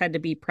they just had to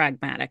be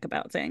pragmatic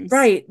about things.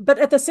 right. But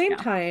at the same Yeah.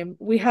 time,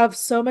 we have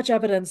so much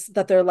evidence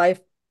that their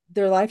life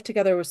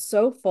together was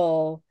so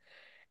full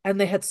and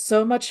they had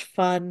so much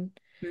fun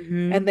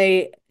and hmm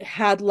they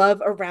had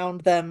love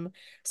around them.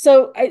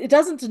 So it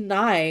doesn't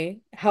deny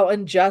how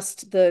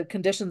unjust the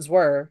conditions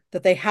were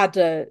that they had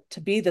to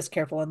be this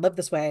careful and live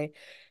this way.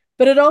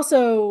 But it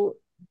also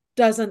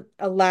doesn't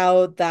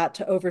allow that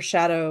to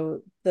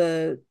overshadow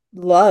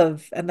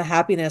love and the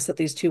happiness that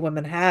these two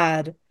women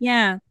had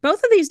Yeah,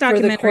 both of these for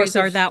the course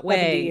documentaries are of that 70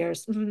 way.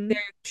 years. They're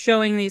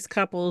showing these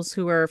couples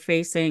who are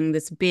facing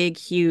this big,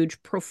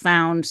 huge,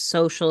 profound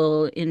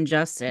social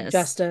injustice,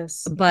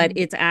 Justice. but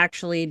it's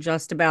actually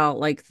just about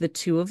like the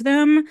two of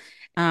them.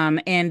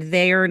 And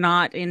they are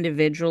not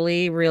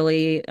individually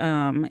really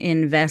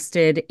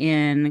invested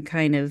in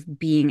kind of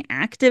being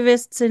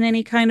activists in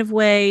any kind of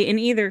way in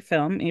either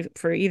film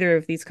for either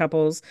of these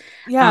couples.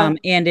 Yeah,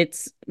 And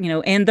it's,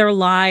 and their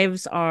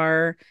lives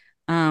are,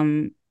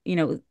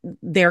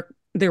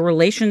 their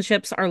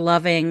relationships are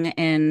loving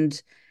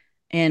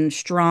and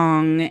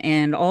strong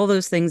and all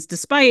those things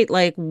despite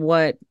like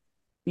what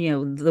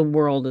the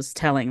world is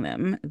telling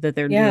them that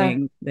they're yeah.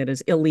 doing that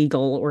is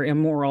illegal or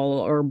immoral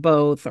or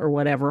both or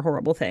whatever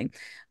horrible thing.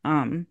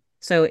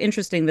 So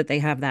interesting that they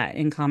have that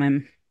in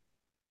common.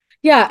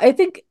 Yeah, I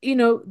think,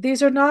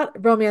 these are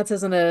not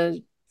romances in a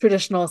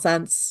traditional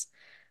sense,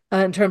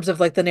 in terms of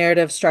like the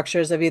narrative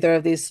structures of either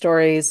of these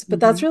stories, but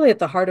that's Hmm. really at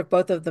the heart of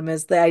both of them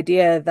is the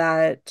idea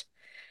that,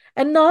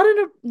 and not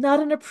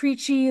in a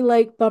preachy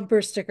like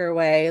bumper sticker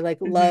way, like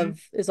Hmm.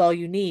 love is all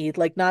you need,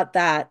 like not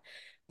that,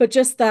 but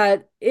just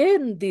that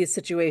in these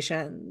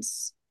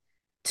situations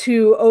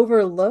to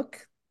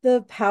overlook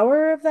the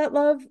power of that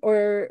love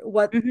or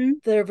what Hmm.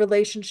 the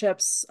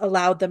relationships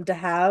allowed them to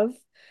have,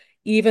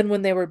 even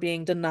when they were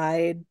being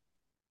denied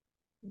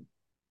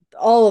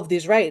all of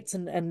these rights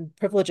and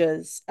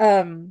privileges.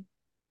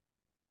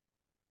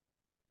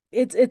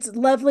 It's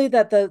lovely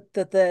that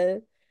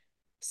the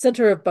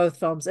center of both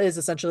films is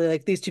essentially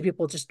like these two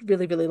people just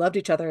really, really loved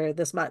each other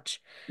this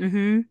much.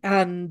 Hmm.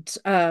 And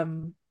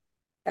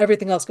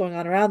everything else going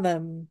on around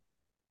them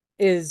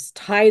is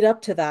tied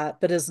up to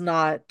that, but is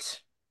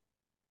not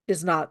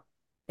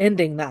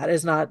ending that,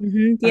 is not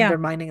Hmm. Yeah.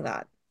 undermining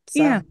that.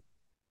 Yeah. So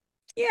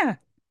Yeah.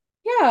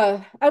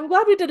 yeah, I'm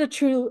glad we did a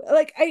true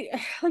like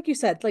you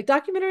said, like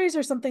documentaries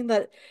are something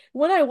that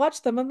when I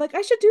watch them, I'm like,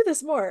 I should do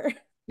this more.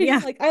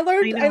 Yeah. Like I I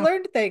learned I know.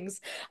 learned things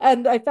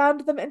and I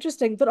found them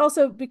interesting, but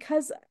also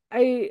because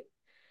I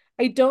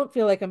don't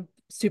feel like I'm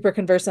super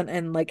conversant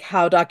in like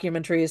how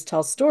documentaries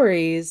tell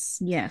stories.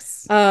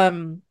 Yes.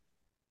 Um,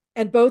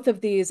 and both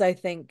of these I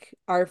think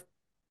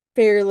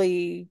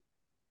fairly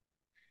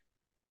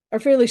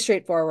fairly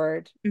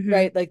straightforward, Hmm.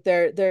 right? Like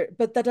they're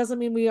but that doesn't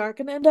mean we aren't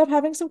going to end up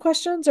having some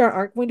questions or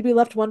aren't going to be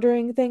left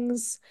wondering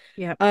things.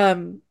 Yep.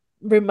 Um,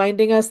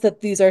 reminding us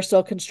that these are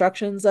still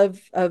constructions of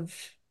a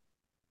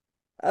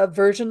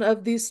version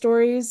of these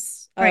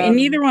stories. Right. And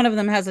neither one of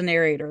them has a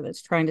narrator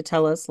that's trying to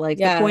tell us like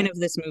the point Yeah, of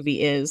this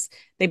movie is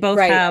they both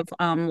right. have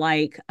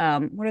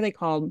what are they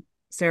called,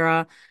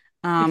 Sarah?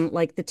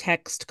 Like the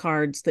text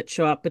cards that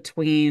show up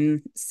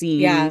between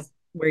Yeah. scenes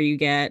where you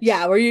get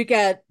Yeah, where you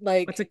get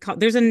what's like it called?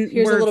 There's a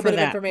here's a word little for bit of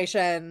that.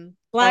 information.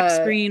 Black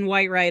screen,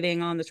 white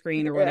writing on the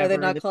screen or Are they whatever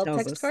not that called tells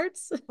text us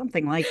cards?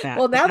 something like that,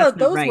 Well, but now that's that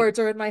not those right. words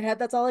are in my head,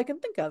 that's all I can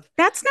think of.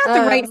 That's not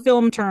the right Um,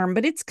 film term,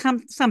 but it's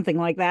something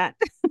like that.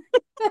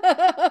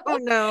 Oh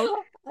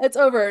no. it's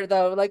over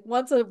though. Like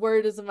once a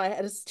word is in my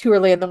head, it's too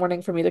early in the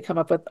morning for me to come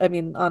up with. I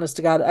mean, honest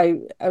to God, I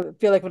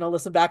feel like when I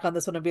listen back on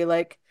this one and be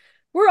like,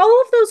 were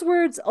all of those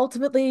words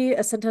ultimately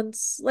a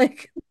sentence?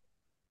 Like,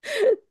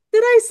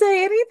 did I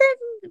say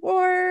anything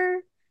or?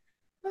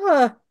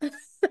 Uh,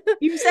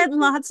 You've said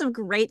lots of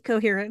great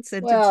coherent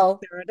sentences, well,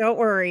 Sarah. Don't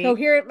worry.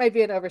 coherent might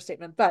be an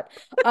overstatement, but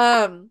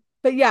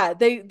yeah,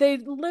 they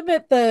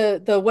limit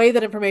the way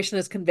that information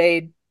is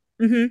conveyed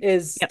Hmm.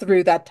 is Yep.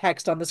 through that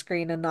text on the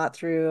screen and not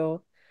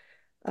through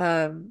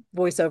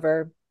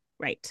voiceover.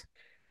 Right.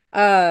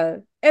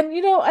 And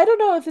I don't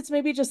know if it's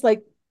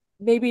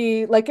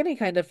maybe like any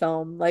kind of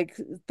film, like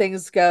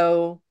things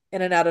go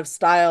in and out of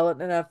style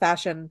and in a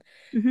fashion.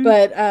 Hmm.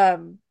 But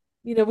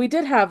we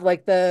did have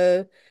like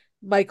the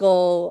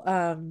Michael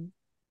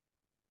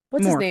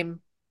what's his More.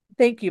 name?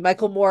 Thank you,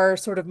 Michael Moore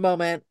sort of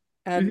moment,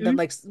 and then Hmm.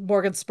 like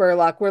Morgan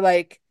Spurlock, where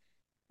like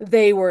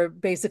they were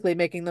basically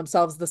making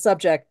themselves the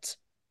subject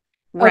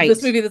of this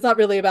Right. movie that's not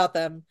really about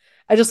them.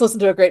 I just listened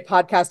to a great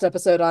podcast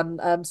episode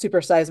on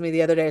Super Size Me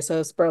the other day,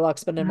 so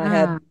Spurlock's been in my Ah,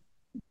 head.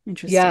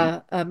 interesting.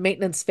 Yeah,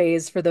 maintenance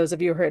phase for those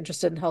of you who are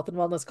interested in health and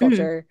wellness Mhm.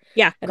 culture,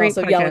 Yeah, and great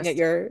also podcast.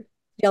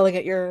 yelling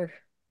at your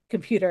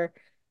computer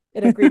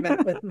in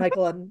agreement with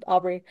Michael and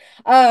Aubrey,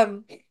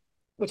 um,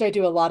 which I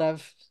do a lot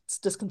of. It's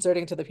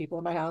disconcerting to the people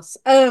in my house.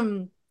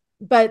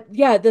 But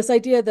yeah, this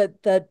idea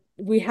that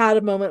we had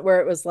a moment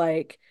where it was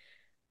like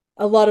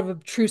a lot of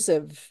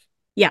obtrusive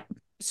Yeah.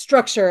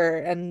 structure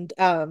and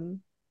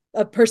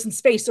a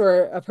person's face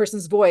or a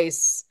person's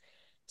voice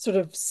sort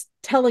of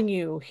telling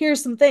you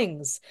here's some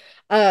things,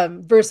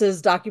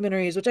 versus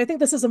documentaries, which I think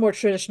this is a more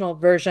traditional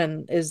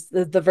version, is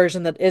the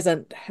version that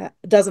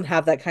doesn't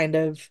have that kind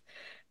of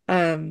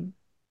um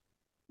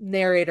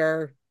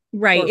narrator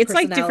Right. or It's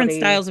like different personality.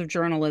 styles of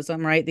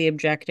journalism, right? The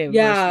objective versus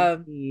Yeah.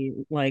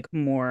 the like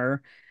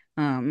more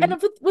And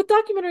with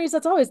documentaries,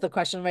 that's always the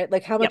question, right?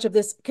 Like, how yep, much of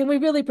this can we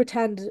really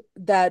pretend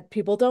that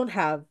people don't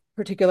have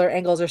particular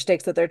angles or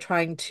stakes that they're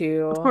trying of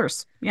to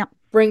course. Yeah.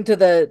 bring to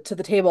the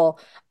table?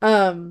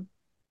 Um,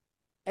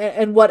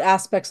 and what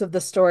aspects of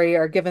the story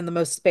are given the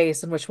most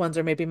space and which ones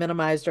are maybe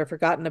minimized or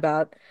forgotten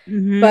about.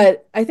 Hmm.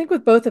 But I think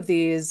with both of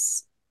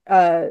these,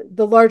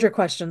 the larger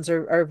questions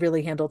are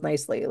really handled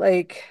nicely.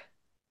 Like,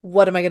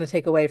 what am I going to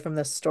take away from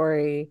this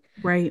story?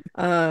 Right.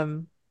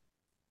 Um,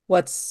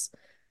 what's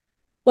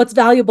what's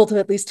valuable to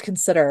at least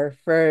consider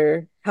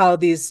for how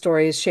these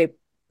stories shape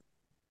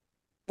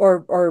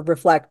or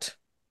reflect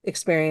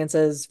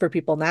experiences for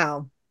people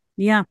now,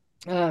 Yeah.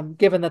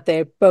 given that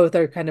they both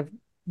are kind of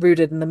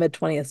rooted in the mid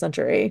 20th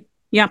century.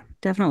 Yeah,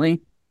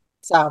 definitely.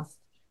 So yeah,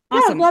 I'm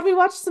Awesome. glad we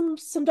watched some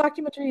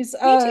documentaries.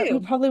 Me We too.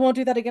 probably won't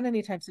do that again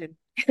anytime soon.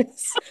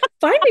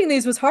 Finding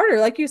these was harder.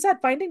 Like you said,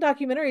 finding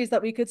documentaries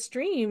that we could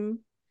stream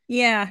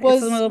Yeah, it's a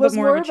was little bit was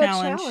more of more a of a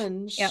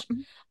challenge. Yep.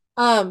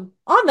 challenge.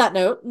 On that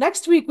note,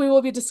 next week we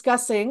will be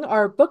discussing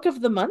our book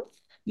of the month,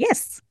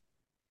 Yes.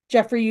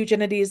 Jeffrey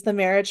Eugenides' The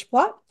Marriage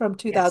Plot from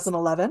Yes.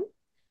 2011.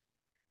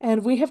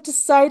 And we have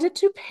decided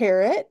to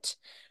pair it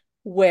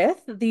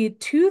with the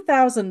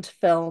 2000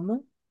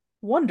 film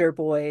Wonder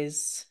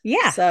Boys.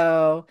 Yeah.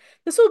 So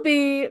this will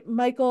be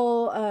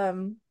Michael.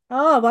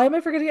 Oh, why am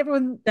I forgetting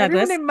everyone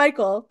Douglas. named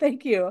Michael?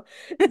 Thank you.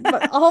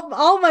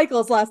 All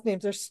Michael's last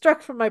names are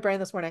struck from my brain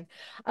this morning.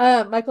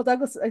 Michael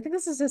Douglas. I think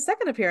this is his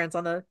second appearance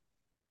on the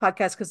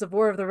podcast because of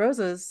War of the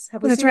Roses.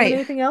 Have we That's seen him in right.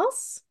 anything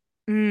else?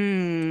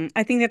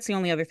 I think that's the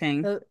only other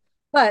thing. Uh,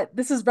 but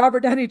this is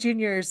Robert Downey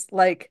Jr.'s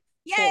like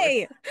fourth.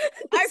 Yay!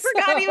 I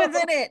forgot he was in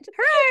So it.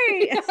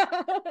 Hooray!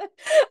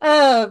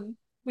 yeah.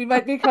 We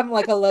might become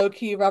like a low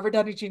key Robert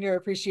Downey Jr.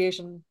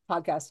 appreciation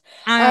podcast.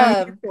 I'm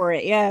here Um, for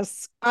it.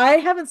 Yes. I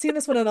haven't seen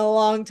this one in a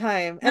long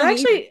time, and No, me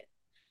either. actually,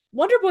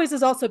 Wonder Boys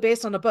is also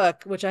based on a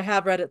book, which I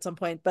have read at some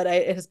point, but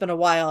it has been a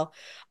while.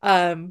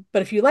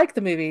 But if you like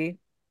the movie,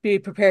 be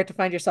prepared to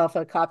find yourself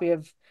a copy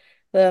of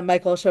the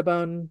Michael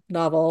Chabon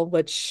novel,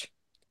 which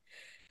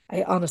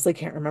I honestly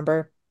can't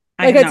remember.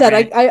 I Like have I not said,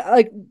 read I, it. I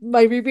like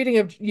my rereading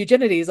of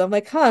Eugenides. I'm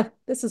like, huh,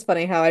 this is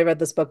funny how I read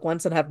this book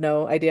once and have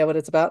no idea what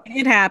it's about.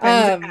 It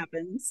happens. It Um,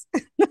 happens.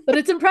 but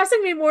it's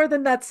impressing me more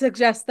than that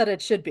suggests that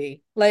it should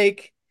be.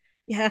 Like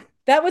Yeah.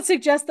 that would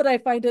suggest that I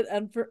find it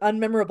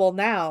unmemorable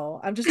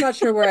now. I'm just not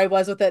sure where I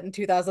was with it in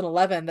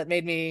 2011 that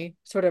made me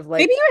sort of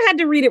Maybe like you had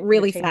to read it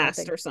really entertain that fast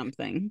thing. or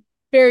something.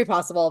 Very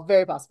possible,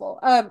 very possible.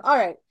 All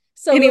right.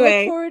 So we'll look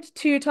Anyway, forward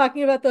to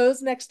talking about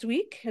those next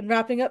week and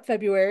wrapping up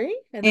February.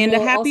 And then and a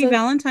we'll happy also,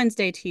 Valentine's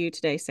Day to you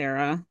today,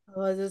 Sarah.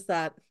 what is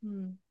that?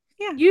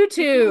 Yeah. You Happy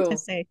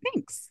Valentine's too. Day.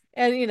 Thanks.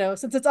 And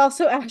since it's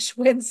also Ash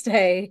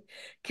Wednesday,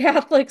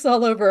 Catholics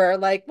all over are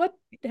like, what?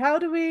 How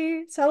do we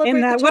And celebrate the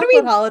that, what do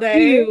chocolate we holiday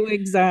do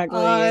exactly?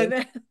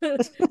 on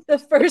the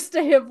first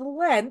day of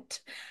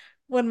Lent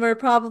when we're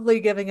probably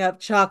giving up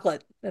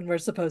chocolate and we're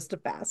supposed to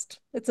fast?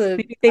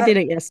 Maybe they did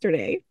it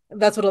yesterday.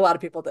 That's what a lot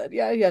of people did.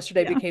 Yeah,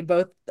 yesterday Yeah, became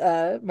both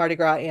Mardi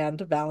Gras and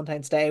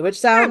Valentine's Day,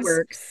 that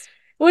works.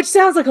 which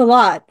sounds like a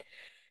lot.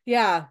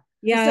 Yeah, it was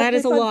Yeah, that definitely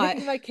is a fun lot.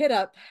 picking my kid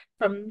up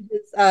from Um,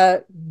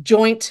 his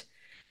joint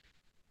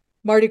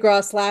Mardi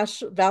Gras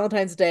slash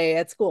Valentine's Day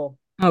at school.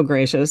 oh,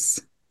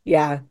 gracious.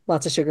 Yeah,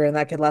 lots of sugar in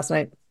that kid last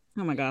night.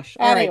 Oh my gosh.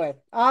 All right. Anyway,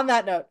 on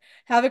that note,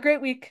 have a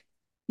great week.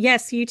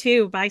 Yes, you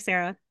too. Bye,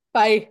 Sarah.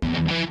 Bye.